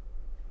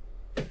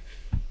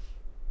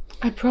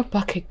 I brought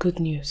back a good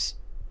news.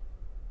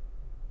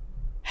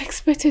 I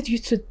expected you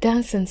to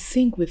dance and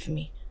sing with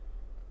me.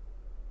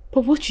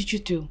 But what did you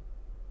do?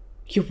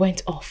 You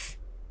went off.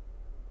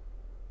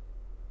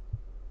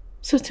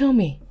 So tell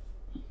me,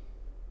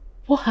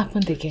 what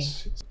happened again?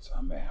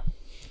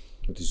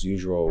 With his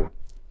usual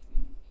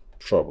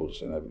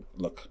troubles and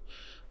look,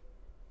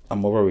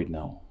 I'm over it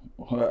now.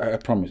 I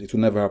promise it will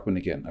never happen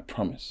again. I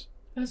promise.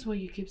 That's what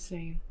you keep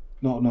saying.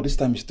 No, this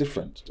time it's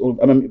different.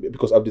 I mean,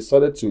 because I've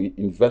decided to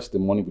invest the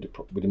money with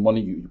the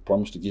money you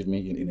promised to give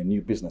me in a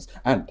new business,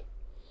 and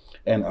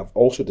I've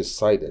also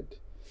decided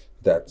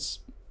that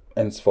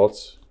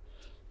henceforth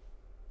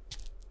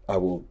I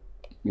will,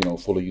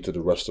 follow you to the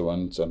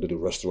restaurant and do the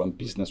restaurant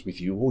business with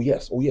you. Oh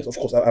yes, of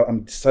course.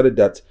 I'm decided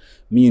that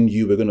me and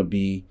you are going to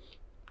be,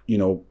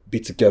 be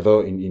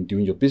together in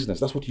doing your business.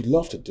 That's what you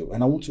love to do,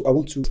 and I want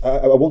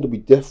to be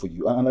there for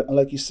you. And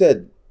like you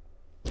said,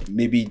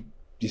 maybe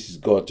this is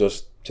God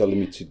just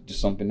telling me to do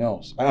something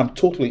else. I am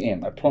totally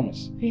in. I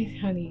promise. Hey,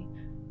 honey,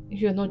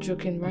 you're not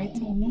joking, right?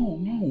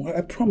 No.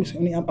 I promise,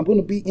 honey. I'm going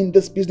to be in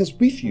this business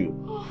with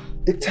you.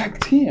 The tag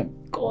team.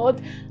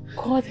 God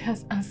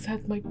has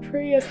answered my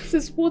prayers. This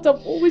is what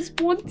I've always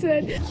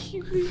wanted.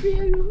 Baby,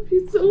 I love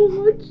you so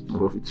much. I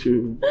love you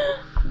too. I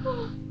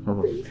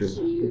love you too.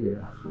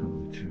 Yeah, I love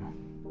you too.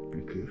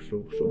 Thank you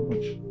so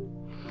much.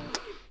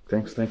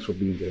 Thanks for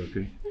being there,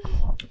 okay?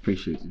 I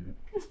appreciate you.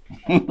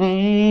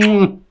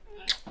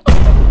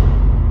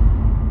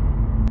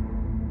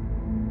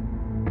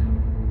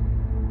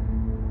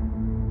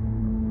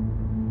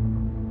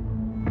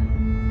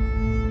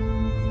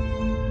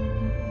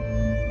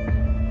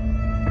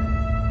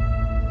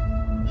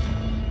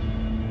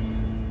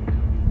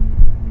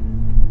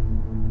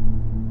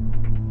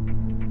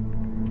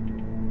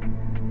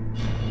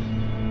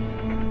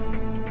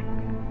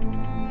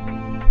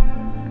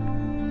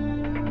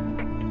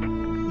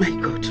 My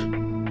God.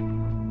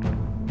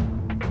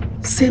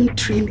 Same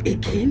dream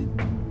again?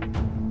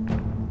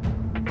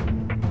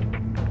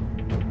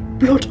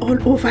 Blood all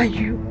over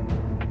you.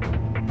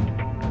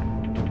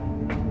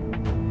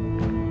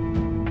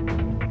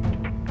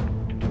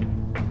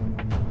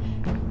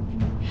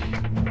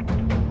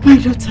 My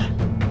daughter.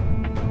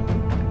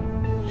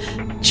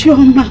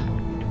 Chioma.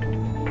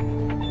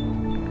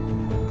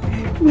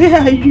 Where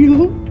are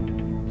you?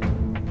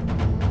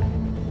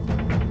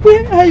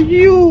 Where are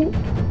you?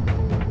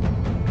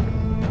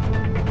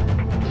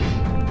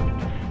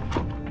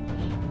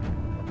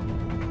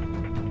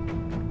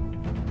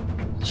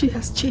 She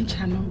has changed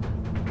her number.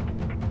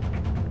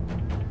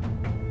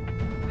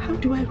 How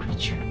do I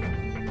reach you?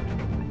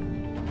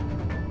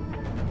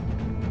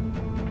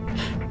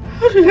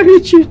 How do I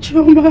reach you,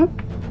 Chioma?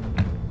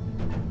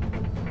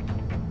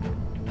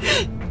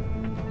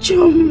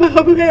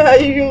 Chioma, where are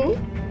you?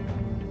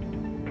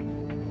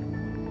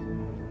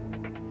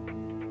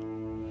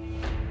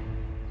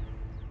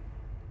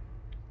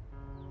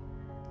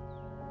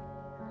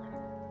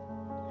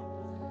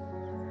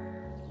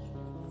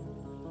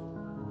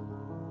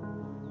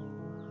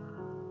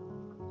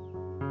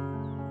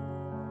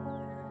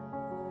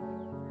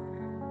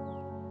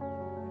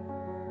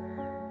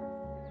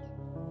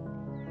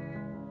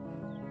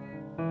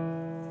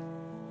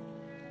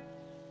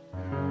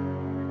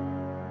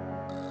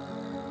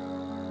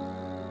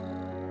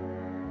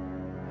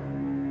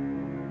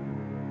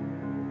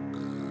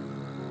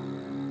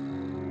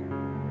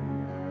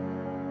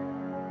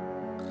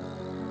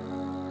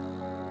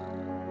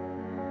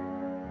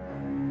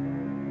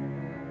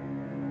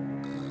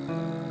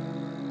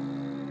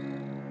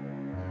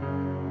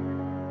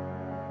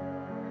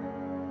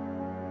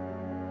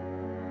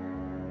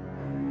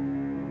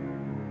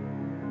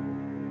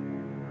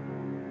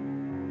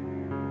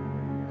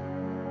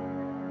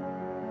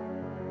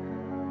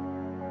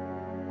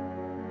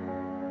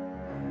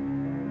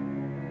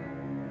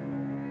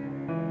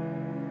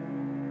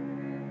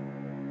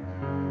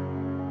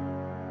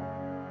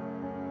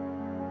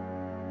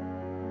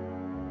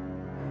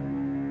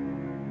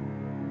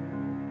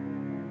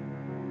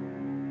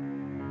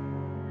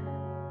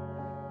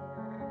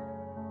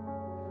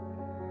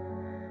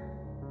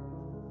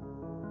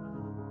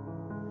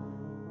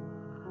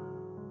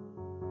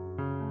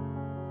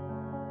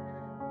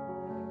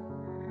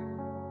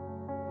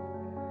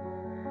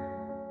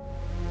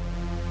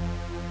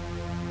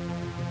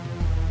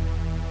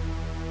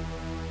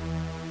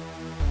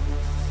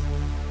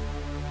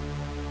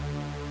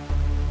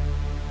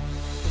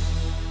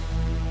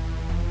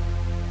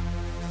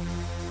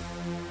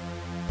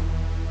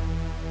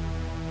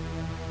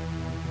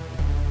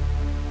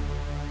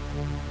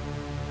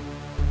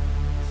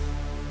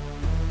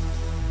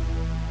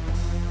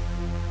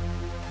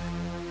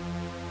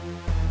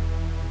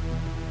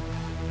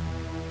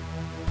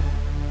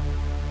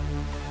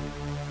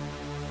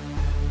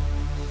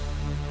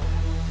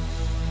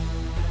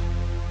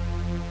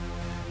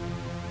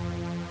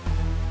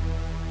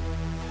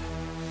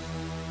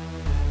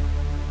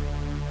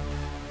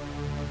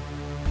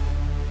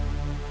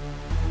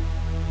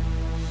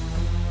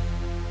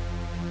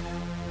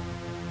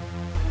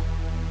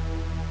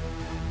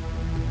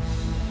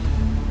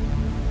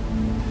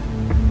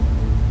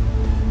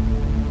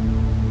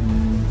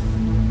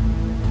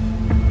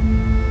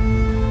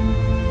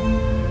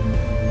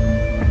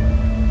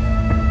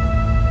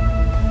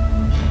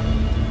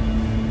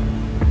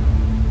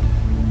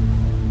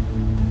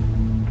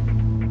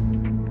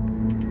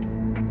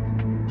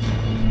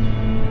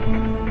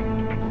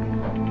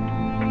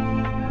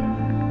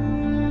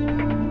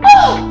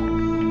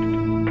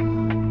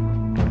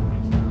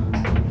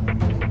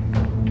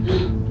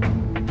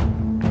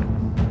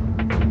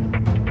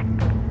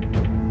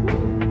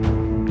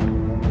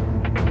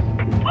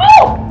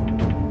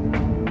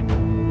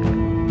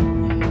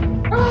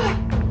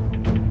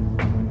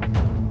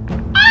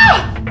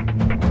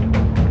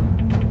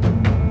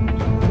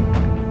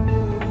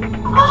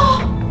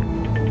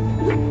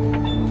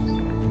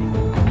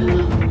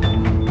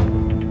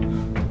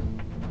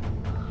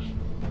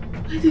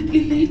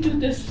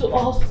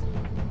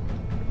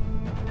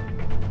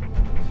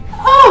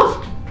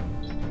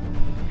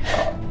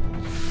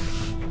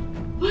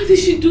 did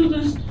she do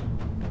this?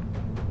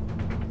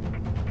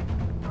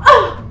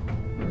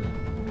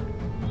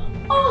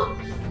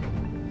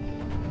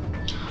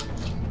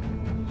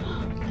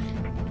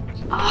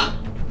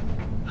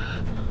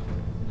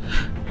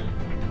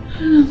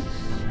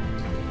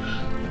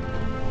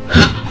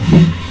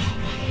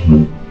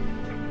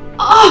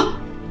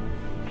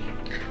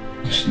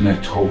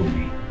 Sonia told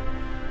me.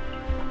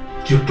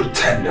 You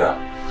pretender.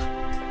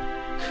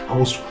 I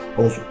was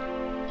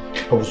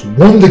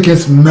warned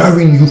against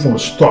marrying you from the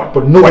start,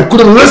 but no, I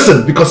couldn't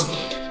listen because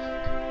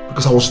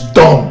I was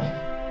dumb.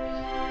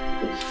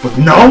 But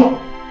now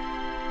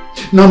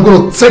I'm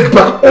gonna take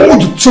back all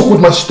you took with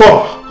my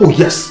star. Oh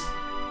yes.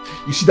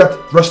 You see that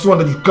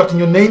restaurant that you got in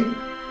your name?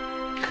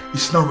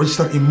 It's now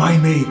registered in my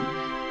name.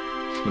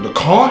 And the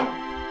car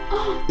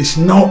is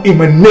now in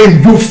my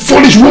name, you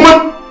foolish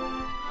woman!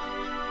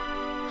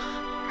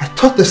 I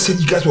thought they said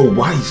you guys were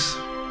wise.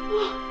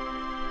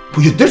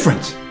 But you're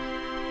different.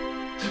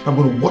 I'm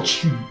gonna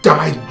watch you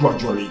die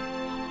gradually.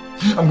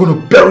 I'm gonna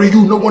bury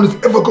you. No one is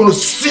ever gonna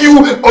see you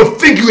or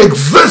think you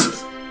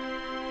exist.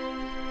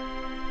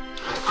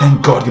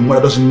 Thank God your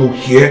mother doesn't know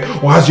here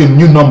or has your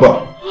new number.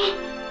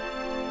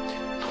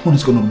 No one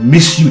is gonna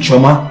miss you,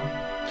 Choma.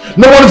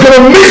 No one is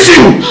gonna miss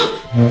you!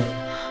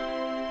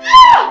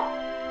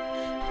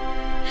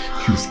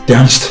 You've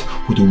danced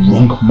with the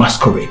wrong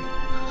masquerade.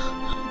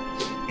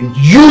 And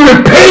you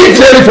will pay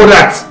dearly for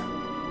that!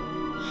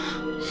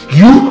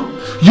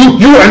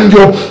 You and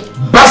your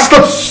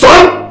bastard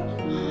son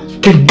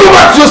can go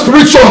back to your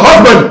spiritual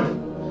husband!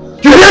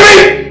 You hear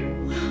me?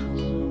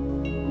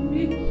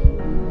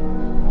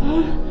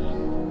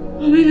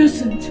 I'm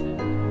innocent.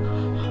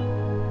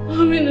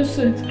 I'm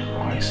innocent.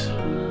 Lies.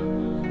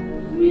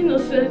 I'm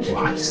innocent.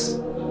 Lies.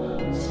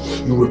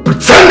 You're a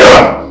pretender!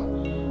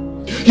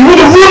 You want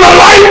to ruin my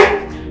life?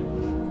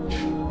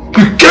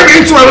 You came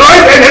into my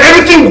life and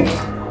everything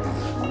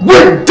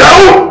went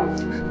down?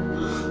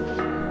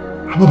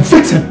 I'm a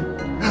victim.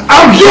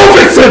 I'm your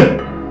victim!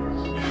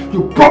 You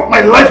brought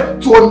my life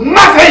to a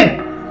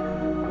nothing!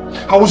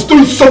 I was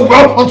doing so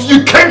well until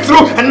you came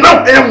through and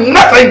now I am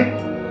nothing!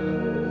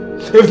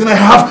 Everything I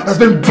have has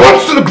been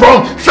burnt to the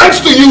ground thanks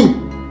to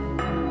you!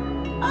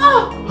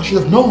 I should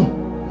have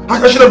known.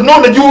 I should have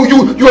known that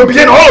you were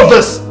behind all of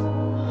this!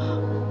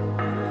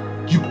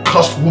 You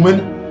cursed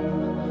woman!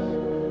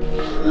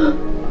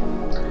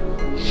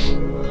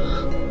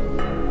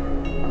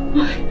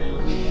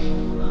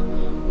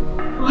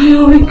 Why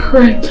are we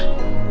crying?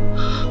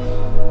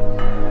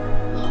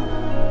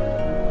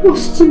 I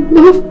used to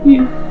love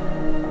you.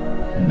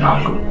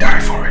 Now you'll die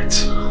for it.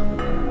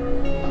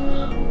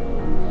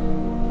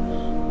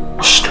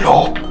 A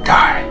slow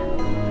die.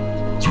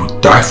 You'll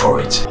die for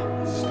it.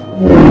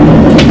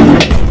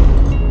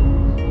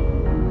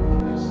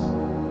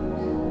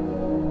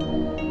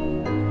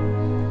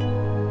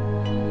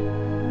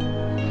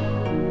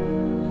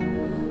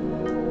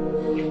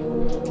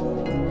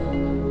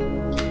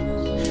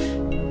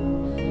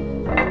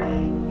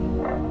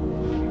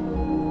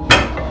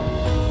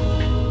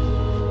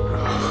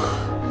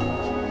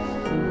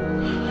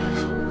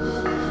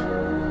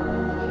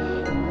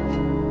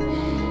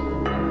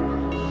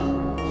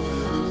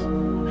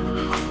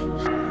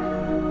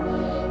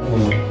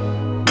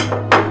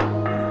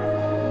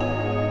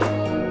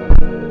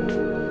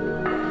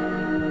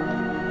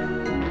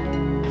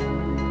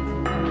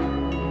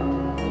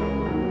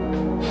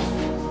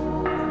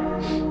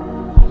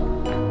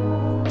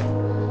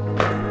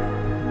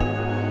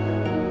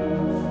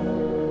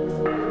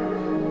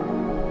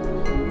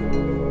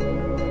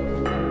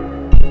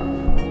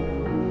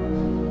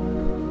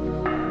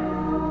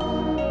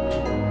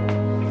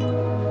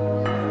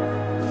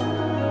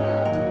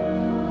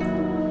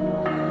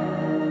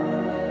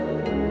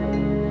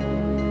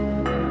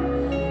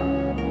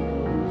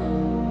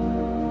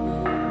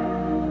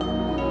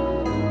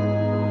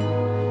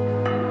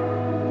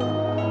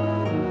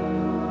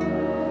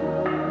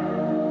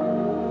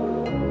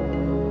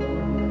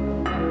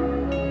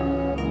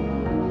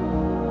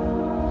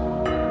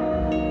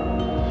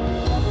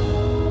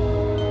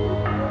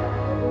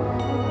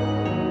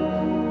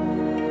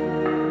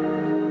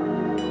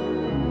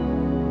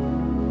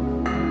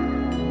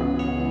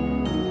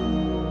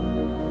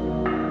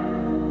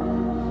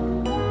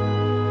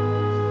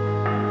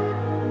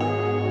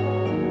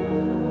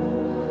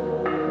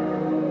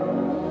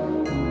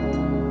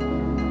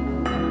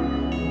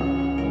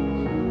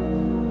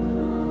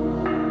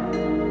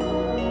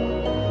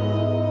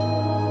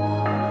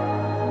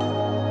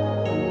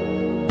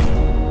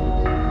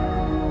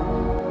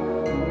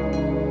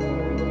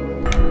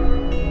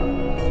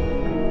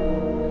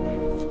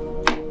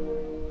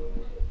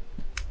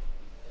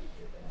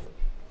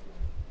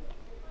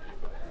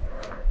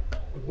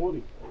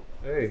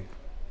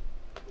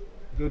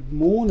 Good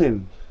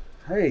morning.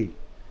 Hey,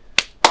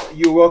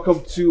 you're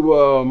welcome to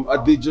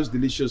Adija's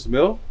Delicious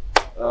Meal.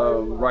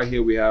 Right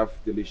here we have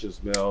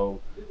delicious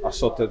meal,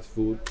 assorted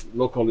food,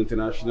 local,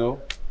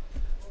 international.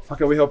 How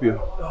can we help you?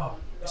 Oh,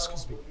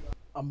 excuse me.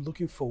 I'm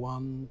looking for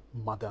one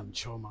Madam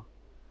Choma.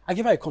 I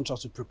gave her a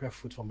contract to prepare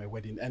food for my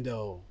wedding and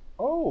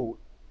Oh,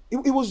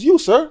 It was you,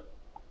 sir.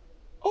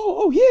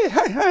 Oh yeah.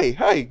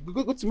 Hi.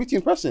 Good to meet you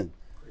in person.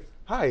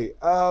 Hi.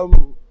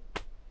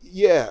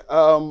 Yeah.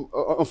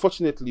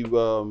 Unfortunately,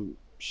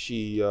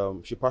 she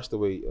passed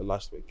away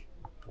last week.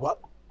 What?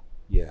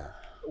 Yeah.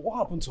 What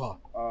happened to her?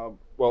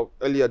 Well,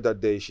 earlier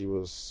that day, she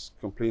was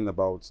complaining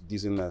about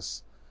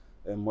dizziness,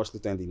 and much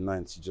later in the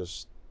night, she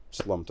just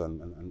slumped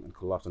and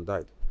collapsed and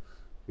died.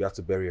 We had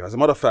to bury her. As a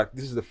matter of fact,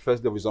 this is the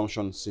first day of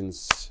resumption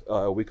since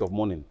a week of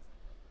mourning.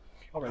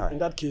 All right. In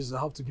that case, I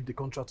have to give the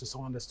contract to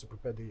someone else to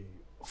prepare the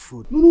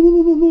food.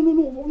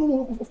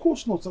 No. Of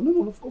course not, sir.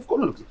 No. Of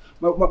course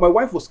not. My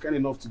wife was kind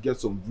enough to get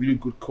some really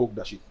good coke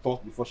that she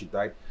thought before she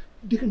died.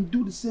 They can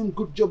do the same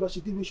good job that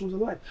she did when she was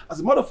alive. As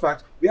a matter of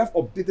fact, we have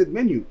updated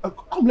menu.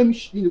 Come, let me,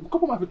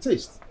 come have a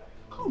taste.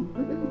 Come,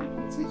 let me have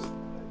a taste.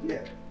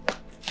 Yeah.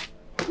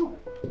 Come.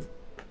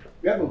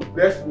 We have the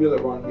best meal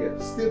around here.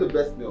 Still the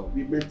best meal.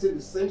 We maintain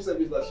the same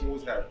service that she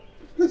always had.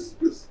 Please.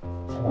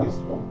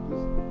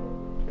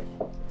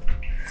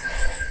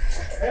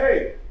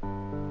 Hey!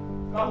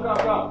 Come.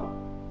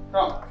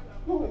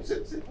 Come,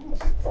 sit.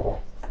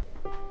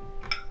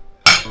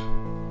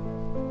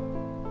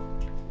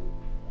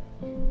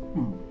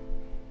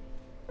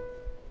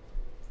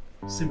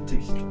 Same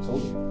taste.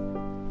 Told you.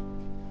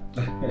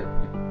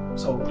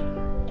 So,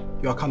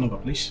 your account number,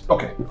 please.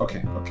 Okay. Look,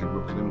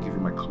 let me give you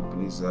my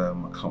company's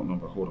account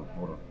number. Hold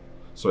on.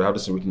 Sorry, I have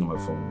this written on my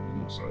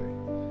phone. Sorry.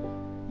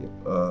 Yep.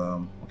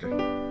 Okay.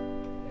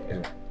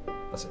 Anyway,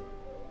 that's it.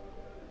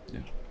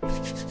 Yeah.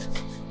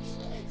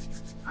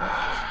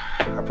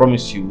 I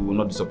promise you, we will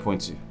not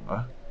disappoint you.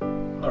 Huh?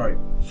 All right.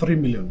 3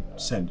 million.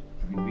 Send.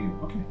 3 million.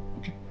 Okay.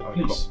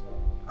 Please.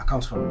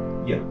 Accounts for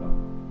me. Yeah.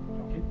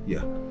 Okay.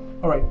 Yeah.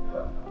 All right.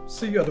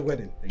 See you at the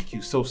wedding. Thank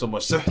you so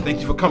much, sir. Thank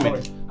you for coming.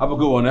 Right. Have a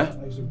good one, eh?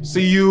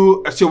 See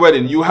you at your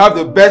wedding. You have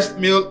the best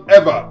meal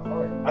ever.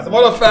 Right. As a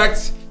matter of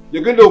fact,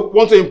 you're going to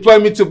want to employ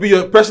me to be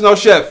your personal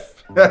chef.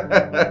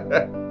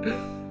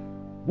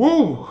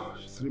 Woo!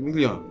 3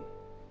 million.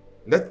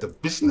 Let the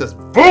business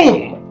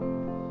boom!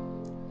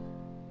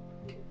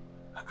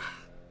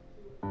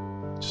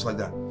 Just like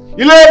that.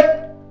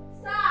 Ulaegbu!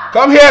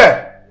 Come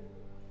here!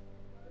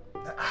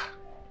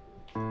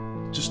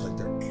 Just like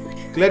that.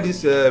 Clear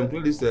this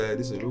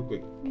real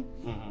quick.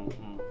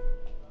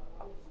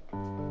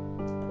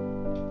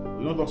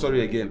 You don't talk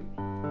sorry again.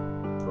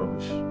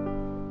 Rubbish.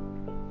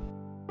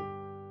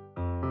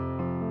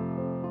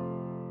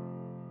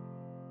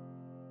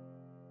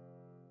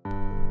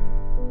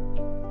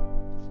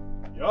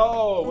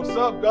 Yo, what's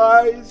up,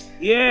 guys?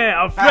 Yeah,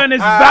 our friend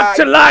is back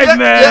to life,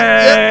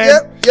 man.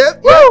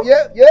 Yep.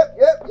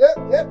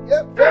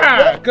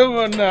 Come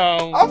on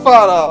now. How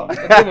far now?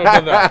 Come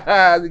on, brother.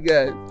 How's it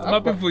going? I'm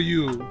happy for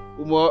you.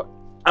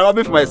 I'm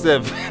happy for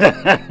myself.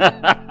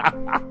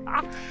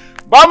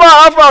 Mama,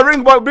 how far?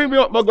 Bring me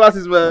up my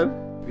glasses, man.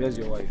 Where's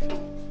your wife?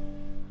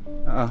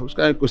 Which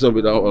kind of question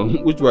with that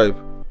one? Which wife?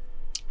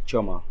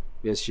 Choma.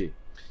 Where's she?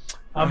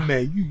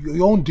 Man,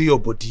 you own your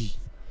body.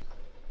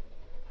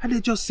 And they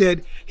just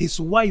said his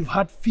wife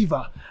had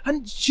fever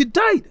and she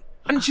died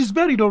and she's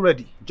buried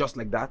already. Just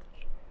like that?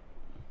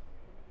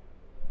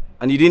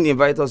 And you didn't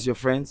invite us, your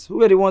friends? Who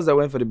were the ones that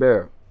went for the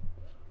burial?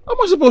 How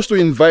am I supposed to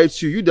invite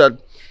you? You that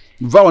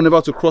vow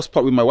never to cross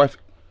path with my wife.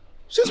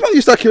 Since when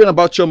you start caring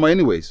about Choma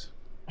anyways?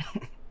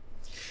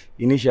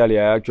 Initially,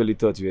 I actually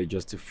thought you were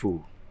just a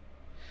fool.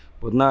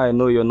 But now I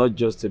know you're not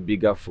just a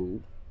bigger fool,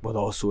 but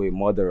also a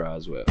murderer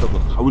as well.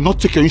 I will not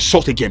take your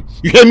insult again.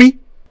 You hear me?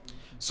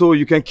 So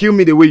you can kill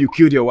me the way you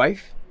killed your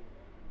wife?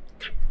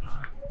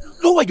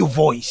 Lower your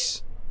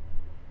voice.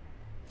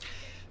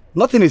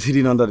 Nothing is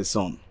hidden under the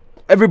sun.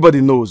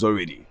 Everybody knows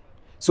already.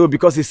 So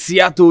because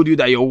Isia told you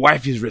that your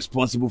wife is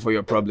responsible for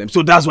your problem,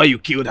 so that's why you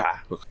killed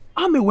her.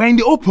 We're in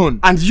the open.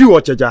 And you,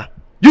 Ochaja,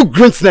 you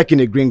green snake in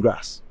the green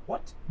grass.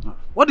 What?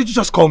 What did you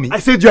just call me? I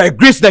said you're a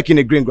green snake in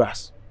the green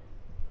grass.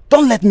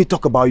 Don't let me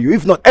talk about you.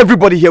 If not,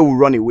 everybody here will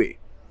run away.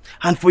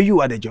 And for you,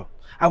 Adejo,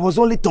 I was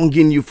only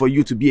tonguing you for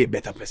you to be a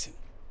better person.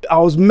 I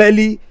was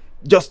merely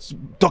just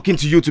talking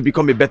to you to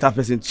become a better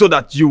person so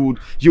that you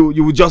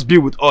would just be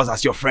with us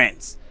as your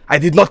friends. I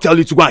did not tell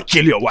you to go and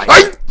kill your wife.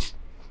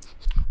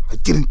 I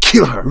didn't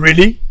kill her.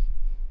 Really?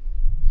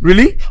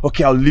 Really?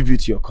 Okay, I'll leave you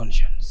to your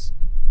conscience.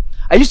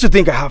 I used to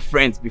think I have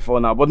friends before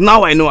now, but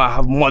now I know I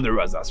have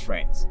murderers as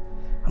friends.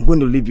 I'm going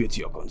to leave you to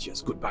your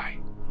conscience. Goodbye.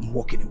 I'm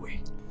walking away.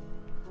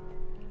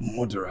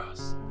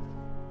 Murderers.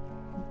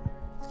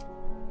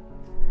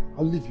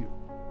 I'll leave you.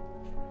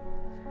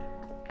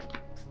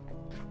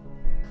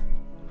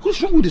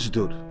 What's wrong with this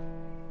dude?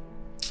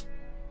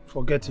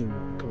 Forget him.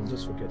 Come on,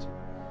 just forget him.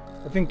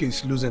 I think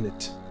he's losing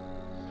it.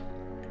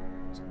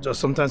 Just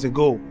some time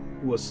ago,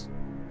 he was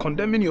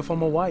condemning your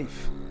former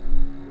wife,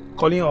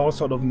 calling her all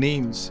sort of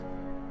names,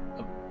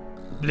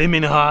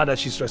 blaming her that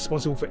she's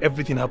responsible for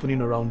everything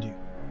happening around you.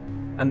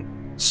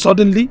 And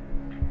suddenly,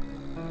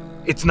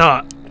 it's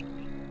now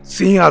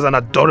seeing her as an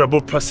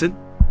adorable person.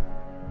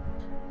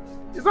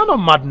 Is that not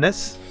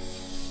madness?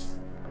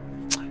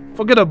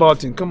 Forget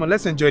about him. Come on,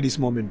 let's enjoy this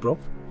moment, bro.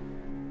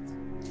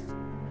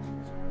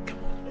 Come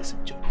on, let's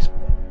enjoy this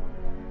moment.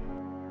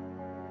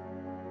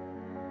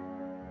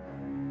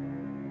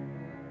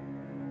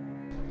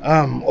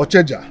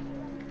 Ocheja,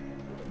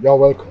 you're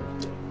welcome.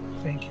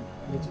 Thank you.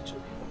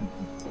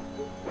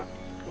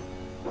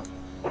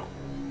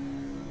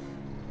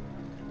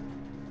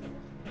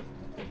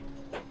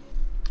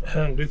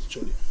 Great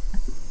Choli.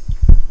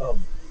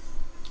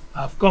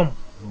 I've come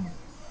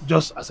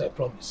just as I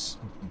promised.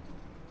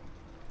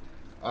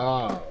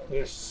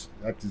 Yes,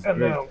 that is and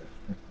great.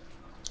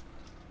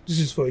 This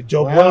is for a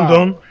job well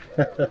done.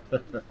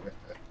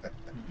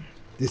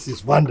 This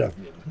is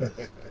wonderful.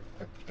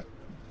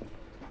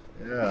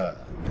 Yeah.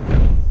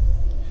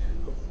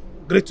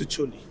 Great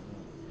Choli.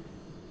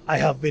 I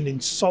have been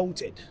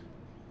insulted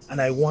and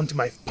I want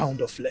my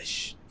pound of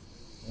flesh.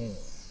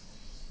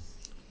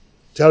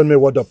 Tell me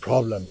what the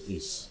problem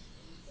is.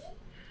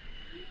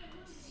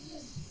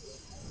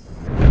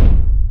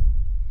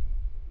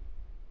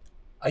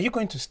 Are you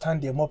going to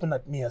stand there mopping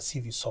at me as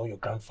if you saw your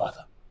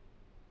grandfather?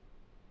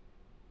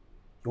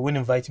 You won't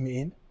invite me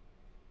in?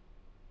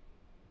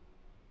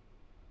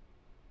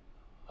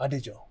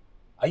 Adejo,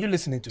 are you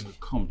listening to me?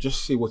 Come,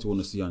 just say what you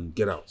want to see and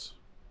get out.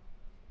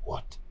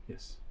 What?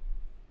 Yes.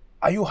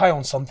 Are you high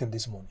on something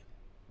this morning?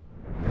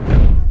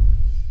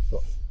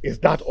 So, is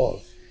that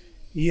all?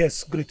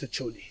 Yes, Great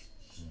Choli.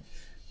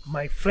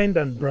 My friend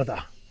and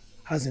brother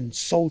has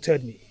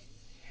insulted me.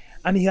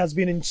 And he has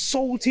been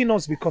insulting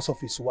us because of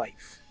his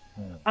wife.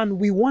 And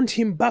we want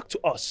him back to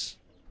us.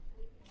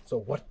 So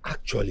what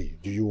actually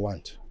do you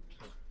want?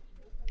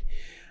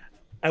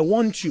 I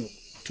want you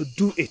to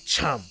do a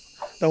charm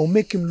that will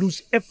make him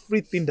lose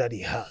everything that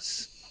he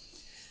has.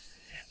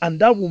 And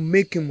that will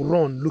make him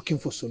run looking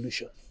for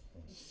solution.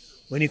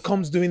 When he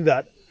comes doing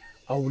that,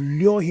 I will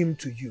lure him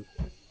to you.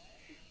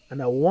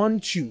 And I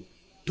want you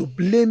to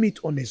blame it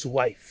on his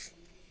wife.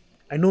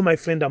 I know my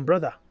friend and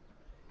brother.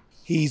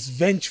 He is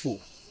vengeful.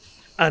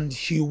 And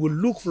he will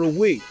look for a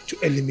way to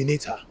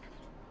eliminate her.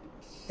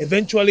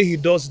 Eventually he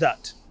does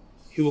that.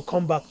 He will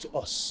come back to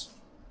us.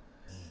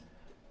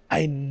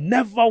 I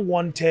never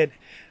wanted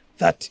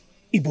that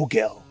Igbo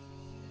girl.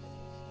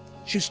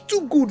 She's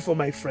too good for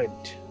my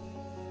friend.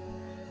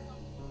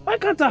 Why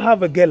can't I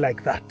have a girl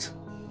like that?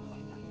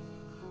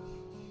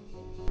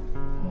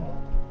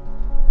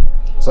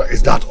 So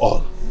is that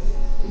all?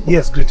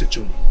 Yes, Great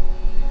Choli.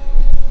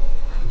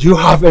 Do you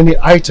have any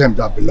item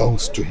that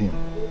belongs to him?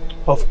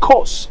 Of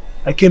course.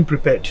 I came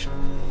prepared.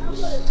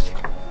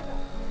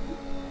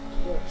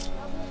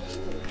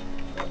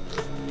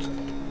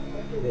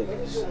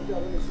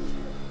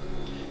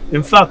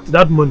 In fact,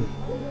 that money,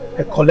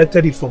 I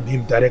collected it from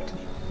him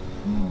directly.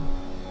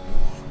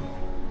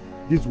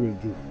 This will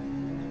do.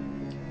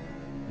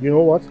 You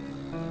know what?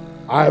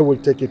 I will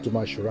take it to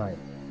my shrine.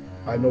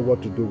 I know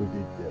what to do with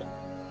it there.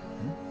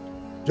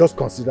 Just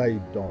consider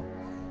it done.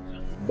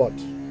 But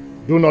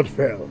do not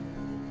fail.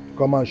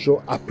 Come and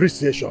show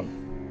appreciation.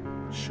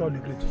 Surely,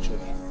 Great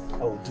Choli,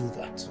 I will do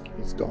that.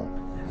 It's done.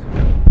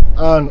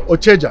 And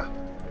Ocheja,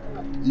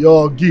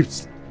 your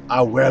gifts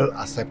are well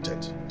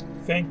accepted.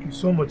 Thank you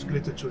so much,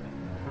 Great Choli.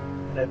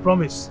 And I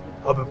promise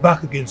I'll be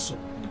back again soon.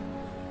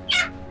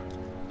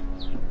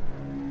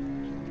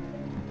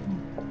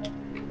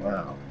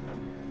 Wow.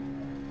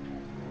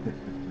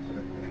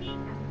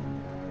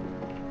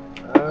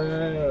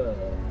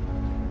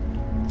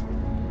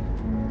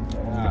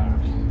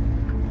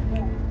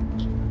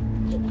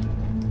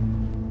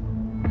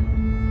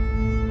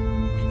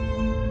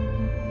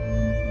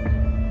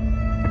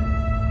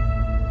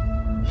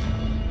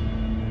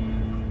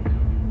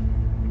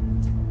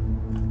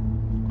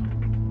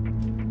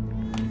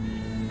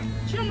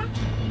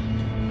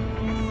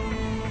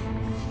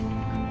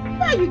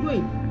 Where are you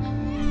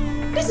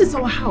going? This is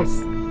our house.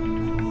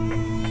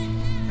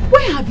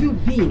 Where have you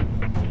been?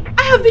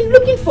 I have been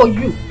looking for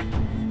you.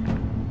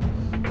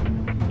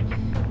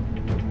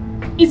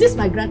 Is this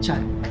my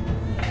grandchild?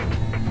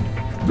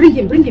 Bring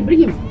him, bring him, bring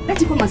him.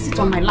 Let him come and sit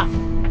on my lap.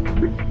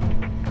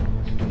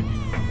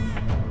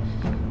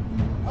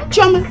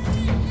 Chioma!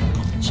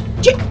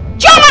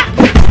 Chioma!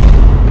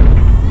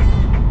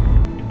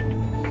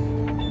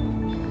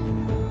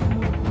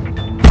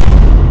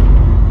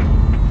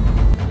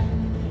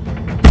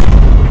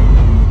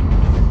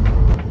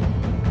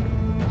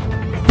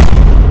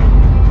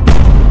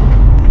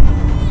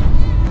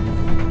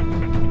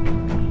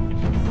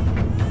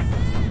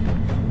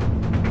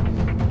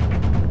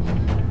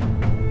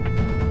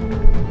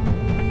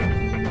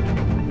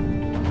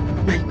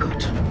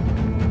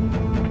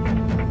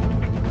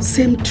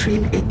 Same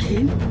train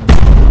again?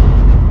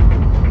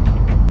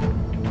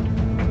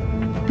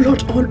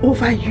 Blood all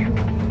over you.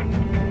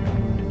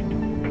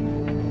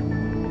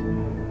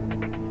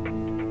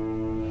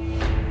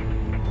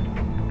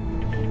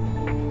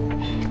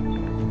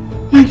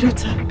 My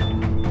daughter,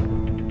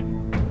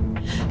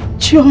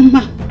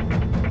 Chioma,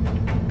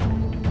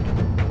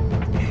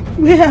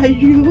 where are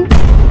you?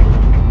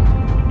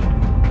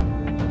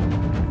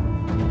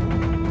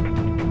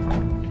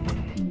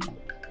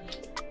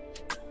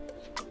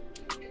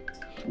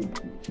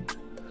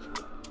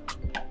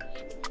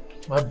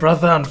 My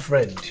brother and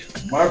friend.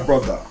 My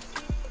brother.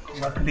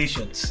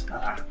 Congratulations.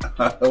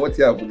 What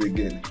happened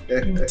again?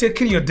 You've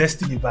taken your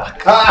destiny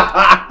back.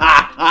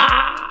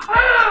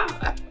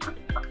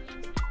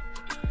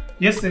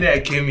 Yesterday I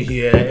came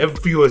here,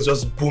 everywhere was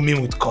just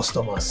booming with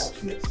customers.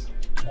 Yes.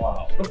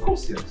 Wow. Of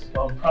course, yes.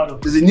 I'm proud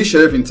of There's a new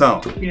sheriff in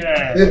town.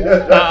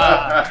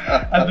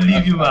 Yeah. I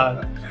believe you,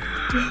 man.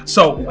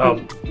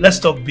 So, let's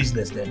talk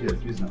business then. Yes,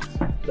 business.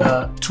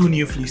 The 2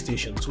 new fleet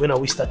stations, when are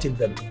we starting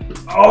them?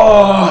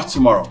 Oh,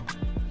 tomorrow.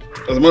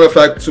 As a matter of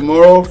fact,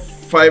 tomorrow,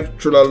 5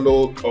 trailer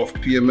load of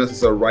PMS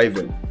is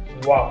arriving.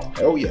 Wow.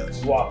 Oh,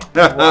 yes. Wow.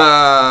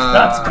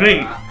 That's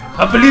great.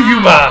 I believe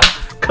you, man.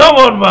 Come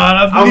on,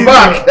 man. I'm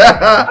back.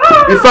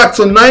 In fact,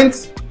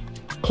 tonight,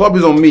 club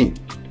is on me.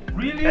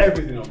 Really?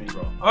 Everything on me,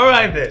 bro. All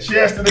right, then.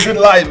 Cheers to the good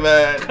life,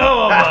 man. Come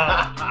on,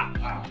 man.